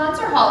 What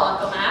concert hall,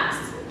 Uncle Max?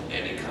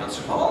 Any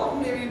concert hall,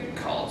 maybe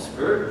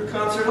Carlsberg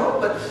Concert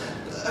Hall, but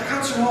a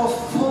concert hall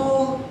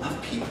full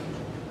of people.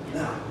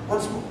 Now,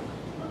 once more.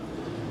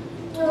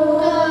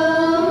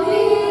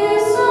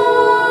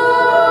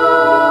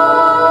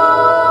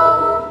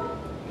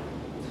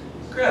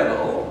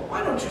 Gretel,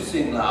 why don't you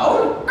sing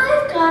loud?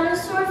 I've got a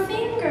sore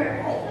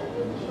finger.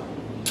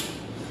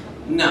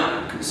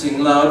 Now you can sing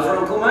loud for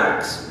Uncle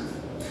Max.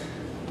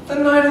 The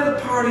night of the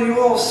party you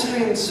all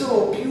sang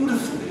so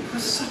beautifully,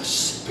 with such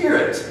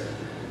spirit.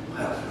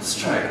 Well, let's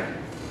try it.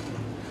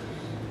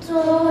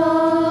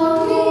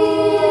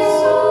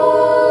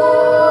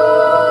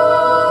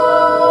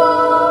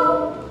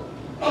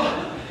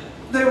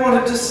 They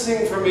wanted to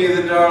sing for me,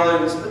 the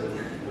darlings, but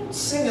they don't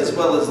sing as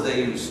well as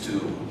they used to.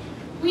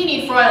 We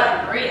need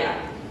Fräulein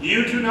Maria.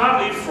 You do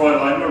not need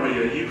Fräulein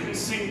Maria. You can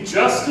sing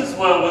just as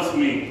well with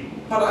me.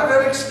 But I've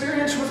had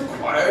experience with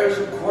choirs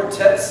and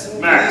quartets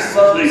and Max,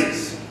 clubs.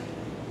 please.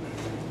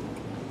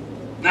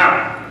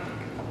 Now,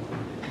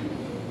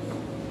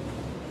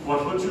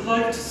 what would you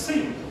like to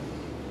sing?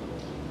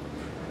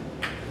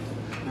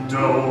 Do,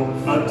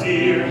 a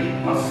deer,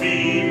 a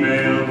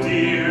female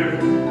deer,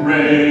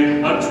 Ray,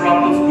 a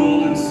drop of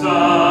golden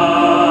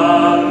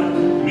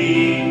sun,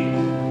 me.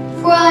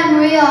 Fräulein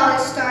Maria I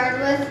started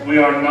with. We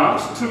are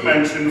not to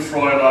mention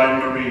Fräulein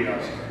Maria.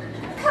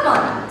 Come on,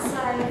 Max.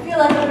 I feel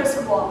like a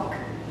brisk walk.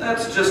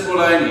 That's just what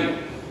I need.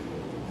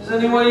 Is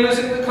anyone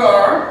using the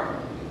car?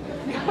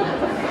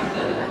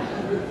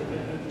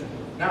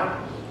 Now,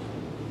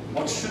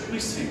 what should we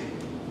sing?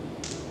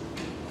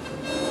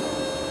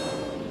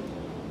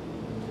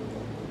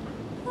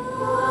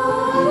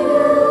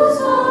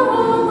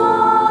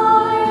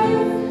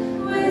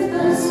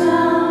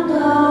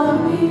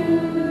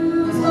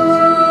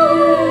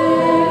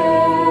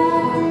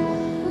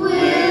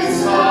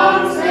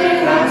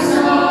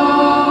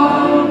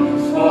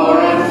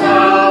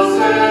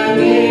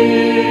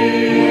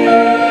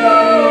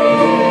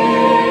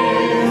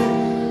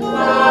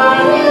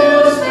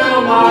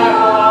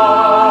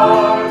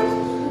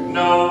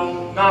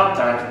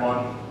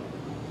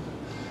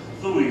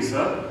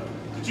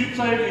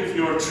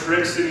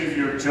 Tricks, any of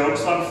your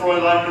jokes on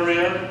Fräulein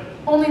Maria?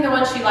 Only the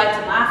ones she liked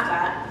and laughed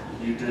at.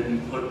 You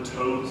didn't put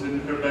toads in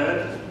her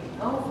bed?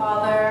 No,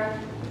 Father.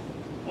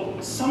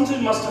 Well,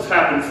 something must have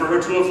happened for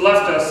her to have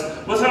left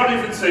us without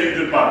even saying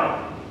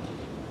goodbye.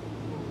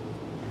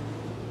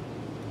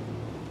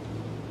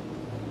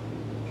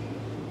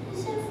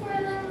 Isn't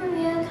Fräulein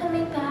Maria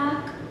coming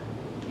back?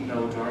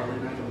 No,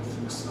 darling, I don't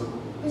think so.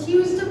 But she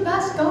was the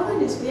best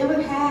governess we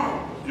ever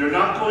had. You're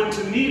not going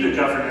to need a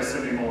governess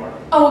anymore.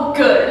 Oh,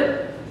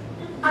 good.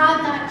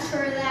 I'm not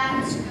sure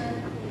that's good.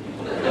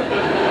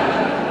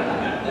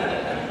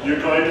 You're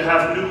going to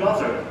have a new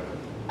mother.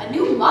 A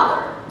new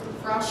mother?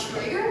 Frau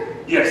Schrager?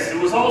 Yes,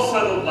 it was all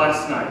settled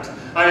last night.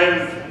 I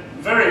am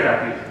very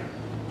happy.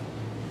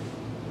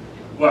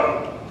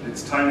 Well,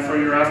 it's time for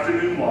your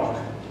afternoon walk.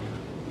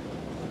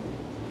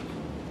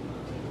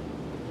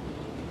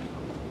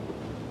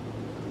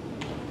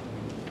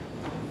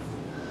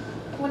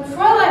 When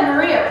Fräulein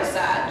Maria was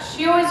sad,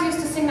 she always used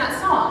to sing that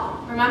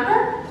song.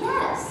 Remember?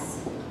 Yes.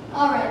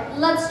 All right,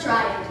 let's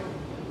try it.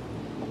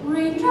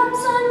 Raindrops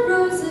on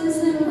roses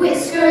and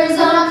Whiskers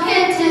on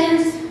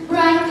kittens,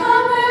 bright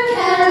copper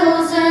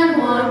kettles and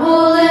warm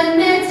woolen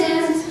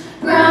mittens,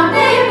 brown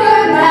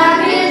paper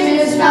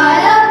packages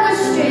tied up with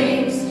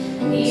strings.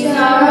 These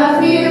are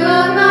a few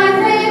of my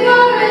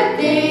favorite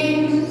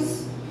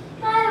things.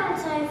 Why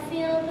don't I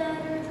feel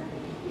better?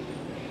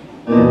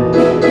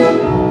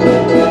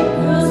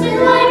 girls in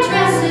white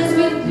dresses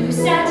with blue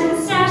satin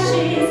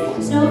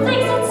sashes,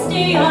 snowflakes that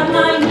stay on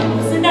my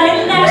nose and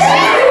eyelashes.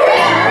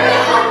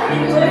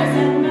 Winters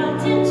that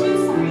melt into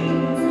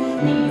springs.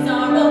 These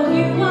are a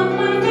few of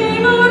my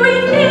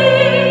favorite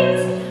things.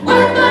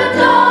 When the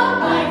dog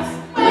bites,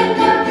 when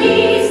the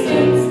bee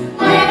stings,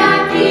 when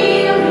I'm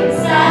feeling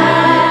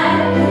sad,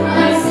 I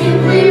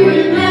simply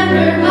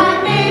remember my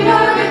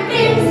favorite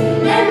things,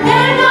 and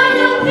then I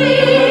don't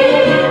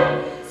feel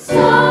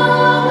so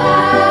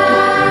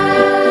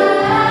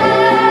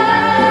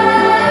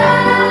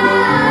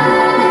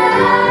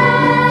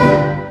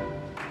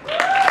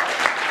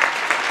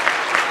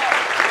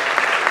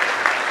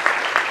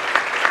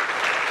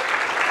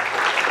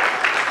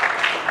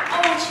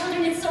Oh,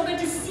 children, it's so good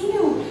to see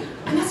you.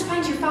 I must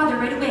find your father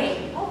right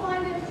away. I'll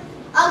find it.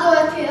 I'll go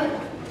with you.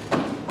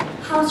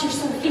 How's your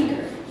sore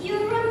finger? You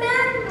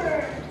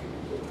remember.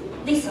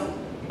 Lisa,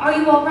 are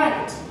you all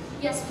right?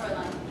 Yes,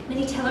 Fräulein.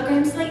 Many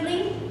telegrams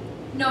lately?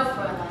 No,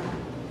 Fräulein.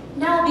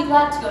 Now I'll be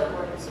glad to go to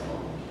boarding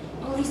school.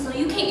 Oh, Lisa,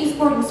 you can't use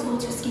boarding school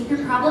to escape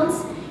your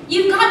problems.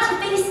 You've got to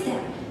face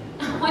them.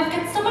 Oh, I've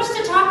got so much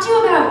to talk to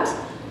you about.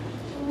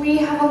 We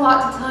have a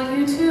lot to tell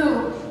you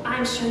too.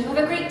 I'm sure you have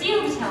a great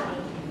deal to tell me.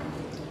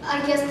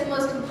 I guess the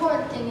most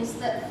important thing is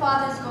that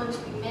Father's going to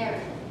be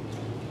married.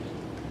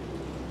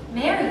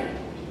 Married?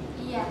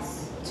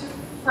 Yes. To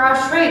Frau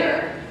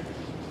Schrader.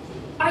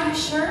 Are you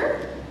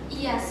sure?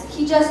 Yes,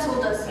 he just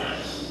told us.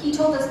 He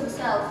told us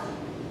himself.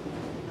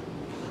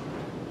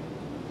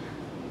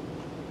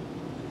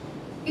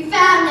 We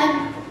found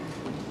them.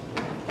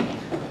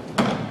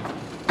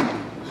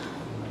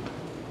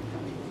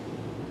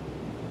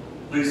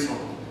 Liesel,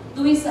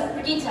 Louisa,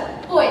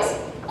 Brigitte, boys,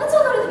 let's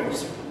all go to the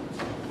nursery.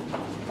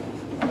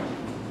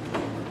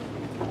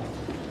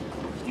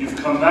 you've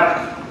come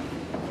back.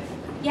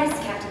 Yes,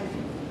 Captain.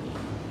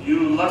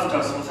 You left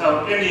us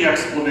without any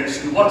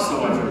explanation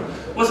whatsoever,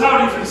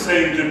 without even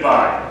saying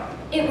goodbye.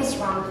 It was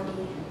wrong of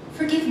me.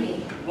 Forgive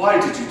me. Why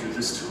did you do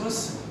this to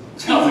us?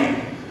 Tell me.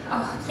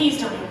 Oh, please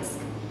don't ask.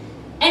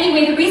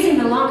 Anyway, the reason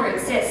no longer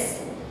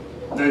exists.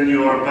 Then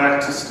you're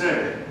back to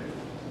stay.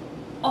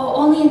 Oh,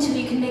 only until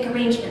you can make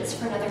arrangements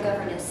for another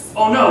governess.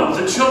 Oh no,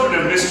 the children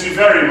have missed you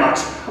very much.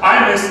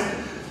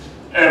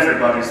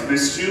 Everybody's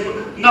missed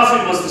you.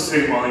 Nothing was the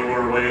same while you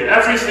were away.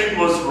 Everything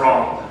was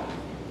wrong.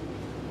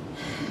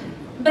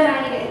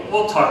 But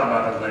We'll talk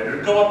about it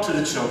later. Go up to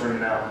the children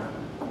now.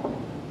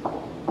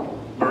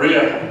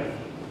 Maria,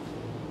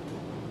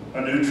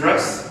 a new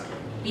dress?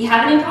 We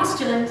have a new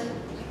postulant.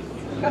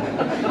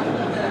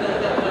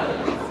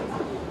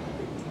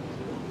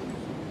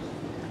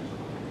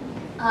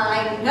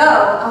 I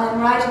know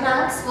I'm right,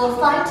 Max. We'll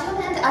find him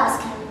and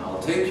ask him.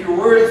 I'll take your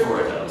word for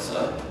it,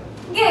 Elsa.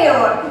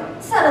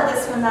 Georg, settle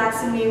this for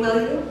Max and me,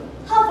 will you?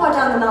 How far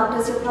down the mountain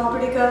does your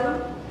property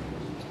go?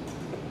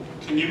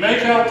 Can you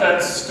make out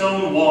that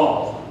stone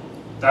wall?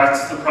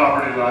 That's the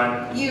property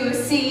line. You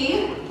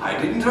see? I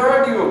didn't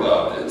argue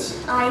about it.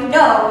 I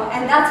know,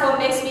 and that's what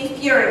makes me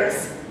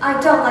furious. I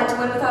don't like to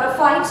win without a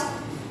fight.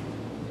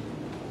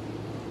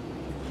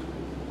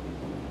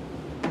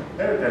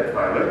 Hey, that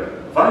Violet.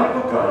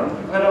 Valuable gun,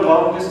 you had a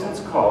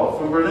long-distance call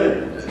from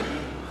Berlin.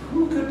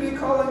 Who could be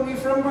calling me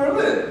from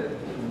Berlin?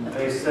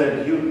 They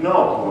said you'd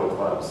know who it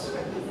was.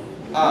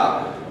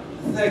 Ah,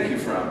 thank you,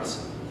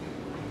 Franz.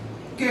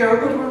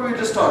 Georg, what were we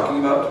just talking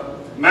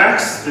about?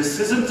 Max, this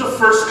isn't the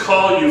first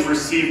call you've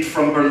received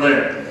from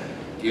Berlin.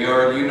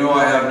 Georg, you know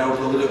I have no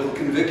political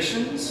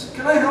convictions.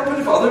 Can I help it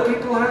if other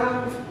people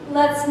have?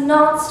 Let's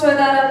not stir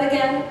that up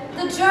again.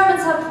 The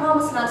Germans have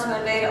promised not to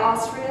invade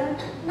Austria.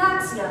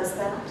 Max knows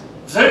that.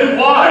 Then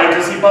why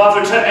does he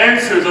bother to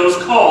answer those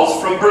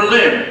calls from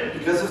Berlin?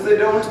 Because if they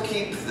don't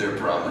keep their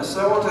promise,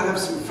 I want to have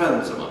some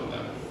friends among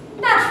them.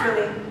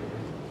 Naturally.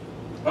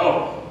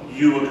 Oh,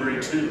 you agree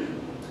too.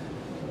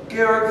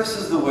 Georg, this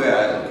is the way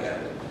I look at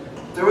it.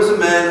 There was a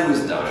man who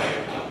was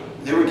dying.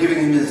 They were giving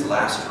him his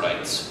last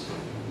rites.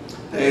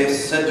 They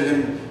said to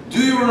him, "Do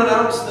you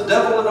renounce the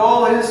devil and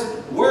all his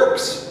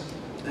works?"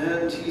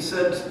 And he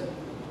said,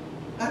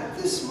 "At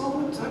this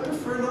moment, I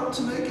prefer not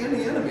to make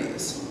any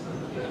enemies."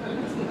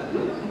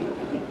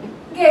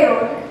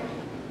 Georg,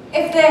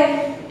 if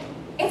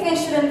they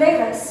should invade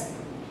us,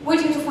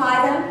 would you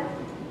defy them?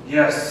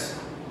 Yes.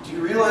 Do you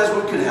realize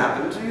what could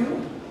happen to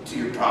you? To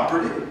your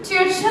property? To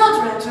your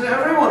children? To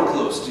everyone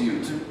close to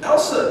you? To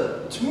Elsa?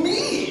 To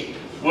me?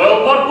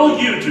 Well, what will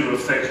you do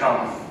if they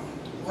come?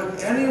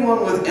 What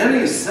anyone with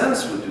any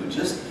sense would do,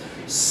 just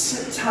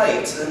sit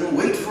tight and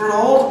wait for it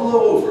all to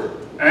blow over.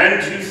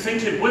 And you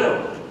think it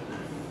will?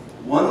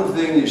 One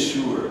thing is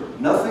sure,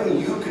 nothing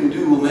you can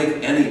do will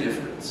make any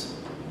difference.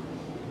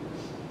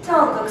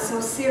 Don't look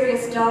so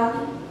serious,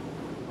 darling.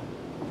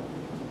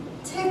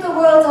 Take the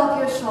world off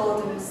your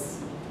shoulders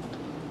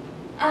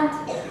and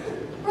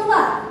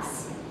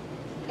relax.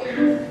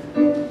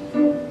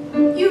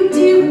 You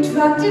dear,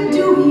 attractive,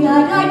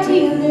 dewy-eyed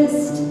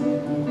idealist.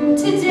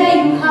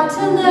 Today you have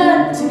to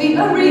learn to be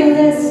a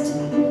realist.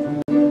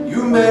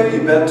 You may be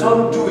bent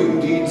on doing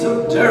deeds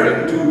of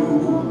daring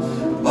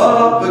do, but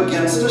up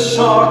against a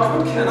shark,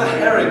 what can a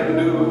herring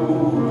do?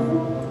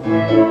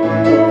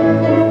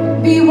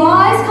 Be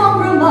wise,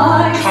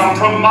 compromise.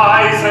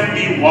 Compromise and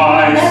be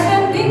wise. Let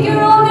them think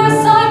you're on their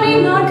side,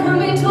 be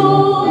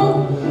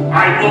non-committal.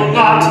 I will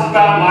not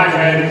bow my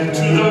head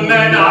to the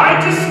men I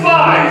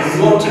despise.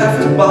 You won't have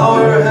to bow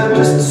your head,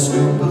 just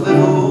stoop a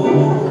little.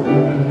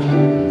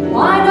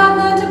 Why not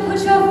learn to put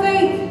your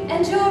faith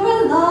and your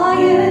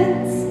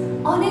reliance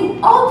on an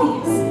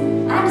obvious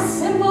and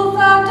simple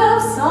fact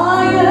of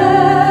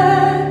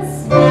science?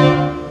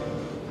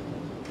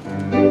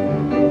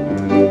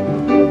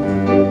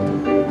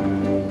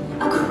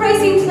 A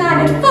crazy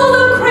planet full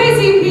of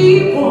crazy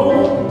people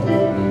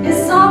is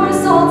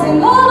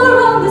somersaulting all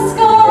around the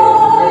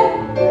sky,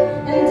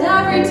 and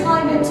every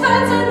time it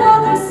turns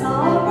another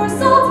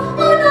somersault,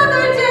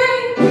 another day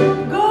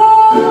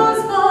goes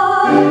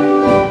by,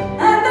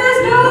 and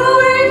there's no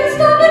way to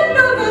stop it.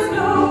 No, there's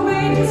no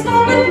way to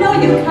stop it. No,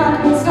 you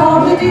can't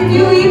stop it if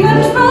you even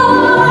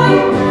try.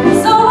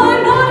 So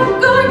I know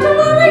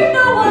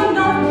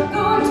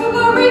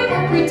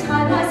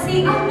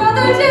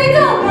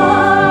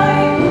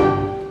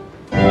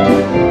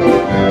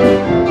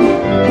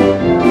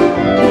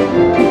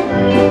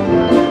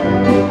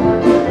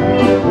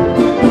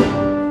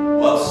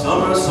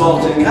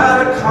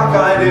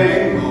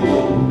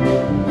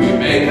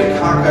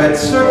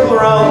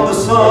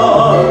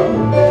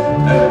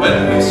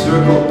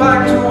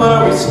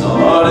we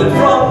started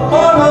from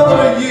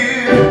another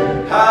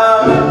year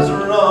has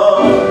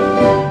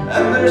run.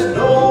 And there's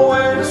no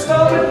way to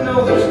stop it,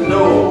 no, there's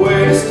no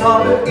way to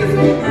stop it. If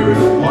the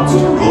earth wants to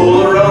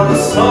roll around the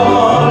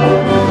sun,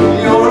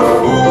 you're a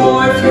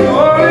fool if you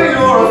worry,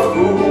 you're a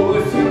fool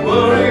if you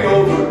worry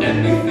over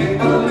anything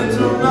but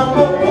little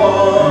number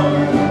one.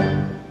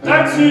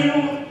 That's you.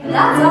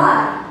 That's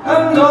I.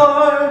 And I.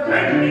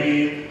 And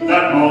me,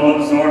 that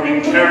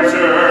all-absorbing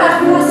character.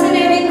 That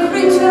fascinating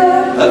creature.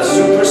 That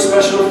super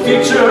special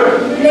feature.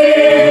 Me.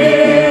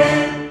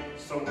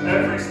 So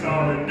every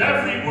star and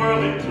every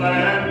whirling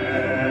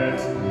planet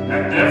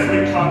and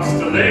every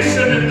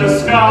constellation in the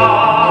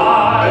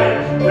sky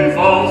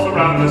revolves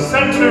around the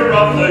center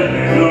of the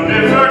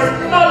universe,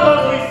 a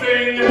lovely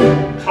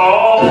thing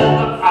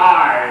called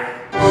I.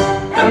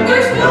 And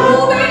there's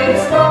no way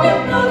to stop it,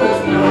 no,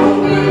 there's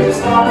no way to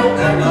stop it.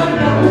 And I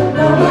know,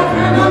 no, I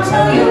cannot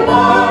tell you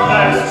why.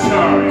 That's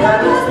charming.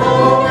 That as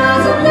long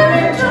as I'm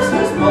living, just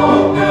as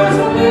long as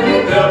I'm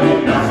living, there'll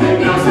be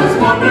nothing else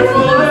as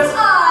wonderful as I.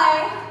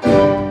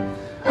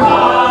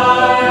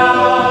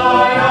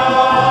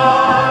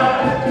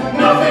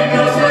 Nothing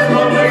else as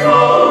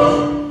wonderful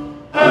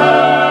as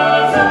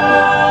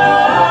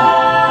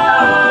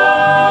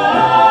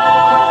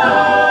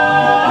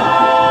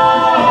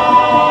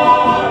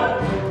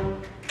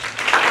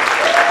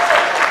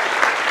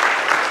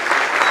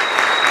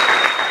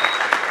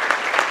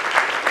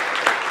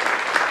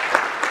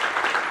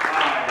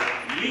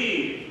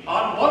Me.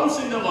 On one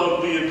thing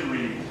alone we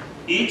agree.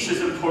 Each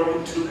is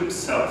important to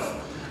himself.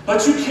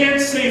 But you can't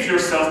save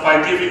yourself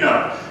by giving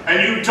up.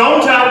 And you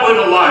don't outwit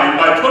a lion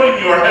by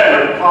putting your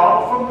head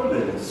Call from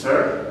Berlin,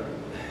 sir.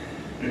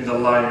 in the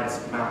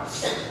lion's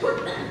mouth.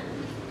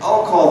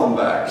 I'll call them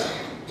back.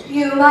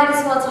 You might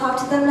as well talk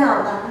to them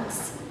now,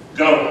 Max.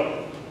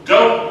 Go.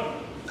 Go.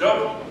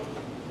 Go.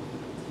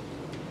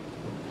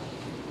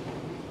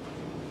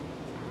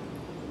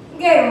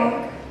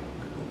 Georg,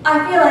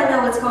 I feel I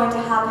know what's going to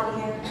happen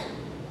here.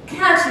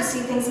 Can't you see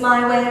things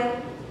my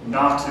way?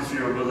 Not if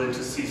you're willing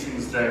to see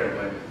things their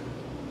way.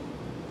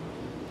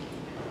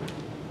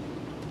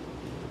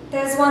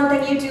 There's one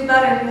thing you do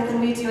better here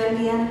than we do in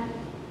Vienna.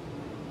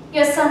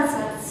 Your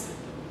sunsets.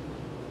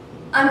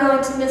 I'm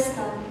going to miss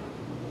them.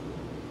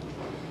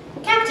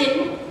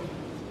 Captain!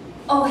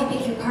 Oh, I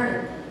beg your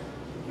pardon.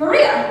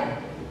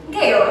 Maria!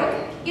 Georg,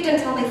 you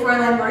didn't tell me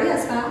Fräulein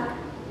Maria's back.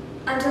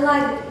 I'm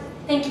delighted.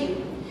 Thank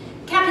you.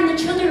 Captain, the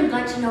children would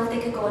like to know if they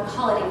could go on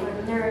holiday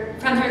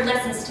from their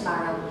lessons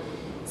tomorrow,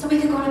 so we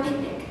could go on a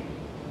picnic.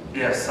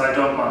 Yes, I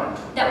don't mind.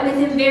 That would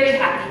make them very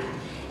happy.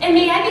 And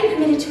may I be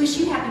permitted to wish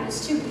you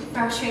happiness too,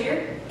 Frau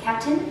Schrader,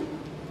 Captain?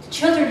 The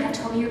children have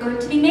told me you're going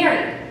to be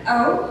married.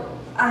 Oh,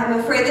 I'm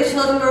afraid the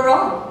children were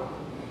wrong.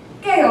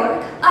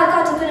 Georg, I've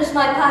got to finish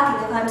my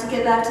packing if I'm to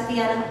get back to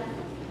Vienna.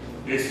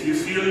 If you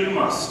feel you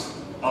must,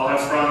 I'll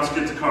have Franz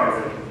get the car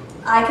ready.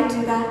 I can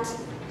do that.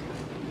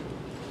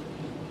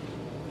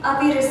 Auf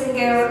Wiedersehen,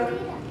 Georg.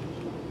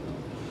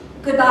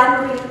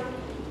 Goodbye, Maria.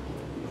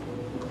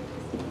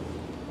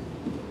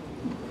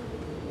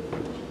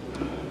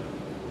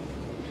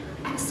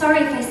 I'm sorry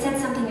if I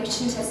said something I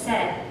shouldn't have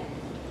said.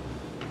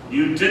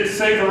 You did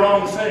say the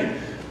wrong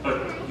thing,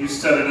 but you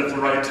said it at the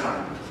right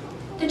time.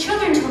 The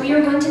children told me you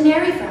were going to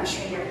marry Frau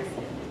Schrader.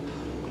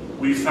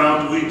 We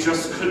found we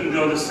just couldn't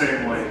go the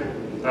same way.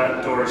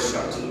 That door is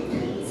shut.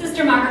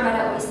 Sister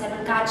Margareta always said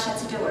when God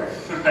shuts a door.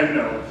 I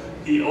know.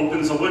 He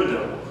opens a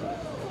window.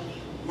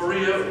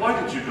 Maria,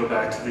 why did you go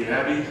back to the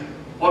Abbey?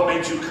 What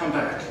made you come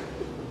back?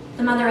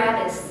 The Mother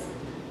Abbess.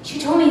 She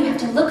told me you have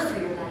to look for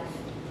your life.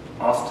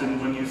 Often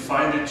when you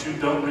find it, you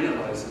don't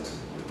realize it.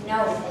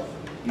 No.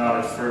 Not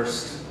at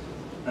first.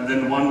 And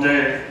then one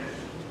day,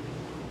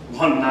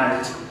 one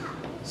night,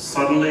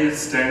 suddenly it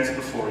stands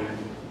before you.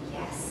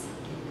 Yes.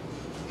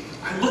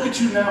 I look at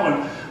you now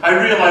and I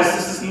realize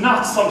this is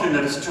not something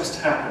that has just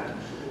happened.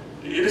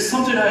 It is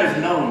something I have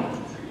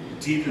known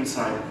deep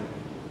inside me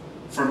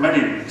for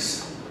many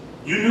weeks.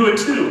 You knew it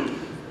too.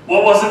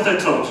 What was it that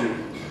told you?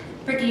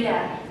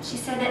 Brigida. She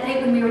said that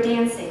night when we were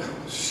dancing.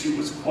 She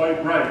was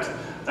quite right.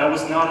 That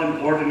was not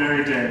an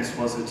ordinary dance,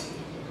 was it?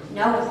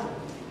 No.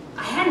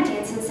 I hadn't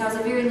danced since I was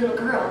a very little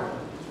girl.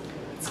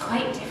 It's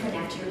quite different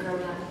after you're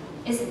grown up,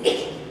 isn't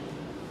it?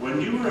 When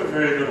you were a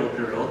very little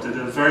girl, did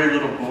a very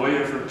little boy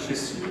ever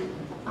kiss you?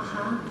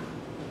 Uh-huh.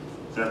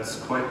 That's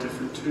quite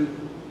different too.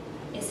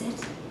 Is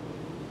it?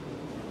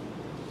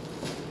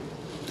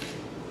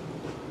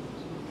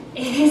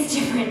 It is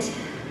different.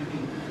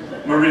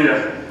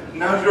 Maria,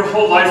 now your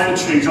whole life will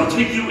change. I'll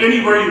take you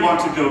anywhere you want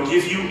to go,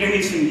 give you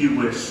anything you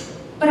wish.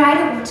 But I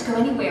don't want to go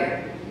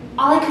anywhere.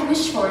 All I could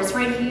wish for is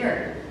right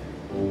here.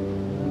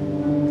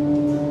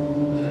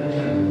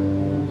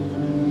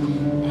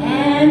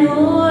 An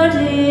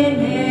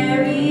ordinary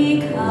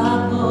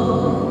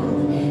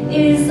couple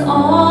is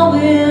all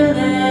we'll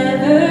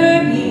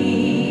ever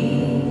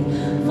be.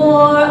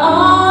 For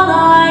all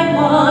I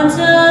want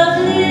of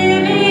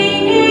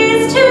living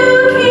is to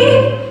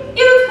keep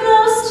you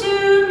close to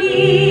me.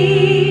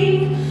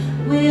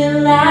 We'll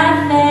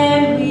laugh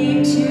and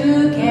weep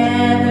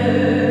together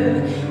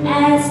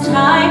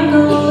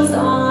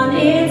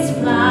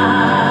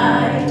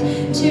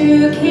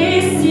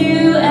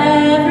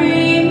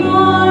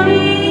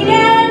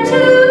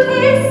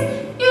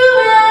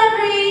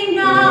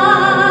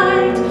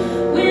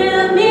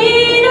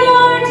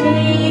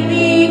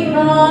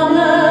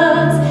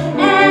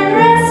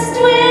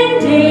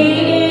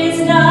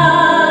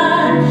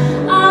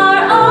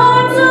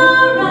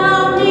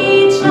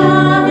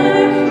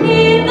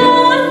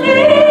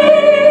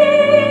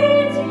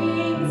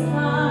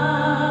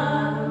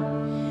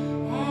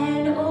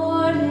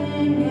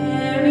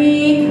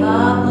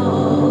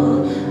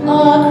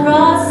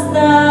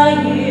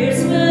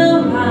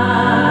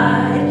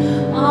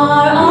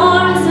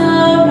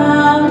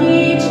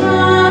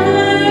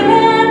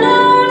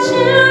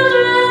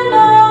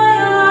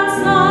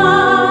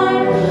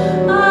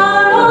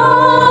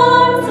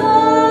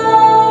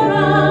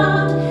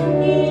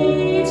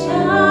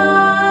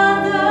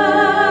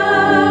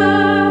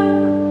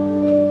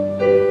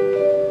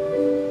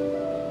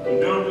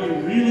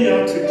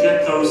to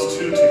get those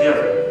two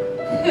together.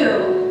 Who?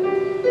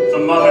 The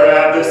Mother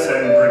Abbess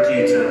and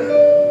Brigitte.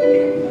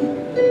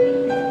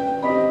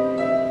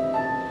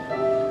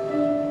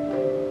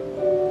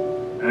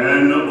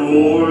 An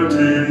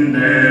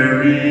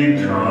ordinary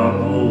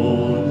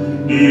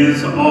couple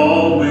is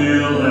all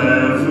we'll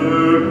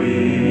ever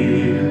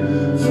be.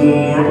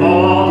 For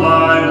all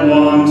I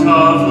want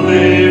of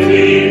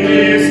living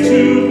is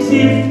to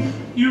keep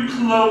you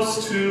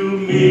close to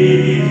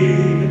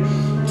me,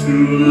 to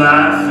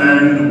laugh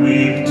and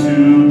weep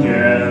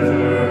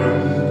together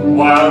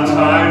while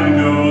time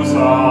goes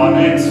on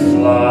its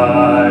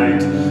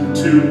flight,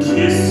 to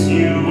kiss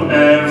you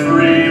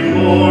every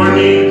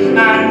morning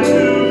and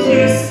to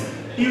kiss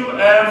you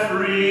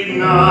every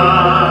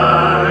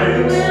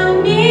night.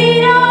 We'll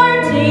meet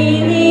our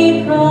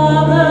daily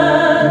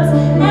problems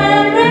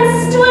and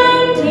rest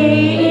when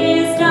day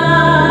is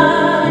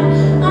done.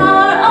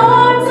 Our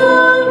arms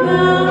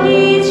around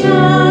each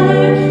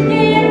other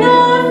in the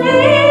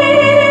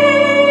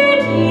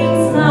fading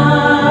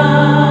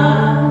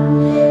sun.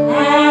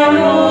 An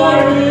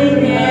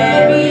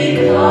ordinary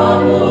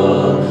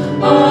couple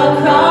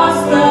across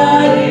the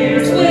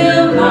years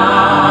will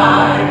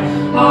ride.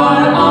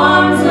 Our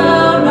arms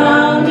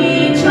around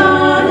each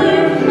other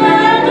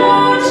and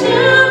our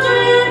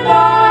children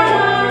by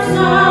our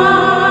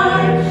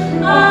side.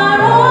 Our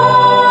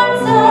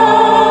arms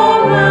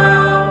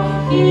around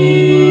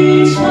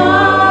each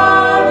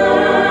other.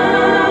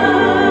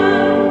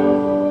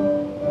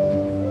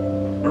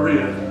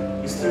 Maria,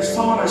 is there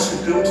someone I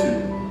should go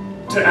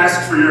to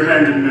ask for your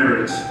hand in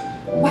marriage?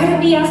 Why don't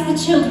we ask the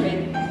children?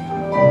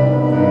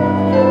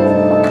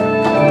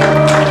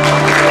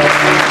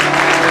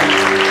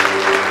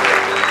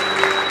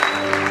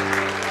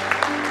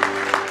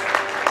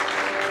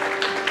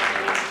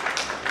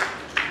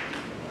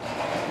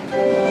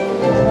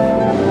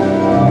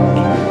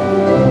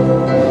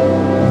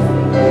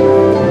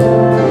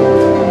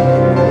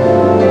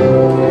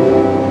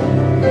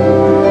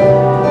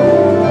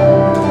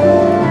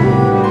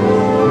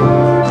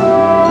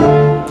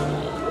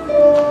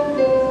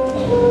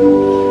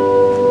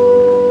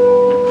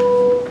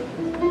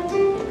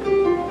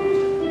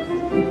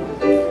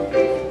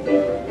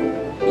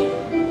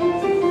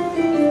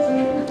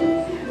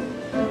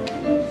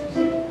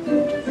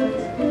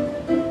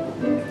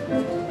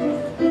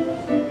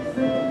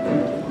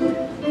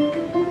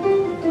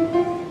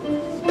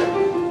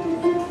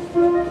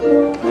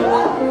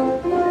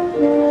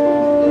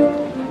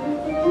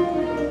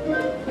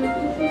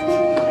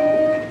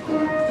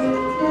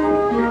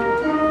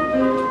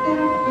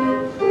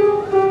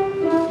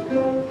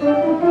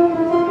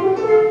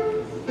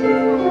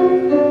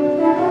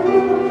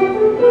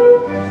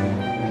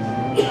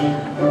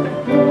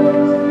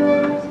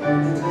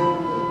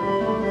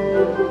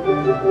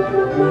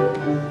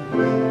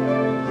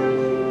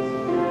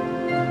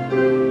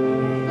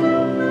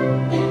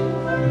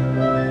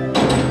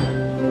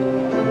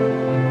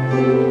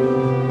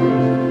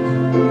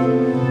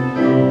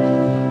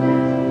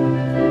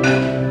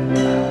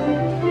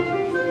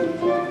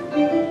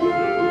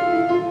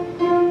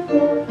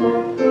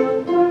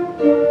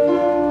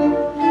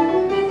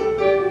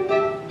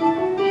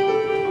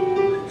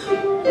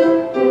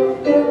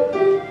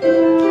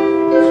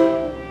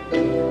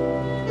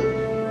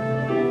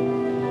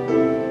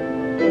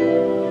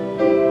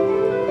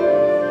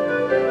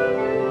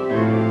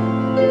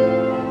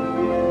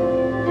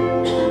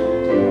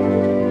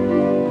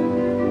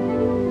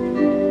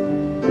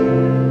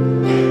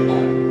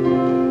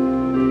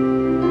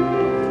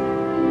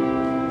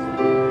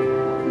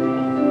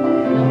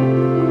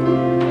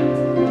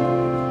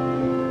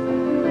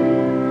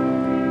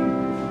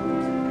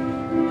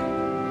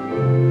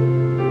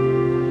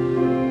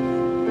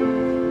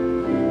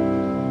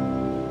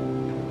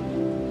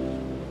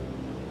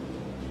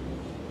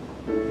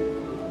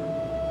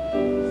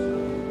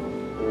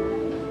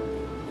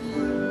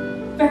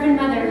 Reverend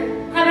Mother,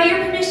 have I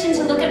your permission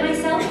to look at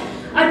myself?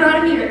 I brought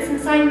a mirror. It's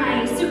inside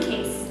my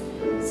suitcase.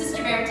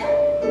 Sister Meredith?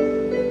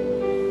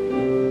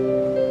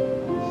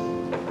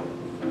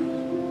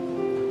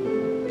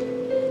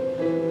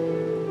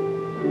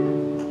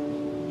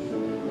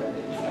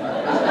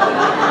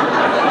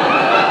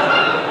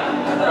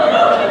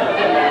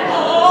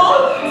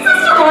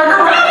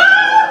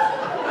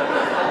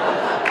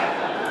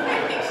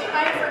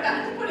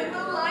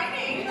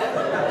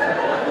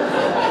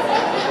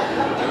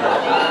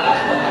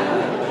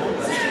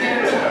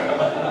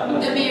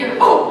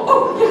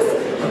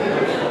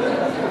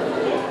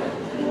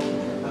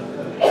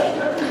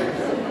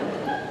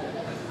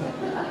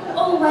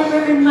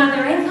 Reverend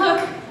Mother, I look.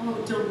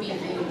 Oh, don't be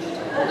vain.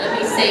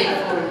 Let me say it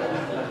for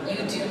you.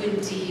 You do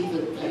indeed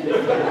look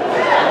beautiful.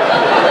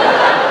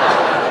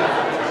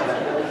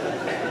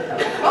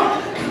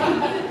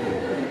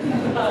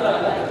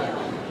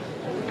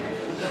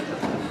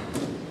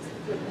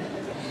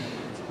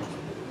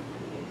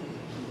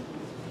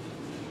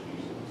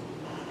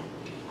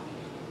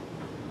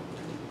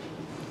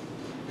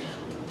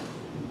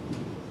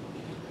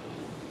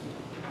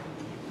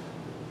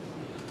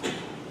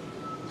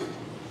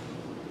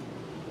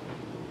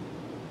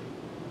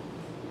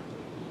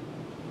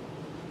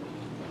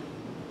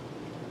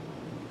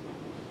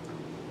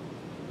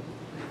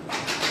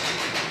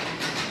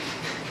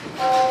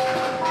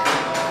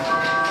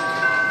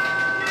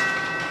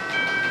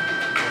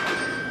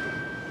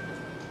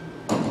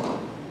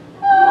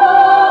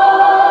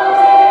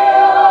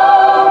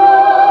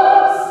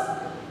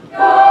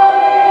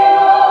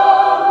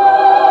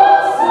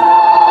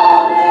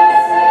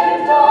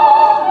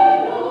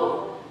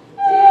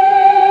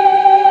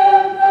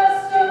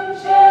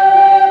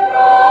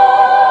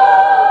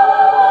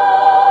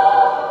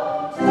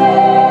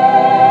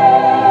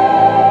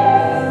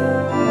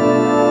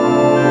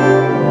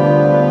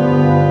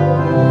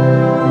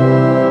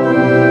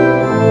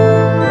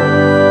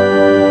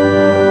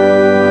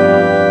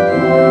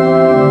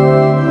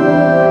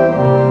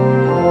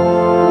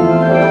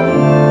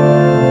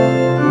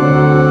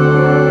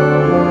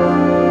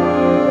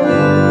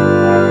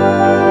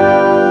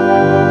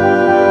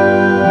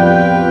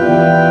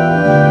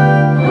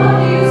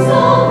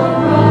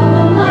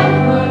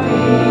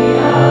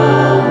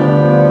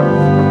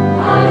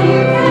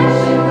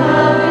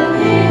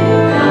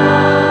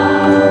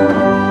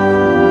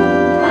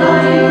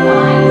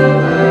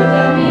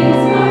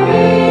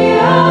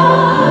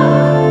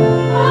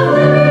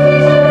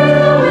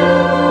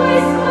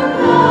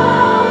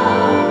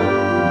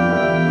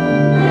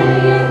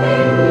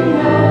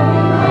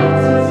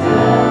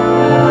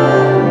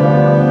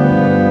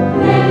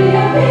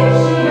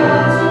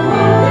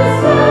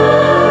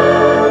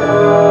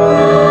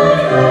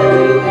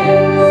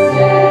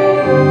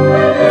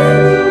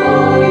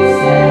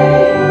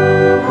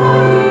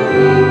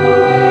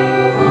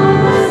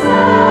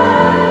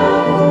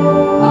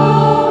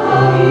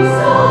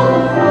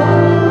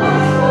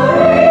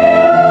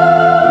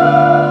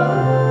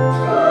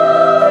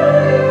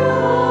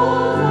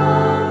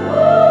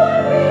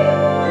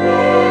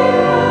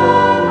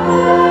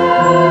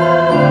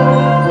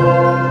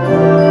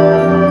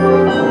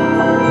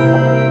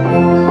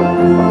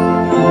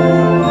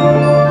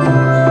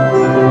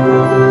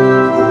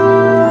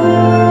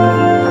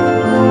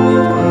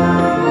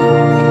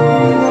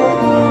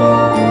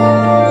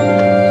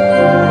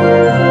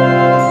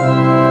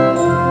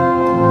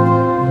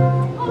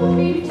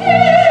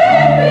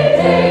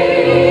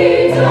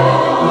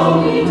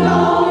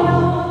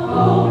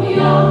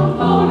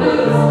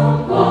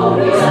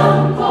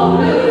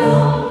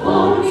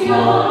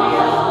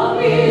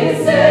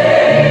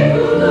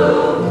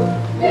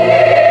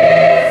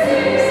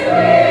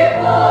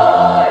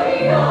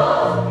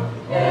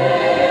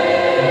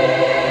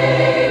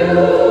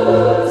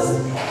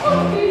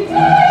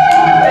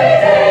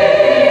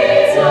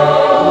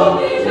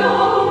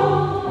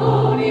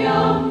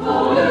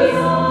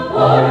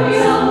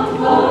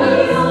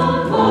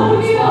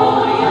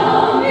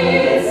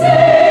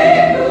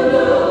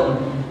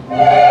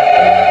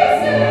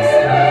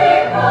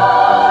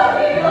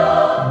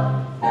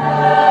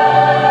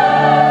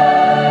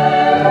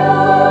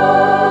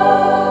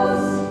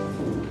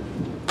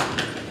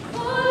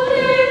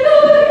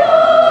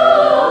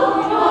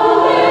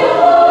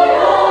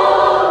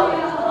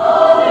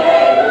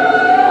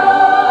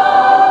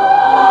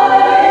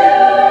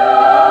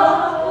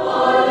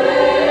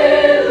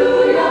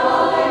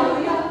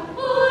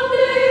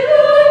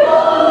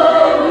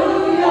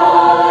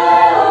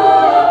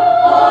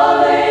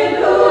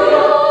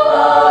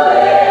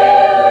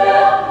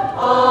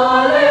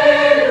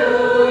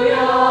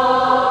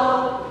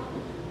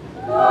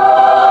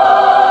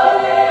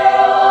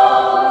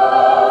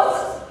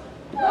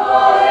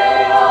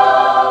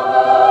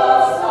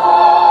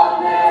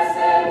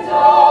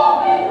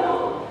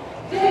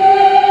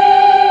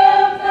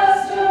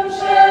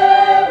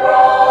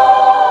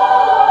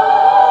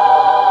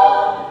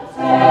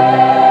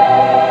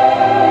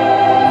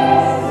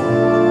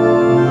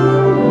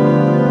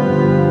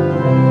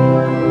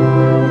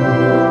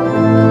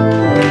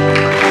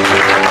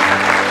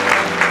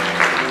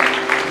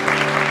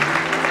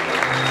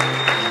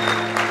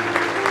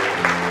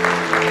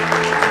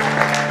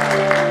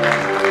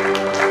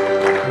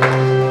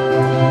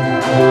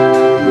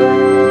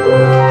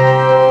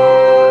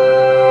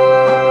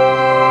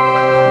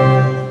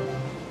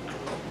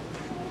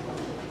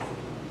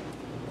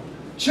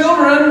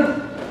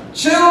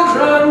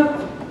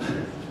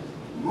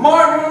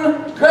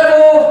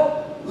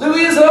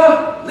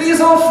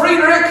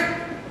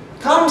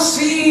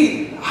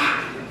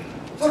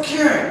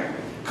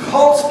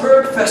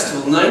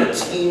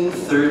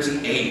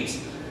 1938.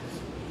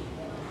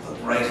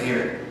 Look right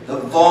here, the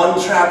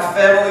Von Trapp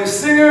family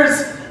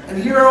singers,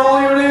 and here are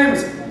all your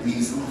names.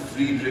 Liesel,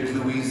 Friedrich,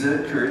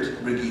 Louisa,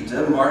 Kurt,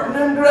 Brigitte, Martin,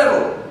 and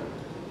Gretel.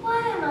 Why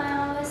am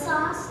I always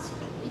lost?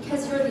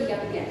 Because you're the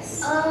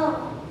youngest.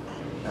 Oh.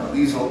 Now,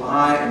 Liesel,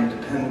 I am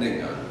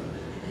depending on you.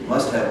 You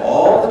must have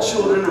all the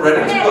children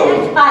ready to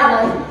go.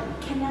 Violet,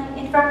 can I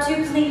interrupt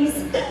you, please?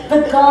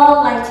 The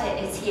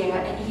Gauleiter is here,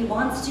 and he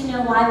wants to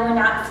know why we're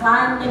not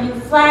flying the new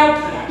flag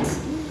yet.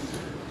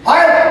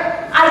 Violet!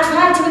 I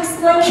tried to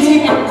explain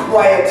Keep to him.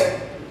 quiet.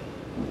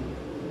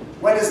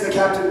 When is the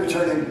captain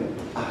returning?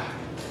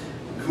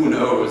 Who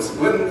knows?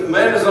 When the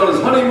man is on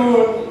his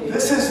honeymoon.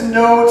 This is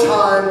no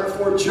time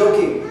for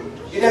joking.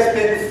 It has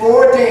been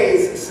 4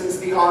 days since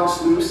the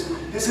Anschluss.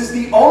 This is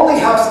the only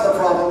house in the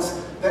province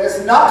that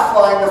is not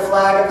flying the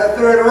flag of the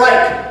Third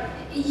Reich.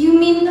 You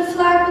mean the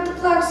flag with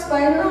the black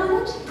spider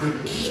on it?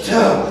 Brigitte!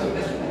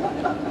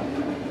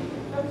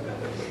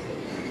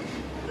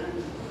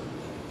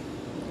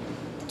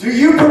 Do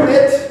you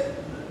permit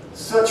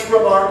such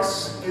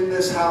remarks in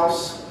this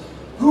house?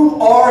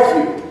 Who are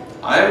you?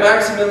 I am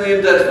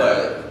Maximilian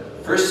Detweiler,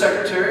 First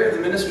Secretary of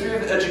the Ministry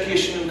of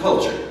Education and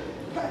Culture.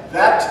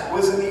 That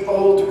was in the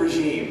old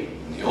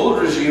regime. In the old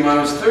regime, I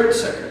was Third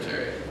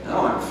Secretary.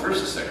 Now I'm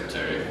First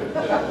Secretary.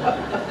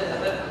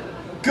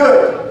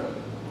 Good.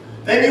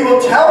 Then you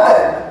will tell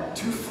them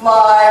to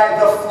fly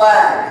the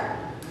flag.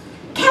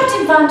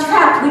 Captain Von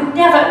Trapp would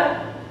never.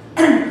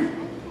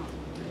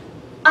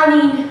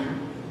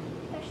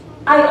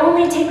 I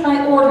only take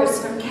my orders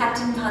from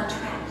Captain Von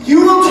Trapp.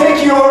 You will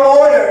take your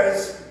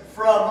orders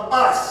from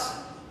us.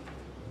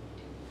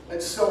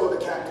 And so will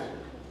the captain.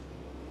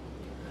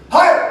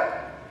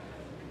 Hire!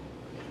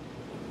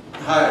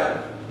 Hi.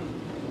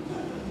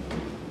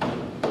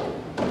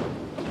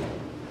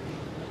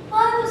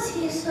 Why was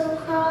he so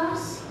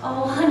cross?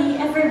 Oh, honey,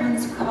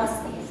 everyone's cross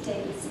these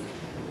days.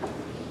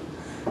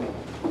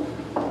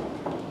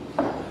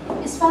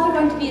 Is Father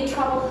going to be in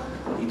trouble?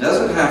 He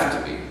doesn't have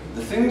to be.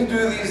 The thing to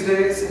do these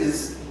days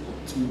is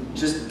to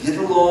just get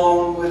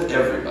along with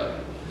everybody.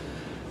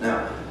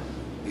 Now,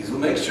 these will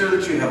make sure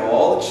that you have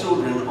all the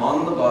children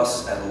on the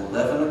bus at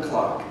 11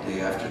 o'clock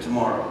day after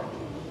tomorrow.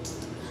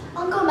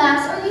 Uncle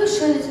Max, are you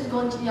sure this is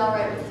going to be all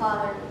right with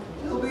Father?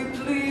 He'll be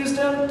pleased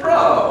and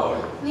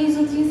proud.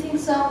 Liesel, do you think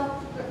so?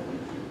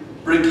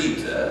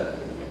 Brigitte,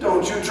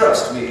 don't you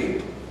trust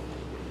me?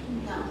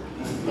 No.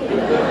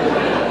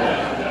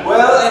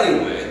 Well,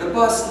 anyway, the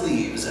bus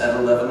leaves at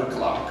 11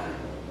 o'clock.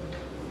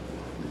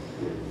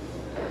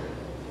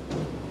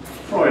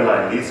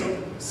 Fräulein Liesel,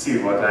 see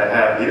what I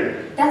have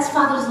here? That's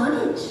Father's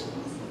luggage.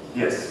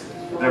 Yes,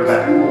 they're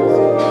back.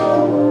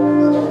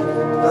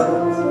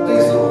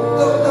 Liesel,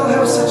 they'll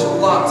have such a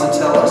lot to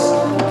tell us.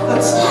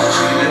 Let's not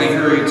be in any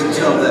hurry to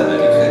tell them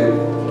anything.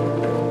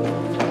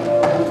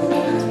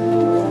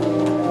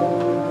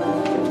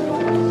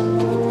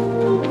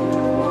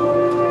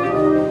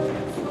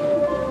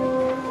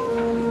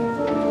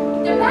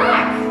 They're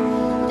back!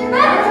 They're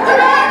back!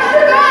 They're back!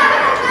 They're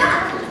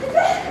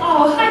back!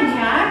 Oh, hi,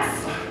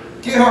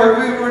 Max. Georg,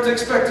 we weren't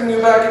expecting you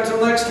back until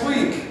next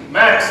week.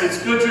 Max, it's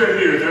good you're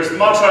here. There's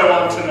much I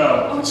want to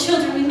know. Oh,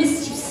 children, we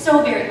missed you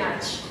so very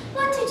much.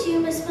 What did you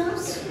miss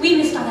most? We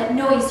missed all that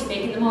noise you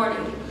make in the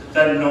morning.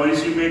 That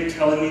noise you make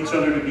telling each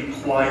other to be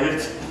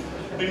quiet.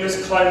 We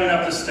miss climbing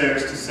up the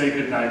stairs to say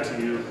goodnight to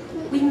you.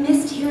 We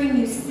missed hearing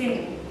you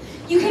sing.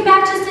 You came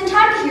back just in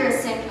time to hear us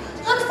sing.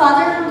 Look,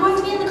 Father, I'm going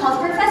to be in the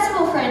Carlsberg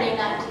Festival Friday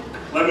night.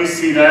 Let me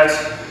see that.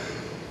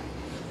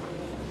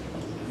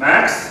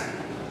 Max,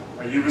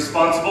 are you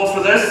responsible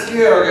for this?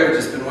 Georg, I've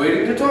just been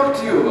waiting to talk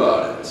to you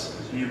about it.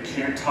 You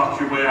can't talk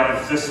your way out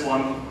of this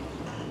one.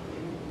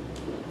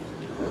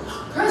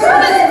 Let's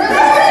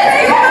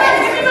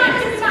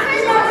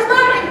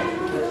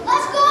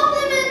go up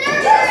in the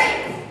nursery!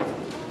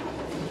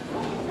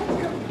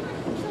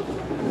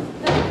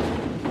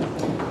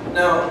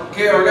 Now,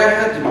 Georg, I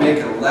had to make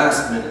a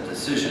last-minute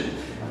decision.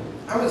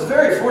 I was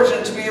very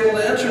fortunate to be able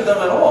to enter them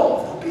at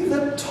all. They'll be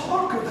the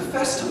talk of the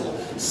festival.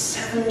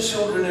 7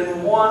 children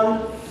in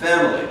one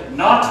family.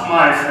 Not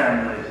my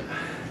family.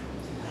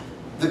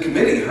 The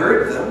committee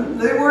heard them.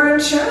 They were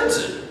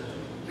enchanted.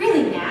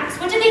 Really, Max?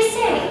 What did they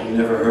say? You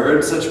never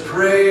heard such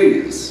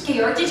praise.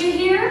 Georg, did you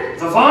hear?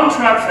 The Von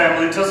Trapp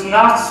family does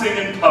not sing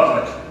in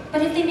public.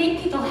 But if they make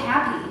people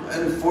happy.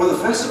 And for the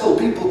festival,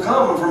 people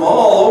come from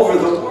all over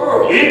the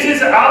world. It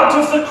is out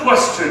of the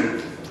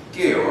question.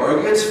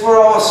 Georg, it's for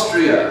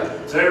Austria.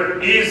 There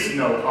is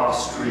no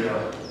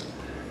Austria.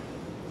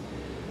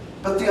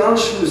 But the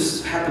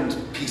Anschluss happened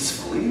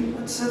peacefully.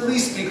 Let's at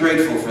least be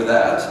grateful for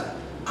that.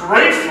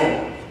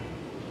 Grateful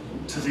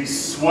to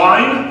these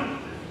swine?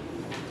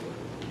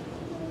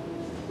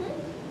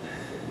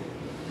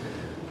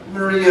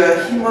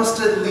 Maria, he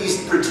must at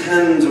least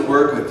pretend to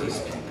work with these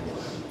people.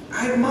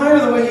 I admire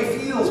the way he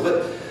feels,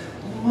 but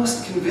you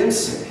must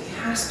convince him. He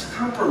has to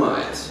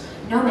compromise.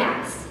 No,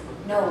 Max.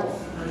 No.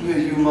 Maria,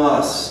 you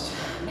must.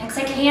 Max,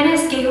 I can't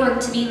ask Georg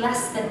to be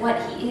less than what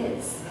he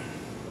is.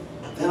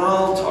 Then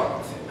I'll talk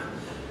with him.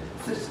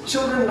 If the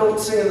children don't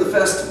sing in the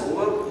festival,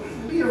 well,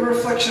 be a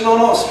reflection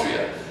on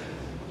Austria,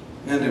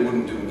 and it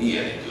wouldn't do me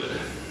any good.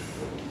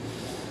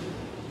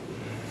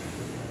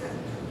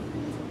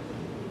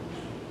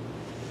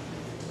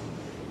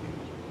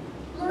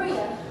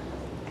 Maria,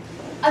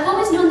 I've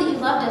always known that you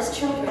loved us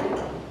children,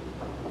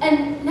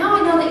 and now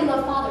I know that you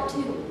love Father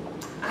too.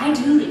 I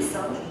do,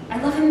 Lisa.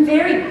 I love him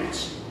very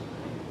much.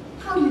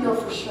 How do you know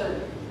for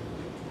sure?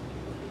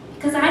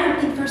 Because I don't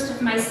think first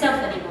of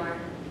myself anymore.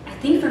 I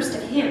think first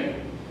of him.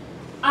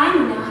 I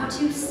know now how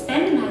to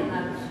spend my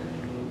love.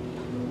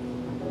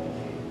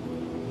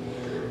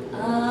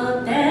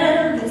 A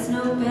bell is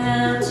no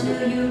bell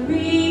till you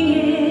ring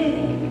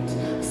it.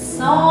 A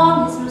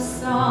song is no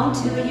song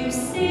till you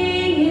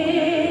sing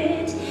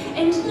it.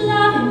 And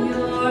love in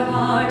your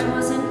heart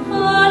wasn't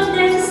put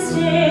there to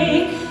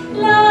stay.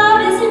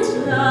 Love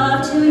isn't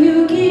love till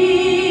you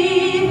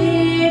give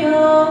it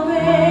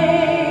away.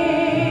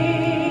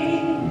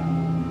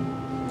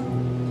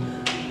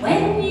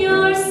 When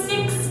you're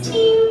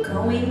 16,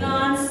 going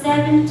on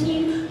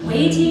 17,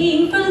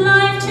 waiting for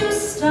life to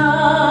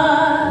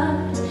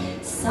start,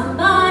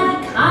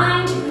 somebody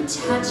kind who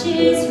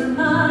touches your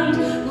mind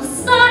will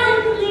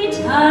suddenly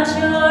touch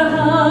your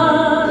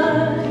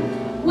heart.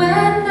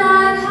 When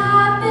that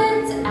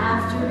happens,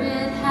 after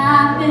it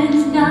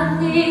happens,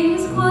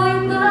 nothing's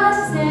quite the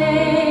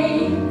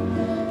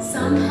same.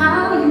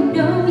 Somehow you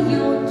know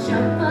you'll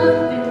jump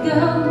up and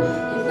go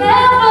if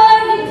ever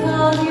he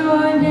calls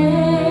your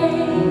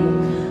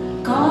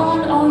name.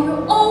 Gone all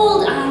your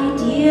old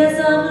ideas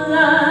of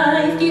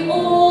life, the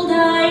old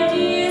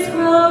ideas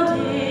grow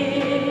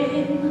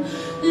dim.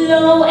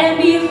 Lo and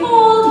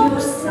behold,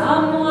 you're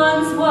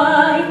someone's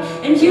wife,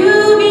 and you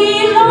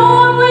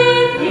belong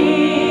with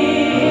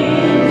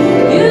him.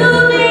 You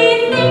may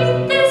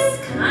think this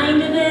kind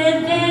of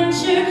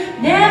adventure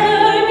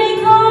never may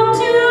come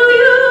to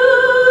you.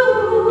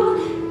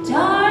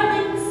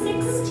 Darling,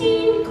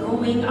 16,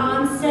 going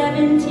on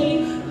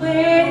 17,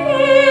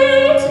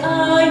 wait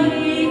a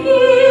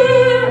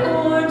year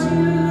or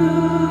two.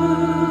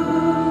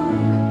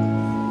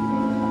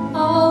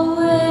 Oh,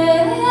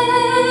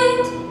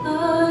 wait a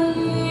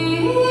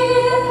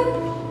year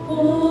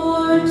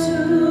or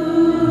two.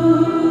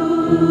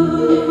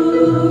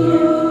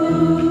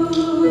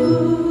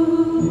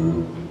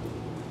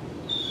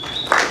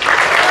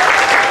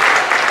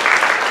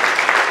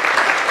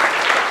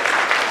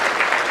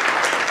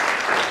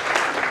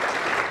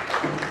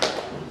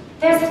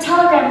 There's a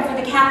telegram for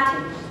the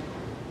captain.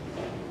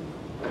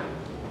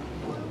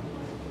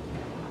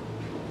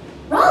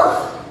 Ralph!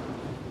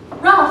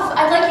 Ralph,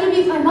 I'd like you to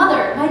meet my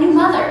mother, my new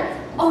mother.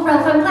 Oh,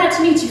 Ralph, I'm glad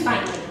to meet you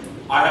finally.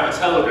 I have a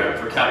telegram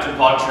for Captain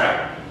Von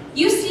Trapp.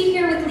 You stay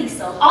here with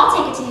Liesel. I'll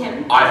take it to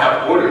him. I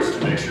have orders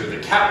to make sure the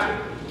captain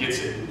gets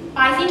it.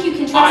 I think you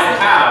can trust I him.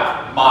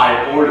 have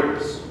my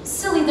orders.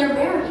 Silly, they're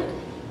married.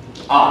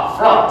 Ah,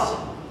 Franz.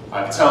 I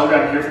have a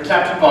telegram here for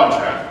Captain Von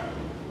Trapp.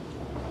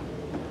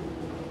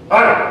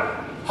 Hi.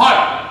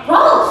 Hi.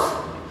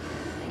 Ralph!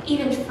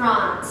 Even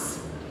Franz.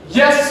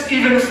 Yes,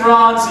 even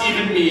Franz,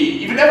 even me,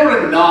 even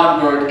everyone in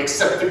Nonnberg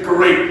except the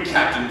great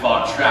Captain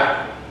Von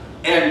Trapp.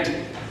 And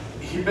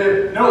he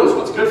knows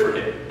what's good for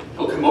him.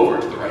 He'll come over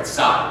to the right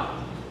side.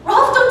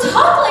 Ralph, don't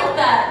talk like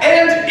that!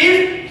 And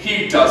if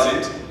he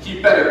doesn't,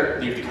 he better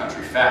leave the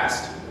country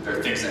fast. There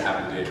are things that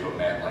happen today to a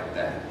man like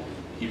that.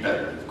 He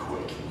better leave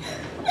quick.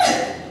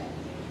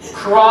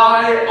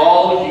 Cry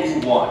all you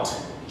want.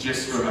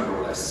 Just remember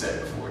what I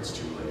said before it's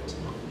too late.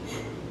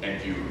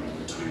 And you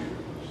remember too.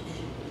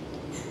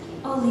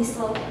 Oh,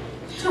 Liesel,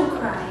 don't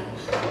cry.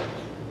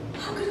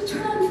 How could he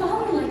turn on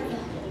Father like that?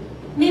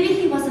 Maybe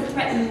he wasn't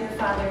threatening your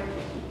father.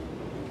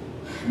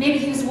 Maybe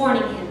he was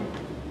warning him.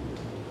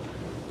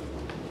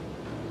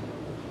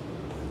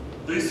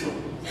 Liesel.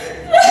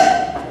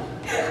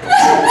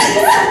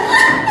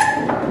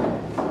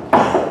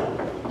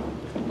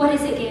 What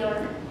is it,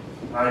 Georg?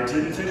 I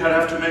didn't think I'd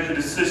have to make a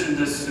decision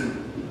this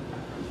soon.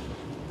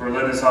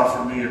 Berlin has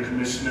offered me a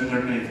commission in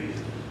their navy.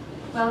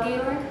 Well,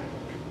 Georg?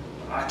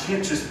 I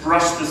can't just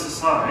brush this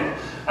aside.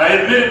 I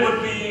admit it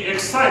would be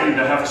exciting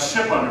to have a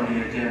ship under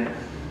me again.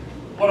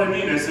 What I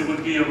mean is it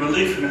would be a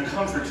relief and a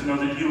comfort to know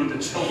that you and the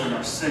children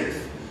are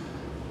safe.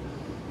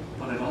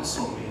 But it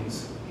also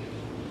means...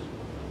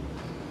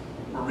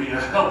 Maria,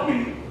 help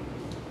me.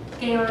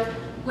 Georg,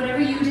 whatever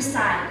you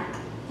decide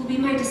will be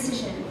my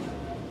decision.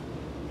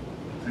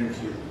 Thank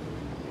you.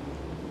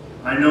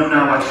 I know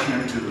now I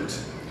can't do it.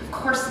 Of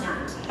course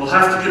not. We'll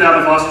have to get out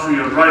of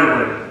Austria right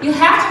away. You'll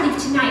have to leave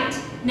tonight.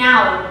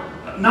 Now.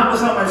 Not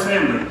without my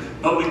family,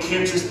 but we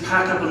can't just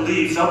pack up and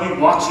leave. They'll be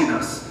watching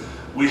us.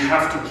 We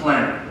have to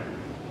plan.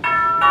 We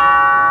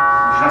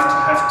have to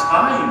have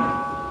time.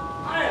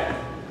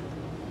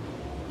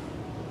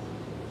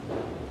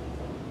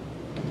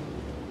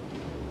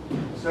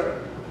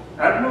 Sir,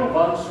 Admiral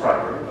von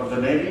Schreiber of the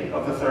Navy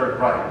of the Third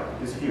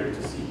Reich is here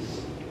to see you.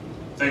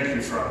 Thank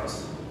you,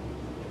 Franz.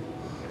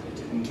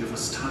 They didn't give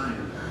us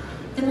time.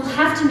 Then we'll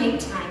have to make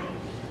time.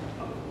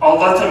 I'll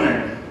let them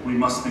in. We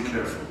must be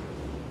careful.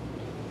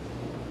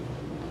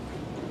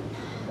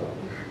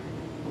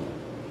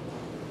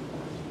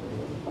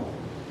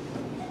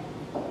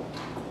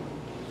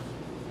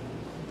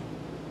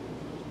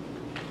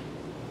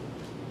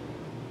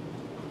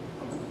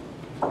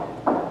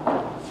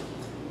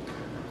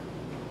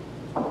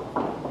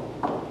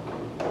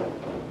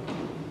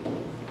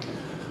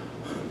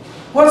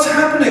 What's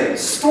happening?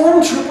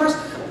 Stormtroopers?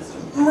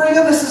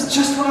 Maria, this is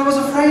just what I was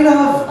afraid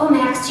of. Oh,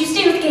 Max, you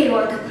stay with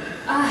Georg.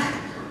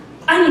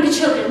 I need the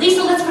children.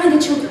 Lisa, let's find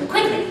the children,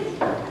 quickly.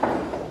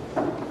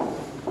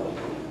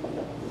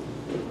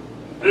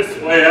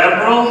 This way,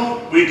 Admiral.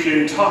 We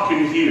can talk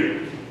in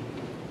here.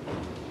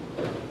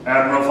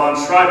 Admiral von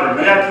Schreiber,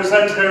 may I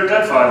present Herr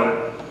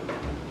Detweiler?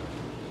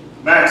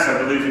 Max, I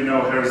believe you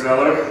know Herr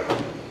Zeller.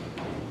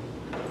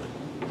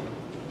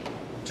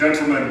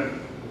 Gentlemen,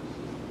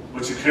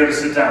 would you care to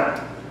sit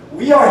down?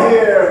 We are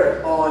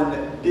here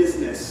on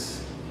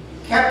business.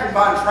 Captain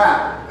Von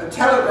Trapp, a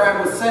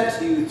telegram was sent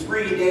to you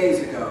 3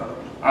 days ago.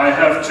 I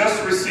have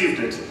just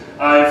received it.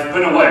 I've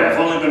been away. I've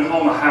only been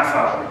home a half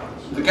hour.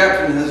 The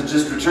captain has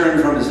just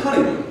returned from his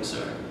honeymoon,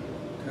 sir.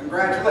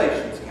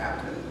 Congratulations,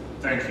 Captain.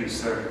 Thank you,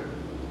 sir.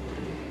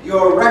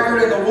 Your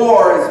record in the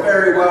war is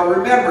very well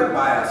remembered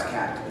by us,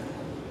 Captain.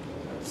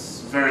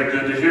 It's very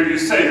good to hear you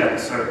say that,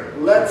 sir.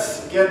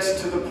 Let's get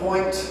to the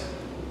point,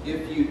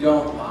 if you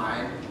don't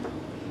mind.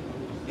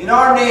 In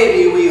our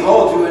Navy, we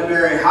hold you in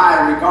very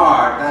high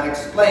regard. That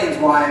explains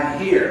why I'm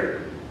here.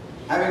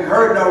 Having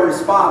heard no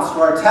response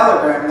to our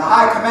telegram, the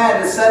High Command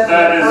has sent me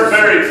That in is person.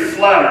 very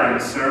flattering,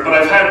 sir, but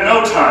I've had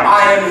no time.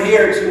 I am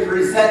here to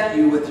present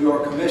you with your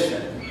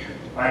commission.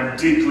 I am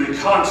deeply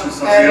conscious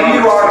of the And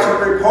honor, you are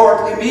sir. to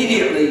report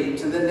immediately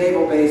to the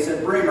naval base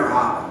at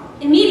Bremerhaven.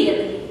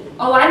 Immediately?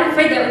 Oh, I'm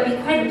afraid that would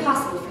be quite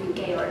impossible for you,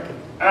 Georg.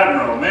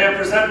 Admiral, may I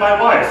present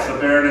my wife, the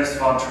Baroness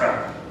von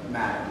Trapp?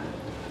 Madam.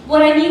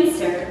 What I mean,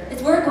 sir,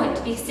 is we're going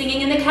to be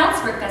singing in the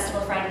Coutsburg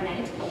Festival Friday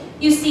night.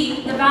 You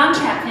see, the Von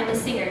Trapp family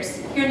singers,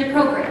 here in the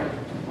program.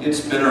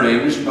 It's been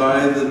arranged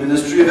by the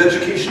Ministry of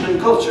Education and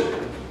Culture.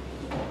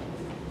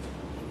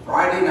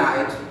 Friday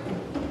night.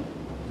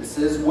 This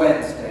is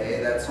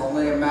Wednesday. That's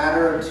only a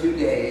matter of 2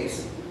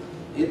 days.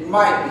 It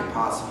might be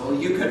possible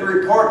you could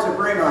report to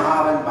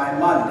Bremerhaven by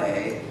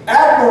Monday.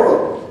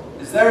 Admiral,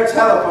 is there a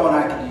telephone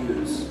I can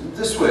use?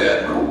 This way,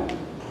 Admiral.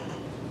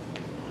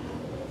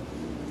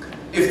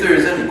 If there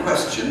is any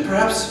question,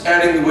 perhaps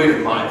adding the weight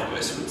of my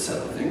voice would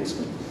settle things.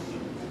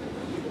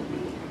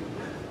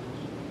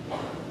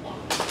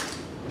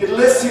 It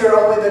lists here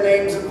only the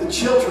names of the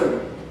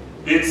children.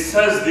 It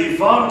says the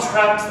Von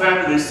Trapp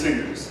family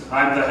singers.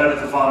 I'm the head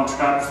of the Von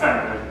Trapp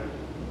family.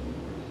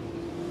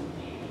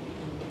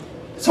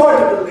 It's hard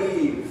to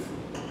believe,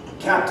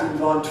 Captain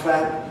Von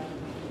Trapp,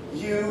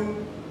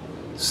 you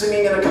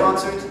singing in a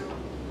concert?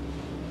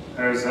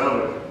 Herr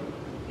Zeller,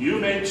 you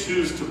may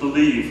choose to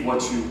believe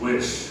what you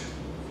wish.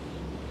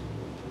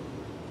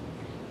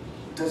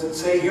 It doesn't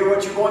say here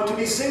what you're going to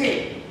be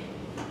singing.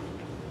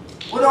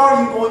 What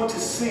are you going to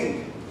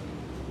sing,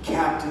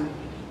 Captain?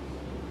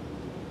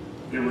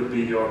 It would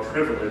be your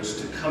privilege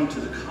to come to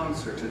the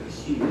concert and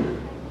hear.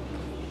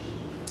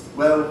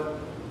 Well,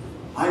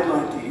 I'd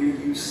like to hear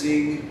you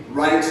sing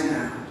right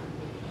now.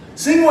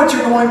 Sing what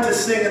you're going to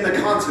sing in the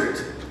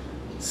concert.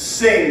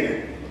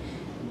 Sing.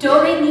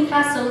 Do, re, mi,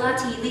 fa, sol, la,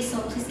 ti, li,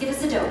 sol. Please give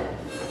us a do.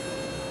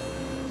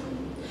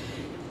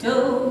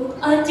 Do,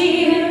 a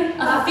deer,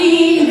 a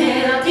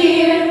female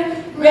deer.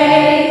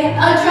 Re,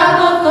 a drop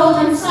of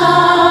golden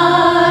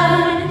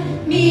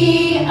sun.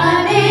 Mi,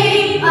 a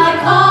name I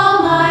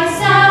call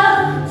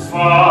myself. Fa,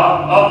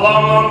 a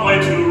long, long way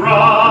to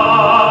run.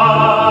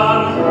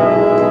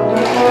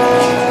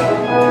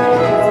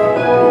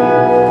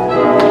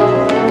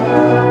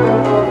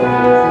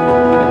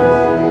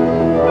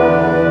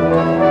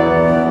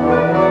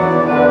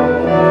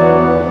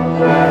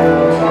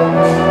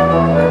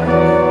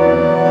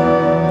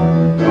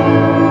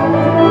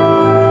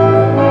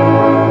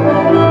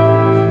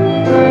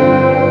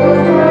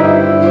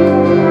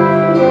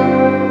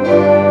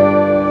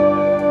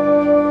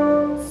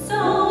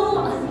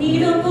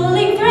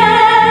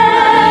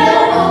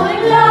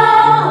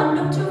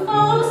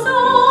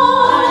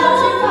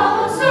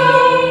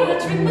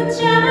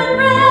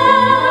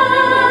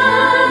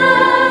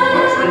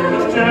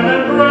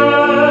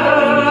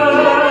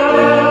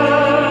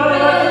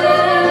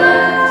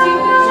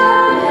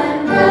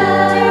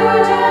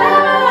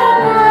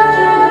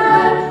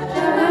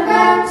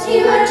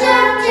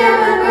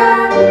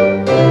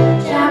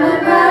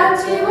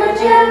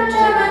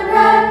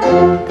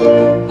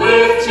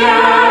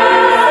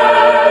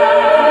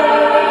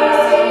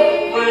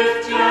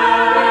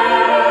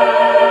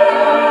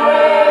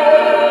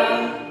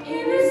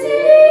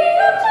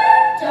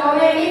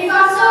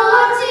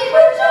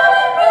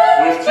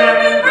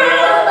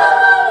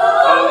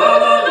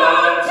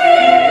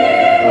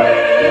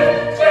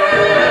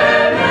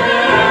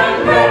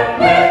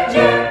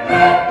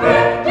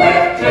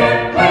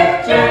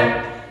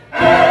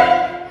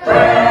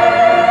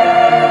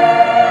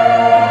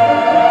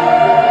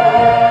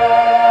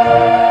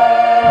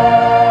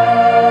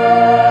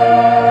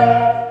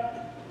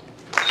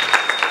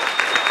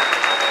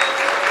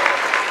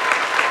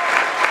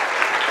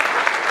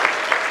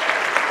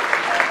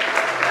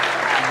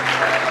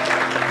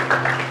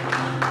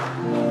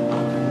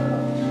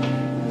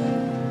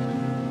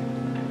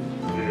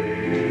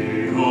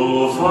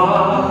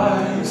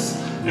 Edelweiss,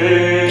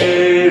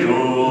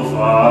 Edelweiss,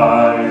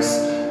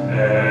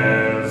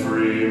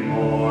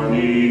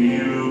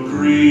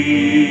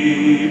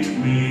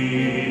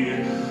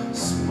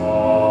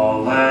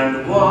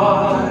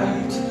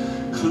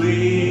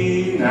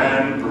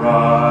 and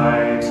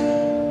bright.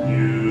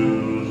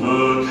 You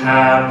look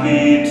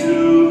happy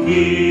to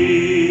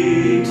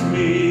meet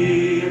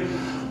me.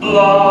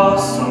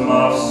 Blossom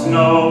of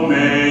snow,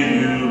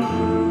 may you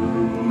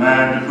bloom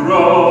and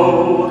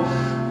grow.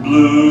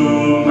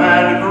 Bloom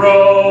and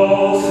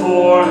grow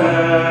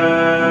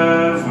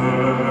forever.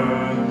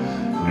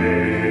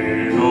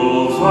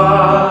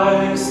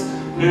 Edelweiss,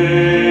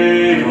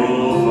 Edelweiss,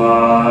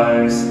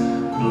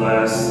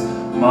 bless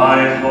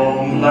my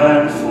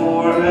homeland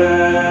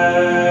forever.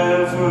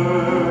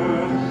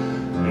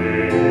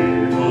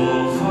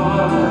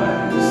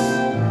 Edelweiss,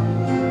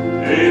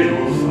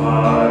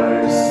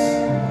 Edelweiss,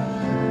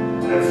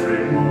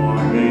 every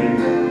morning.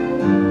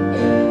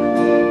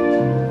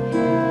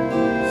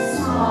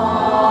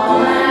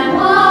 Tall and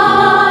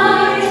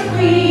white,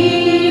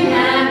 clean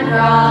and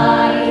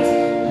bright,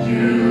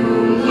 You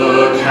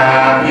look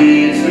happy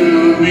to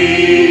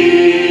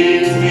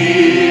meet me.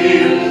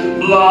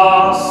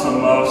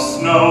 Blossom of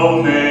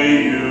snow,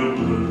 may you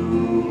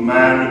bloom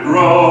and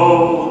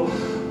grow.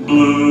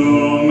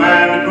 Bloom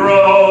and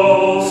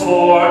grow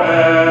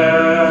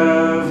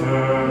forever.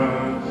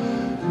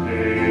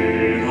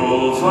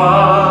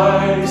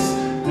 Edelweiss,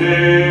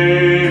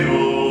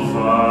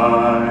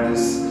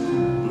 Edelweiss,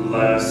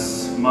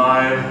 bless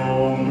my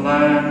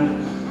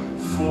homeland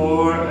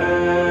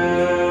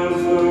forever.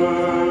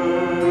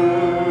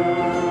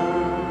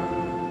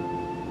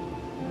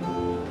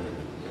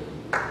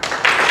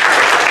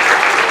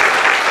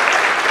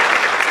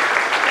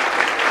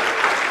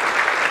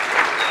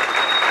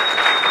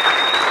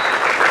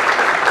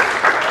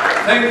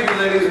 Thank you,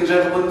 ladies and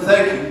gentlemen,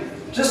 thank you.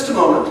 Just a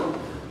moment.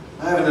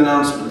 I have an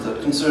announcement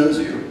that concerns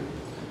you.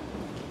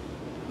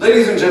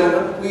 Ladies and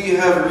gentlemen, we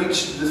have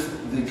reached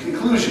the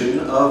conclusion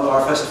of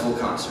our festival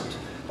concert.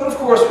 But of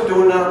course, we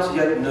do not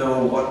yet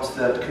know what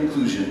that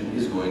conclusion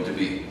is going to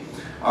be.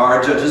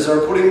 Our judges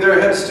are putting their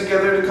heads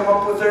together to come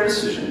up with their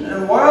decision,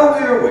 and while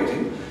we are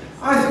waiting,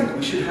 I think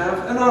we should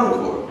have an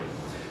encore.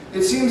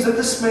 It seems that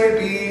this may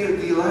be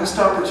the last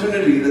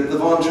opportunity that the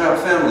Von Trapp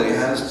family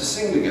has to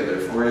sing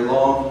together for a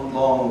long,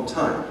 long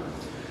time.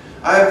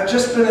 I have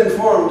just been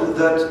informed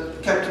that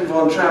Captain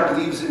Von Trapp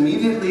leaves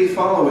immediately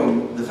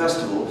following the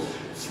festival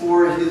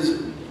for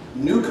his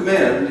new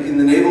command in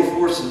the naval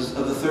forces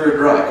of the Third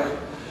Reich.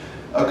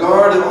 A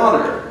guard of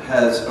honor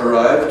has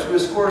arrived to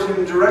escort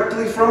him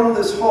directly from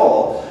this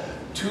hall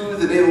to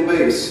the naval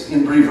base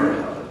in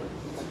Bremerhaven.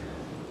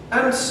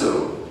 And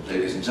so,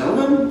 ladies and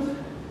gentlemen,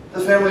 the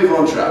family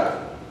Von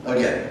Trapp,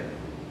 again.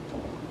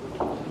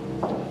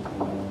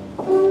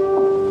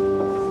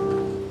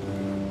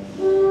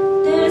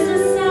 There's a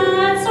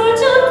sad sort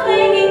of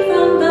clanging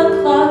from the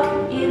clock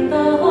in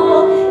the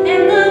hall,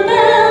 and the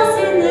bells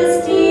in the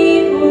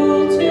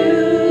steeple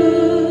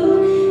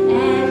too.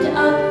 And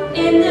up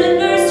in the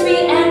nursery,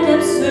 an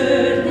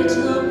absurd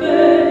little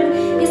bird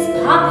is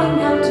popping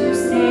out to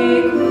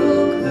say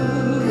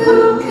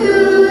cuckoo.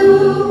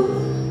 cuckoo,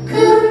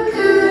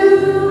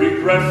 cuckoo.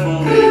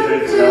 Regretfully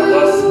they tell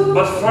us,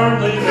 but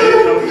firmly they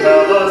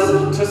compel us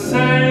to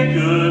say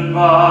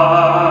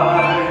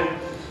goodbye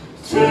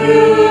to you.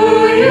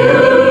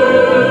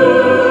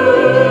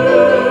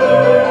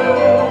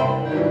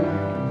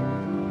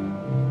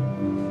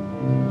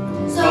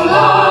 So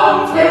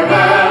long,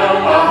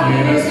 farewell, auf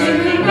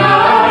Wiedersehen, good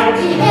night.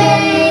 We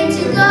hate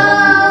to go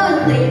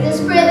and leave this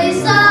pretty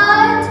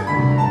sight.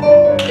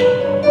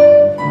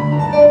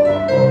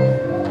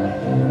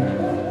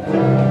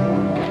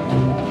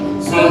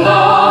 So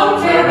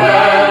long,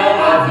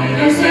 farewell, auf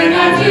Wiedersehen,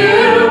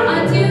 adieu.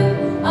 Adieu,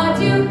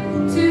 adieu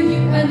to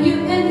you and you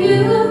and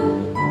you.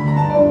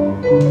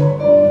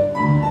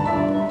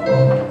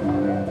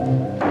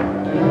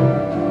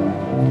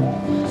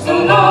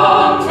 So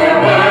long,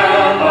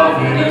 farewell,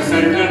 auf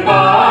Wiedersehen,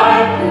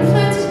 goodbye.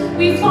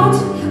 We flaunt,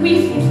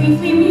 we flee, we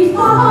flee, we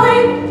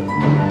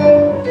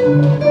fly.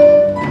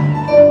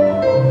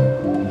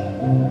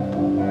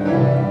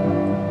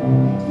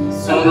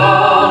 So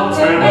long,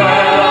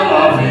 farewell,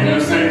 auf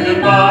Wiedersehen,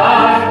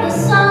 goodbye. The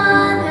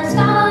sun has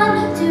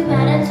gone, too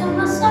bad it took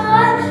my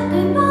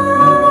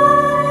star.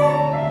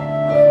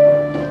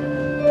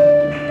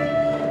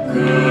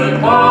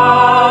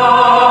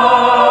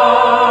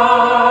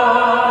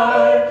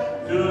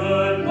 Goodbye.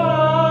 Goodbye.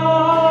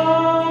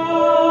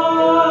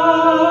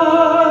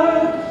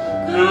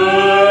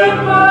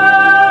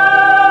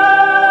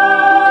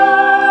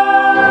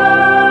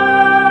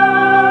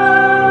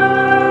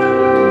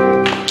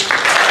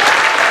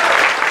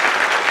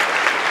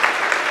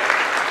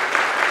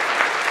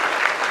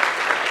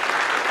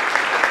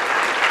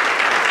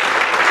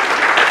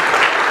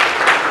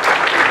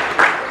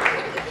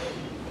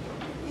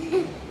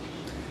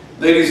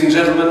 Ladies and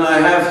gentlemen, I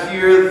have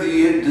here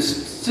the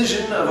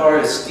decision of our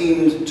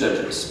esteemed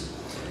judges.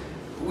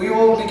 We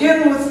will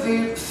begin with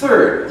the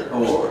third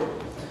award.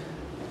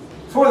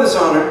 For this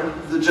honor,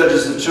 the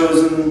judges have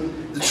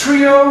chosen the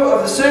trio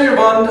of the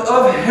Sängerbund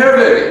of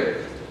Herwegen.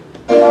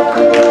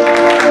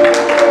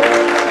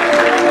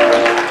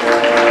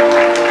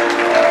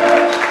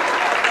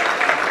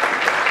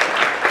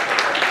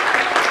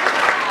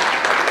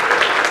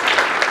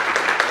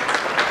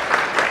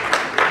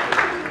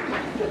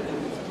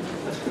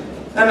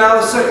 And now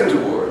the second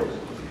award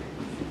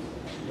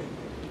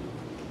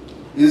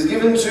is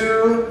given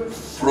to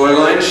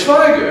Fräulein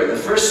Schweiger, the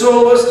first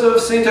soloist of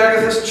St.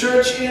 Agatha's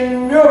Church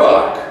in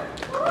Murbach.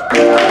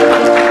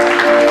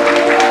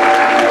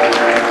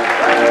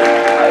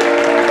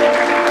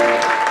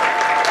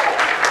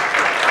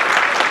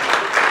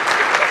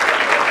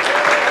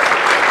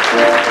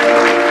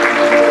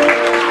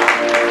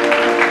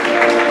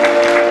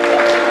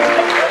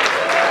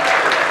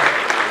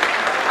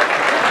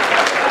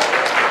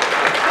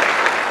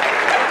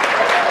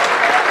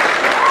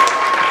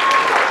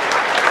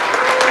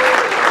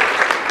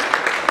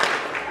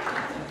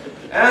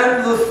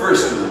 And the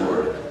first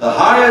award, the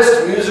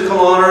highest musical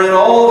honor in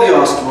all the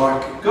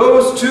Ostmark,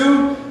 goes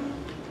to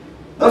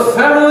the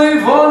family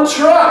von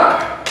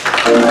Trapp.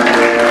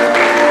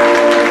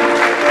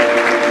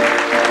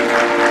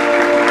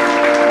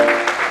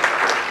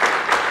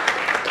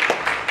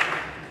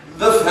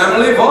 The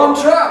family von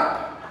Trapp.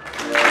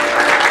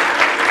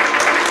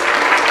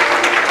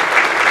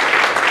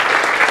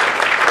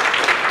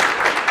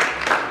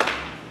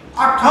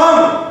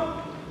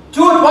 Achtung!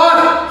 Tut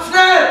was!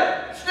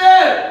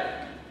 Schnell!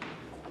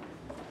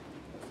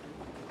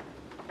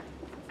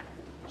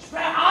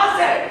 Schnell!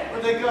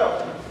 Where'd they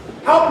go?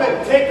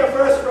 Hauptmann, take the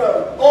first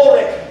road.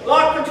 Ulrich,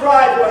 lock the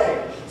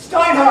driveway.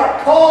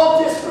 Steinhardt,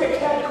 call district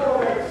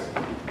headquarters.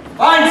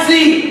 Find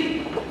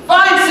C!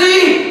 Find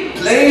C!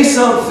 Play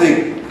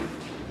something.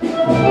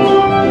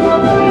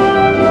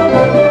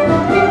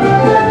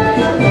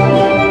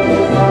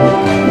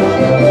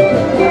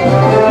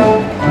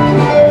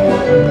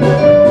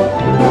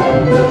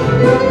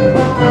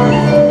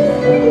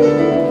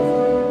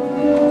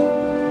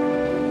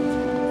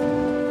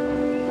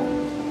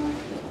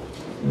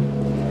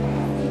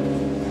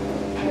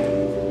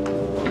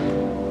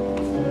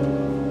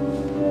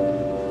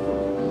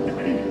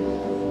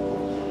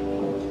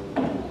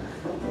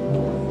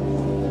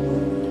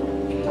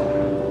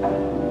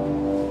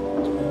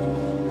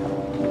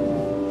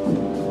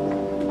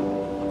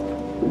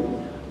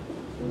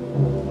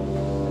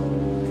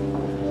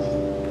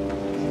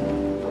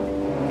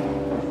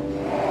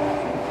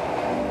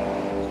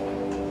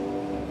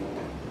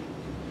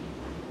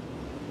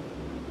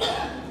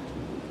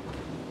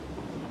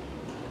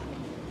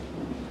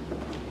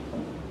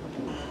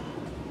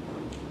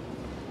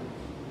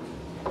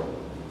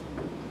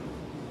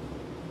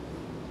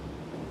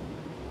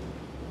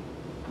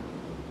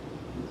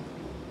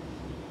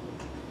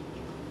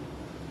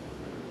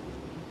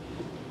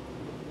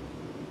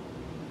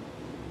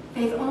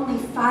 They've only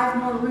 5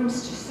 more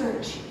rooms to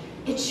search.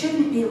 It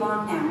shouldn't be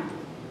long now.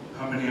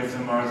 How many of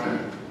them are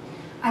there?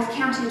 I've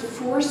counted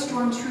 4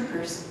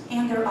 stormtroopers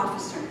and their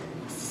officer.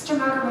 Sister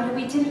Margareta,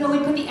 we didn't know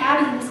we'd put the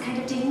Abbey in this kind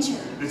of danger.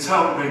 It's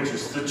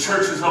outrageous. The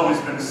church has always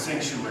been a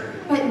sanctuary.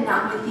 But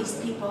not with these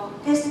people.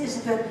 This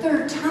is the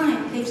 3rd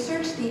time they've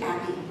searched the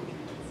Abbey.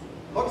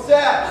 What's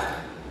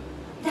that?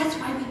 That's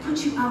why we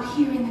put you out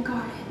here in the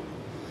garden.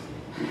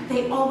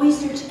 They always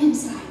search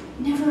inside,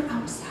 never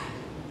outside.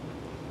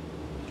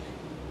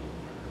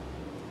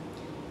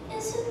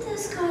 Isn't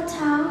this God's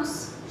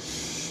house?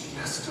 Shh,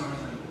 yes,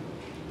 darling.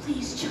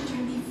 Please,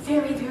 children, be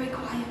very, very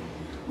quiet.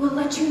 We'll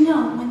let you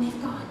know when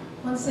they've gone.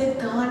 Once they've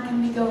gone,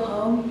 can we go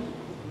home?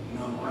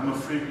 No, I'm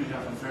afraid we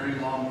have a very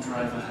long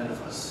drive ahead of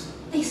us.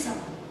 Lisa,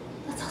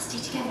 let's all stay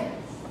together.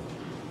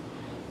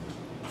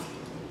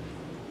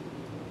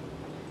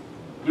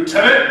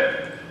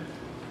 Lieutenant!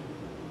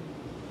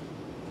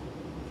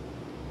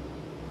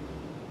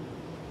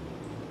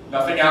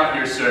 Nothing out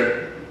here,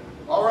 sir.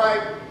 All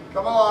right,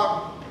 come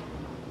along.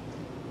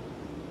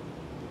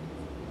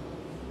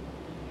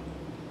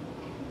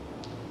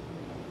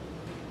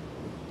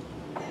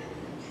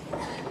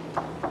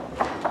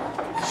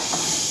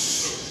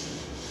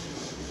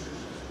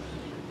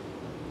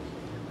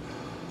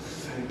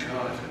 Thank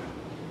God.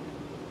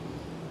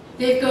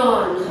 They've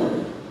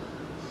gone.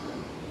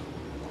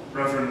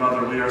 Reverend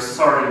Mother, we are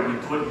sorry we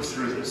put you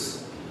through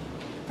this.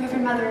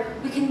 Reverend Mother,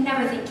 we can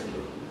never thank you.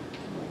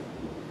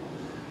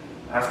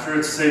 After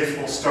it's safe,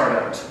 we'll start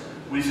out.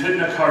 We've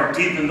hidden a car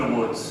deep in the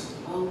woods.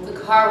 Oh, the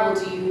car will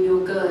do you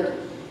no good.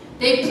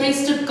 They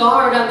placed a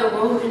guard on the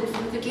road and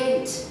through the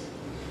gate.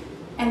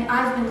 And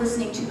I've been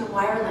listening to the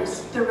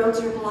wireless. The roads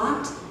are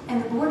blocked,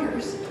 and the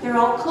borders, they're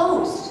all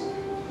closed.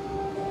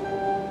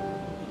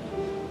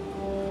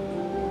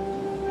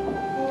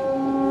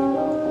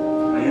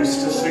 I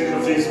used to think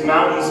of these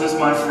mountains as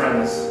my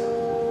friends,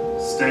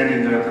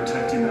 standing there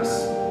protecting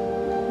us.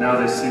 Now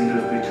they seem to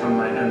have become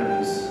my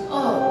enemies.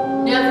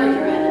 Oh, never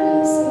your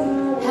enemies.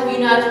 Have you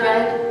not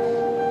read?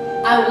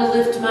 I will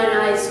lift mine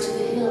eyes to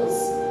the hills,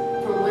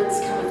 from whence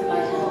cometh my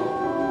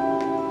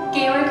help.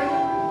 Georg,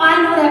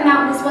 I know that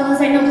mountain as well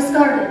as I know this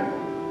garden.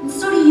 And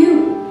so do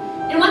you.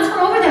 And once we're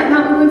over that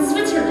mountain, we're in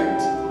Switzerland.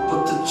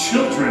 But the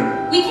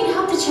children... We can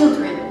help the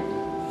children.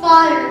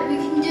 Father, we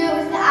can do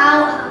it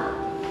without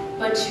help.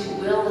 But you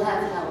will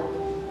have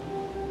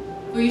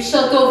help. For you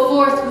shall go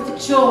forth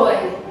with joy,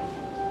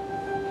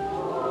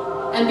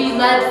 and be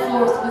led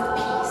forth with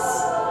peace.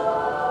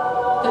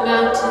 The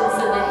mountains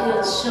and the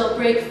hills shall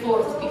break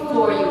forth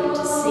before you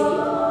into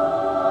singing.